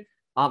 retention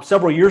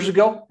several years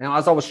ago. Now,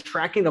 as I was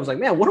tracking, I was like,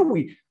 man, what are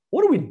we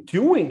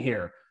doing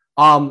here?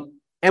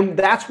 And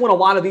that's when a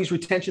lot of these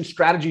retention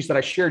strategies that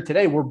I shared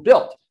today were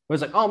built. It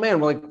was like, oh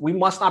man, we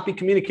must not be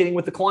communicating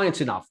with the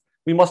clients enough.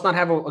 We must not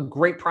have a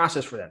great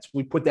process for that. So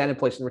we put that in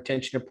place and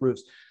retention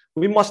improves.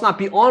 We must not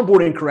be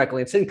onboarding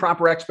correctly and setting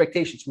proper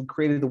expectations. We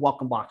created the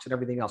welcome box and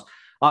everything else.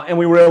 And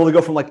we were able to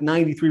go from like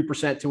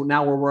 93% to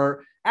now where we're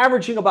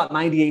averaging about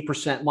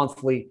 98%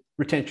 monthly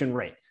retention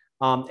rate.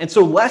 And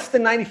so less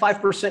than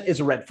 95%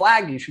 is a red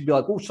flag. You should be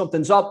like, oh,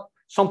 something's up.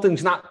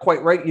 Something's not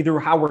quite right. Either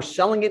how we're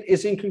selling it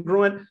is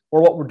incongruent or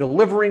what we're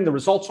delivering, the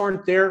results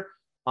aren't there.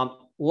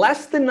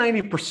 Less than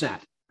 90%,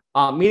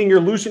 meaning you're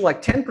losing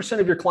like 10%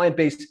 of your client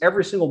base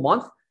every single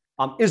month,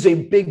 is a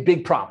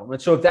big problem.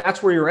 And so if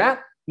that's where you're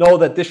at, know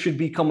that this should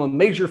become a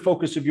major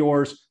focus of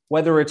yours,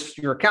 whether it's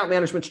your account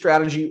management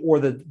strategy or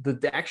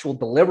the actual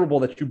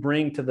deliverable that you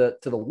bring to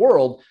the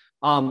world.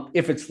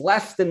 If it's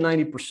less than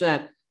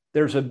 90%,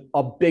 there's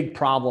a big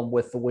problem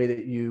with the way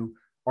that you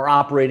are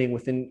operating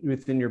within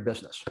your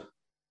business.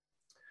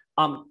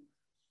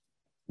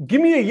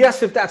 Give me a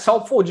yes if that's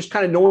helpful, just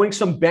kind of knowing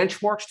some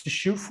benchmarks to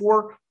shoot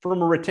for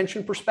from a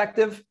retention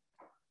perspective.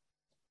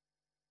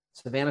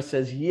 Savannah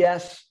says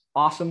yes.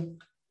 Awesome.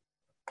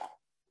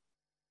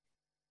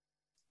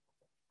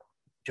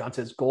 John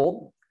says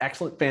gold.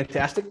 Excellent.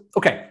 Fantastic.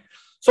 Okay.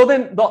 So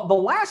then the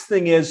last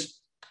thing is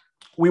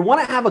we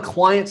want to have a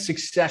client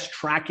success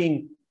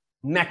tracking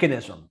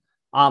mechanism.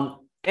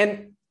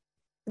 And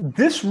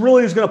this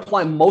really is going to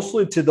apply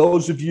mostly to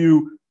those of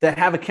you that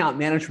have account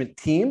management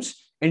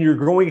teams. and you're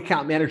growing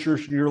account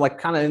managers, you're like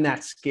kind of in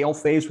that scale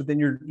phase within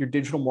your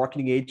digital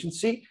marketing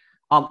agency.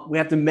 We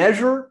have to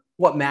measure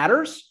what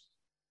matters.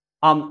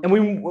 And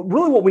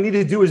what we need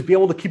to do is be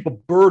able to keep a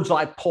bird's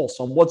eye pulse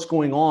on what's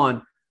going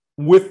on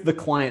with the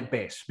client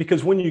base.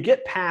 Because when you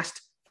get past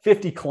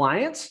 50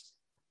 clients,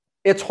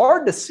 it's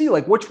hard to see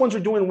like which ones are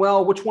doing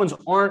well, which ones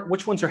aren't,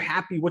 which ones are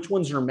happy, which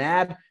ones are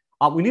mad.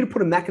 We need to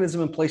put a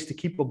mechanism in place to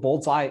keep a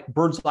bird's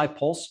eye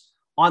pulse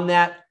on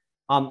that,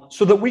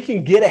 so that we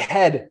can get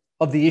ahead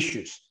of the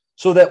issues.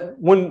 So that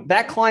when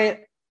that client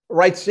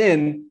writes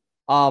in,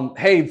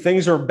 hey,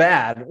 things are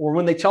bad, or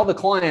when they tell the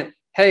client,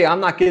 hey, I'm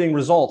not getting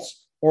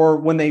results, or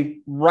when they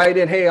write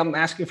in, hey, I'm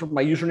asking for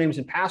my usernames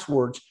and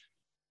passwords,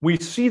 we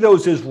see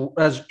those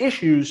as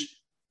issues.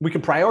 We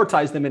can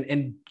prioritize them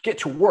and get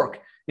to work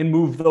and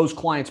move those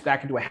clients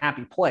back into a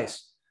happy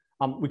place.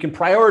 We can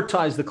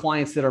prioritize the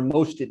clients that are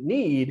most in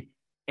need,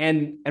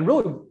 and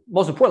really,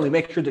 most importantly,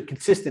 make sure that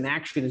consistent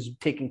action is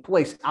taking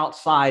place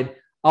outside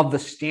of the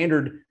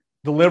standard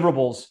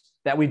deliverables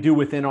that we do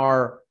within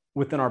our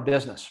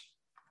business.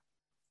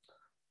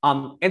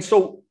 And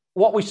so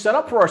what we set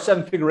up for our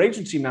 7-figure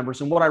agency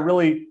members, and what I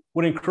really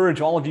would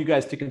encourage all of you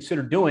guys to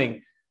consider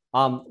doing,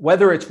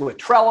 whether it's with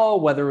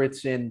Trello, whether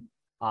it's in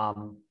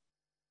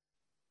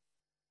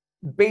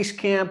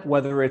Basecamp,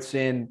 whether it's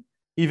in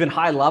even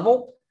high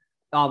level,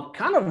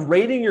 kind of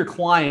rating your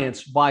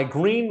clients by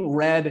green,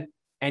 red,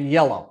 and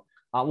yellow.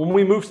 When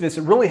we moved to this,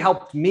 it really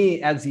helped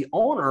me as the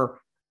owner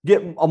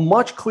get a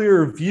much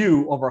clearer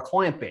view of our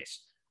client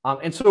base.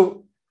 And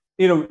so,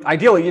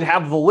 ideally you'd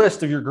have the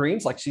list of your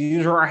greens, like, so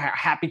these are our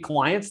happy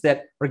clients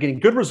that are getting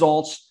good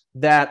results,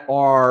 that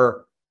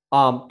are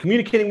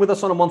communicating with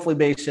us on a monthly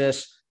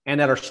basis, and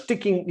that are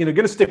sticking, going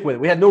to stick with it.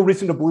 We had no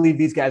reason to believe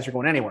these guys are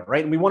going anywhere,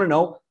 right? And we want to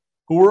know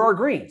who are our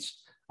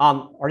greens.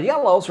 Our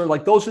yellows are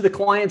like, those are the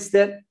clients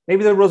that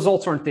maybe the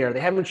results aren't there. They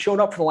haven't shown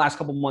up for the last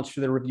couple of months for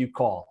their review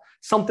call.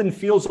 Something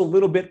feels a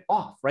little bit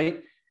off,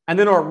 right? And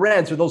then our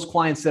reds are those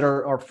clients that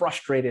are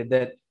frustrated,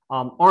 that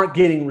aren't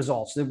getting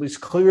results. It was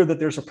clear that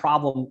there's a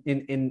problem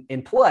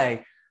in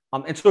play.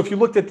 And so if you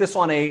looked at this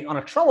on a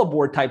Trello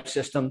board type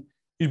system,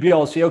 you'd be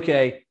able to see,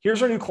 okay,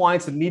 here's our new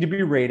clients that need to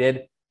be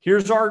rated.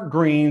 Here's our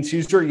greens,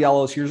 here's our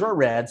yellows, here's our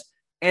reds,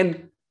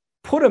 and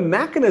put a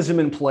mechanism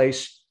in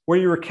place where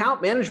your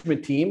account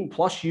management team,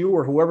 plus you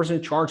or whoever's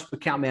in charge of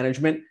account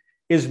management,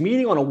 is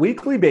meeting on a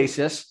weekly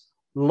basis,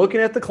 looking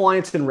at the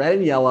clients in red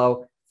and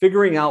yellow,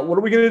 figuring out what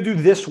are we going to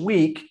do this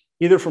week,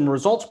 either from a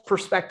results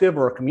perspective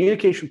or a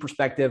communication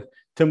perspective,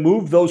 to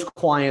move those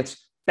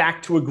clients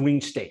back to a green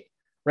state,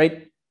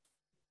 right?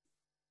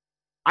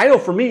 I know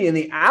for me, in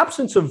the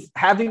absence of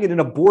having it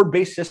in a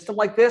board-based system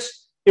like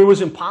this, it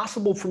was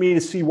impossible for me to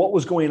see what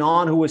was going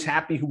on, who was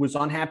happy, who was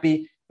unhappy.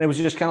 And it was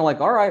just kind of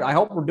like, all right, I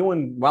hope we're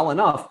doing well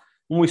enough.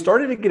 When we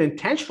started to get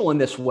intentional in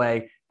this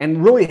way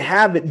and really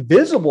have it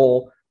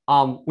visible,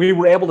 we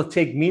were able to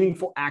take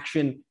meaningful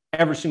action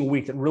every single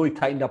week that really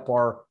tightened up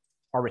our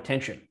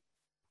retention.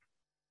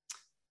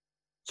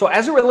 So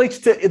as it relates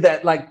to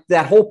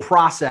that whole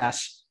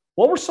process,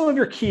 what were some of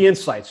your key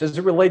insights as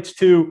it relates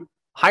to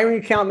hiring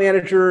account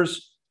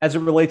managers, as it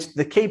relates to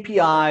the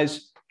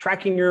KPIs,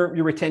 tracking your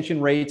retention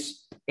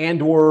rates,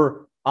 and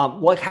or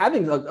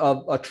having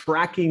a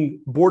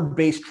tracking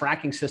board-based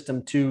tracking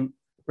system to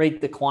rate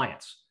the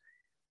clients?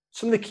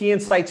 Some of the key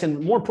insights,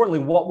 and more importantly,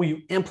 what will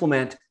you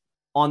implement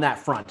on that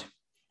front?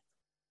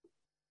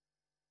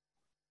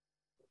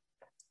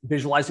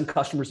 Visualizing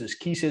customers is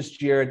key, says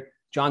Jared.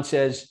 John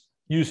says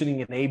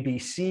using an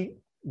ABC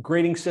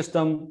grading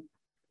system,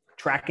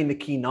 tracking the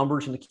key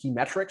numbers and the key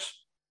metrics.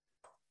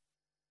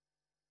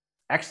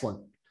 Excellent.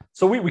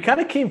 So we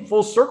kind of came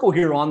full circle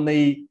here on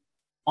the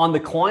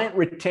client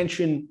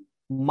retention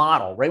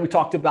model, right? We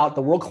talked about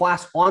the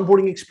world-class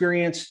onboarding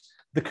experience,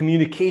 the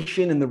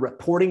communication and the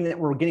reporting that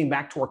we're getting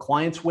back to our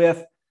clients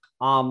with,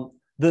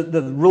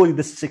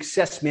 the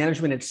success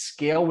management at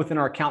scale within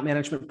our account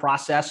management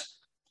process,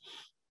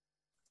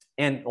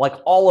 and like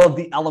all of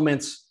the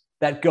elements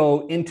that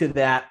go into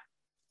that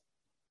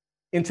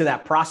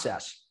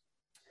process.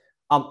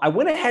 I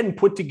went ahead and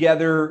put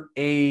together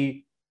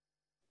a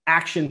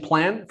action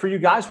plan for you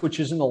guys, which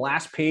is in the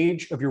last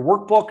page of your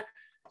workbook.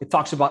 It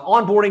talks about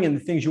onboarding and the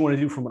things you want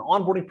to do from an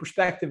onboarding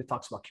perspective. It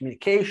talks about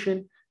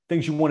communication,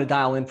 things you want to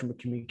dial in from a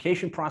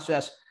communication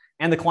process,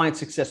 and the client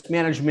success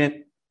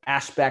management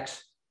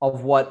aspects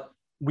of what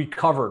we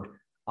covered.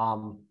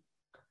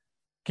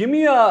 Give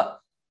me a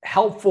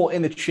helpful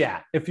in the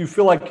chat. If you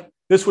feel like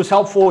this was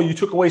helpful, you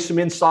took away some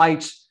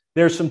insights,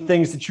 there's some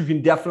things that you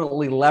can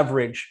definitely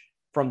leverage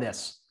from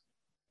this.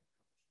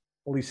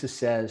 Lisa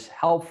says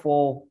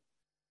helpful.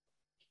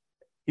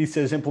 He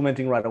says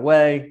implementing right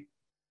away.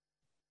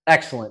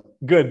 Excellent.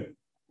 Good.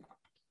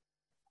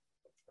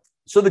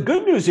 So the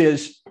good news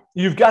is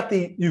you've got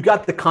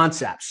the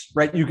concepts,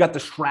 right? You've got the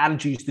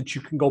strategies that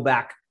you can go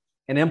back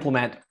and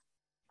implement.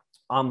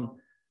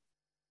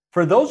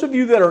 For those of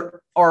you that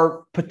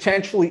are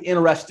potentially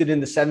interested in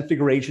the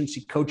 7-figure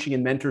agency coaching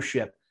and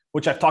mentorship,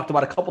 which I've talked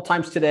about a couple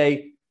times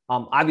today,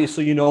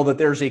 obviously you know that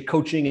there's a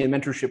coaching and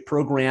mentorship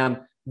program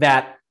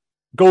that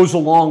goes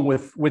along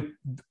with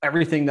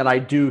everything that I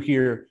do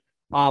here.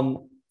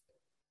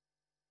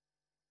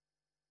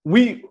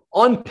 We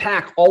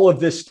unpack all of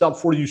this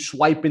stuff for you,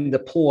 swipe and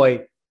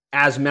deploy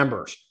as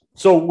members.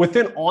 So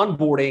within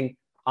onboarding,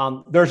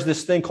 there's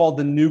this thing called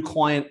the new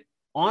client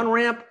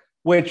on-ramp,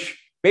 which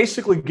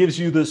basically gives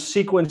you the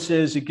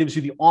sequences. It gives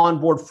you the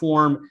onboard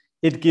form.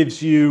 It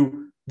gives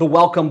you the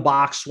welcome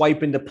box,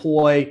 swipe and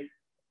deploy,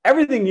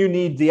 everything you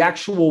need, the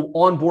actual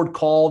onboard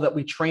call that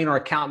we train our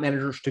account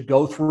managers to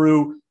go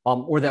through,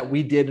 or that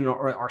we did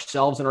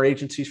ourselves in our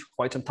agencies for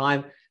quite some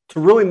time, to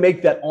really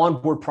make that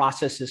onboard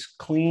process as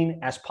clean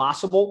as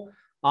possible.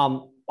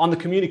 On the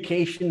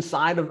communication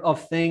side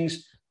of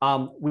things,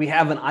 we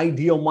have an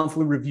ideal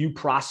monthly review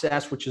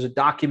process, which is a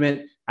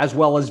document, as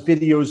well as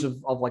videos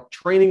of like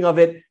training of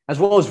it, as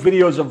well as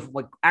videos of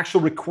like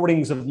actual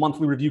recordings of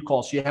monthly review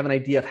calls. So you have an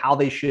idea of how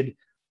they should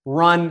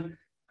run,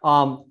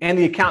 and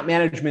the account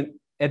management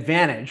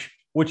advantage,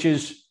 which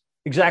is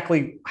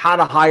exactly how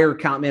to hire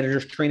account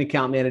managers, train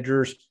account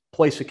managers,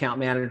 place account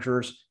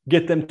managers,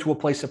 get them to a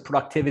place of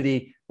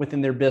productivity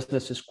within their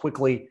business as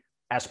quickly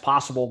as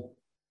possible.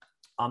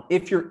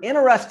 If you're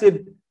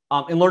interested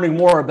in learning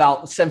more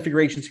about seven-figure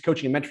agency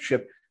coaching and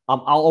mentorship,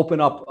 I'll open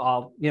up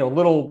a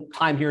little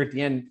time here at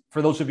the end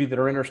for those of you that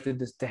are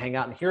interested to hang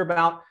out and hear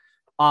about.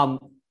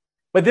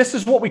 But this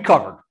is what we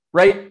covered,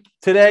 right?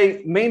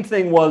 Today, main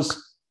thing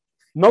was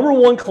number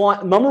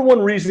one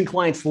reason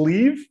clients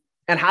leave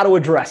and how to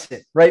address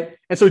it, right?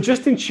 And so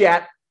just in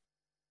chat,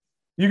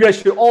 you guys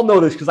should all know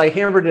this because I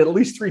hammered it at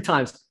least 3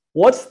 times.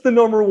 What's the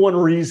number one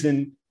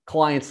reason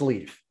clients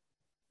leave?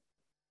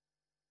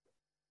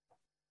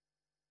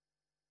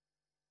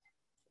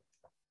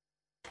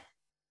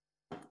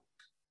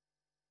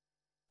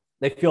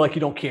 They feel like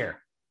you don't care.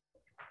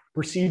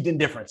 Perceived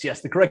indifference.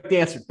 Yes, the correct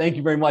answer, thank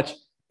you very much,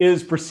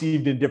 is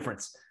perceived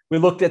indifference. We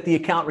looked at the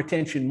account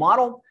retention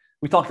model.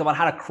 We talked about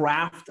how to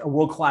craft a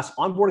world-class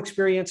onboard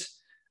experience.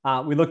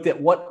 We looked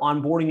at what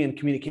onboarding and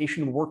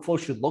communication and workflow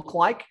should look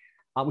like.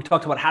 We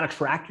talked about how to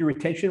track your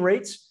retention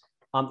rates.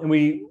 And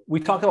we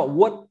talked about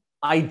what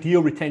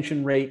ideal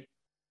retention rate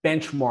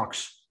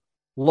benchmarks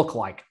look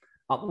like.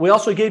 We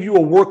also gave you a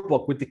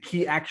workbook with the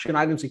key action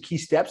items and key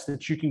steps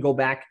that you can go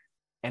back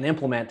and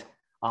implement.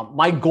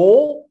 My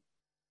goal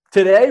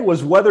today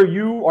was, whether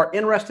you are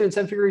interested in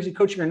seven-figure agency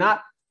coaching or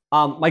not,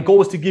 my goal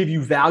was to give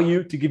you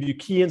value, to give you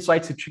key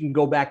insights that you can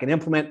go back and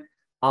implement.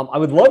 I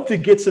would love to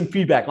get some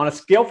feedback on a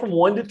scale from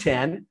 1 to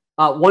 10,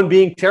 1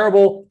 being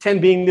terrible,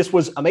 10 being this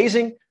was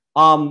amazing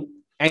and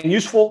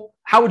useful.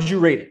 How would you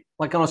rate it?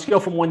 Like on a scale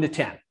from 1 to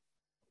 10.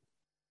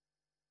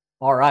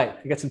 All right.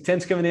 I got some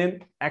 10s coming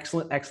in.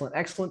 Excellent, excellent,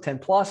 excellent. 10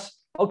 plus.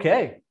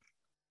 Okay.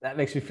 That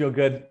makes me feel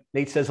good.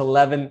 Nate says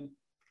 11.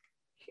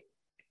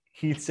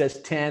 Heath says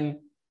 10.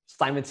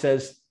 Simeon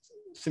says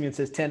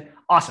 10.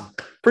 Awesome.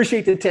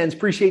 Appreciate the 10s.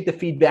 Appreciate the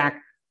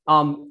feedback.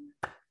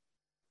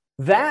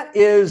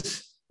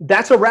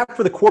 That's a wrap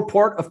for the core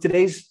part of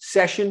today's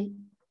session.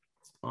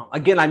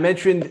 Again, I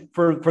mentioned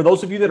for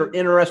those of you that are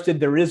interested,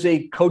 there is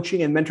a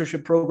coaching and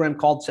mentorship program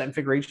called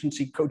Seven-Figure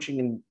Agency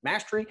Coaching and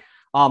Mastery,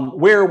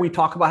 where we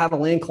talk about how to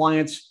land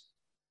clients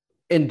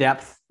in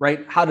depth,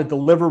 right? How to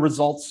deliver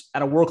results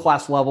at a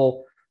world-class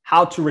level,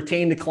 how to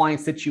retain the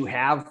clients that you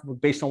have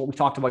based on what we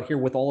talked about here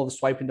with all of the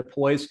swipe and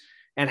deploys,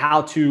 and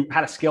how to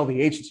scale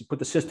the agency, put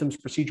the systems,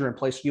 procedure in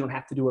place so you don't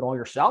have to do it all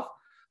yourself.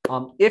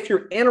 If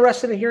you're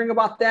interested in hearing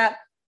about that,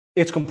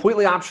 it's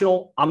completely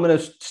optional. I'm going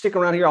to stick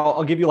around here.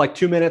 I'll give you like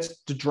 2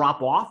 minutes to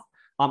drop off.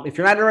 If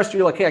you're not interested,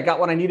 you're like, hey, I got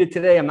what I needed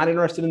today. I'm not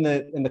interested in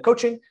the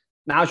coaching.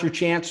 Now's your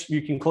chance.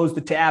 You can close the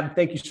tab.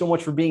 Thank you so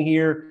much for being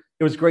here.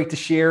 It was great to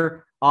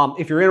share.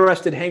 If you're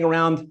interested, hang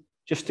around.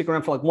 Just stick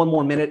around for like 1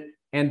 more minute,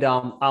 and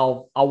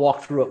I'll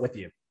walk through it with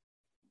you.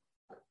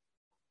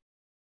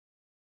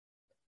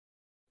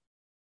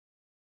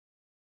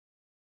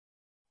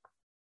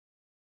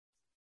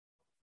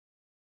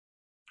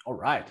 All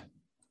right.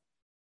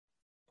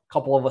 A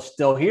couple of us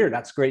still here.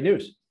 That's great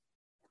news.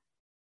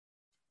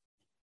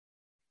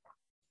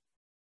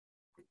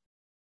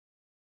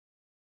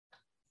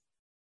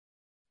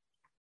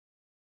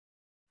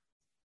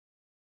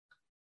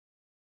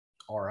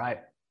 All right.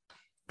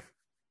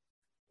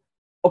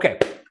 Okay.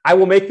 I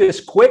will make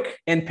this quick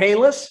and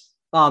painless.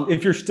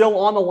 If you're still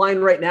on the line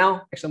right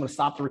now, actually, I'm going to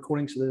stop the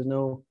recording so there's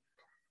no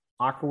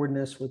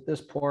awkwardness with this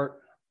part.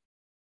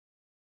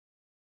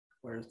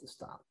 Where's the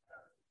stop?